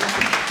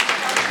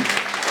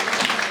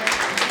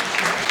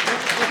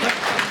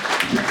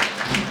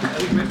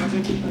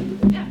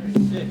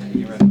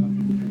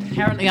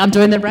 Apparently I'm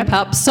doing the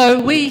wrap-up.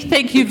 So we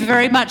thank you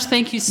very much.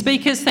 Thank you,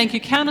 speakers. Thank you,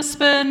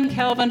 Counterspin,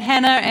 Calvin,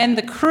 Hannah, and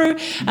the crew.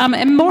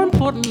 And more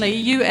importantly,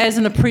 you as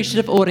an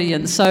appreciative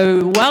audience.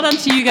 So well done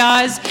to you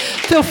guys.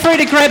 Feel free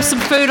to grab some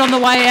food on the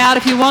way out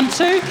if you want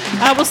to.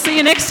 We'll see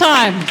you next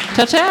time.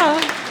 Ciao.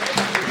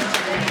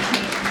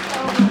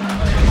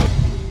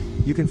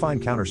 You can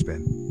find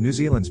Counterspin, New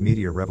Zealand's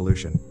media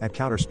revolution, at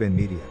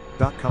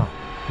counterspinmedia.com.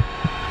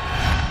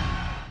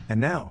 And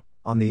now,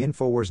 on the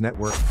InfoWars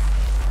Network,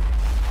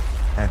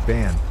 at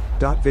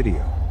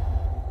band.video.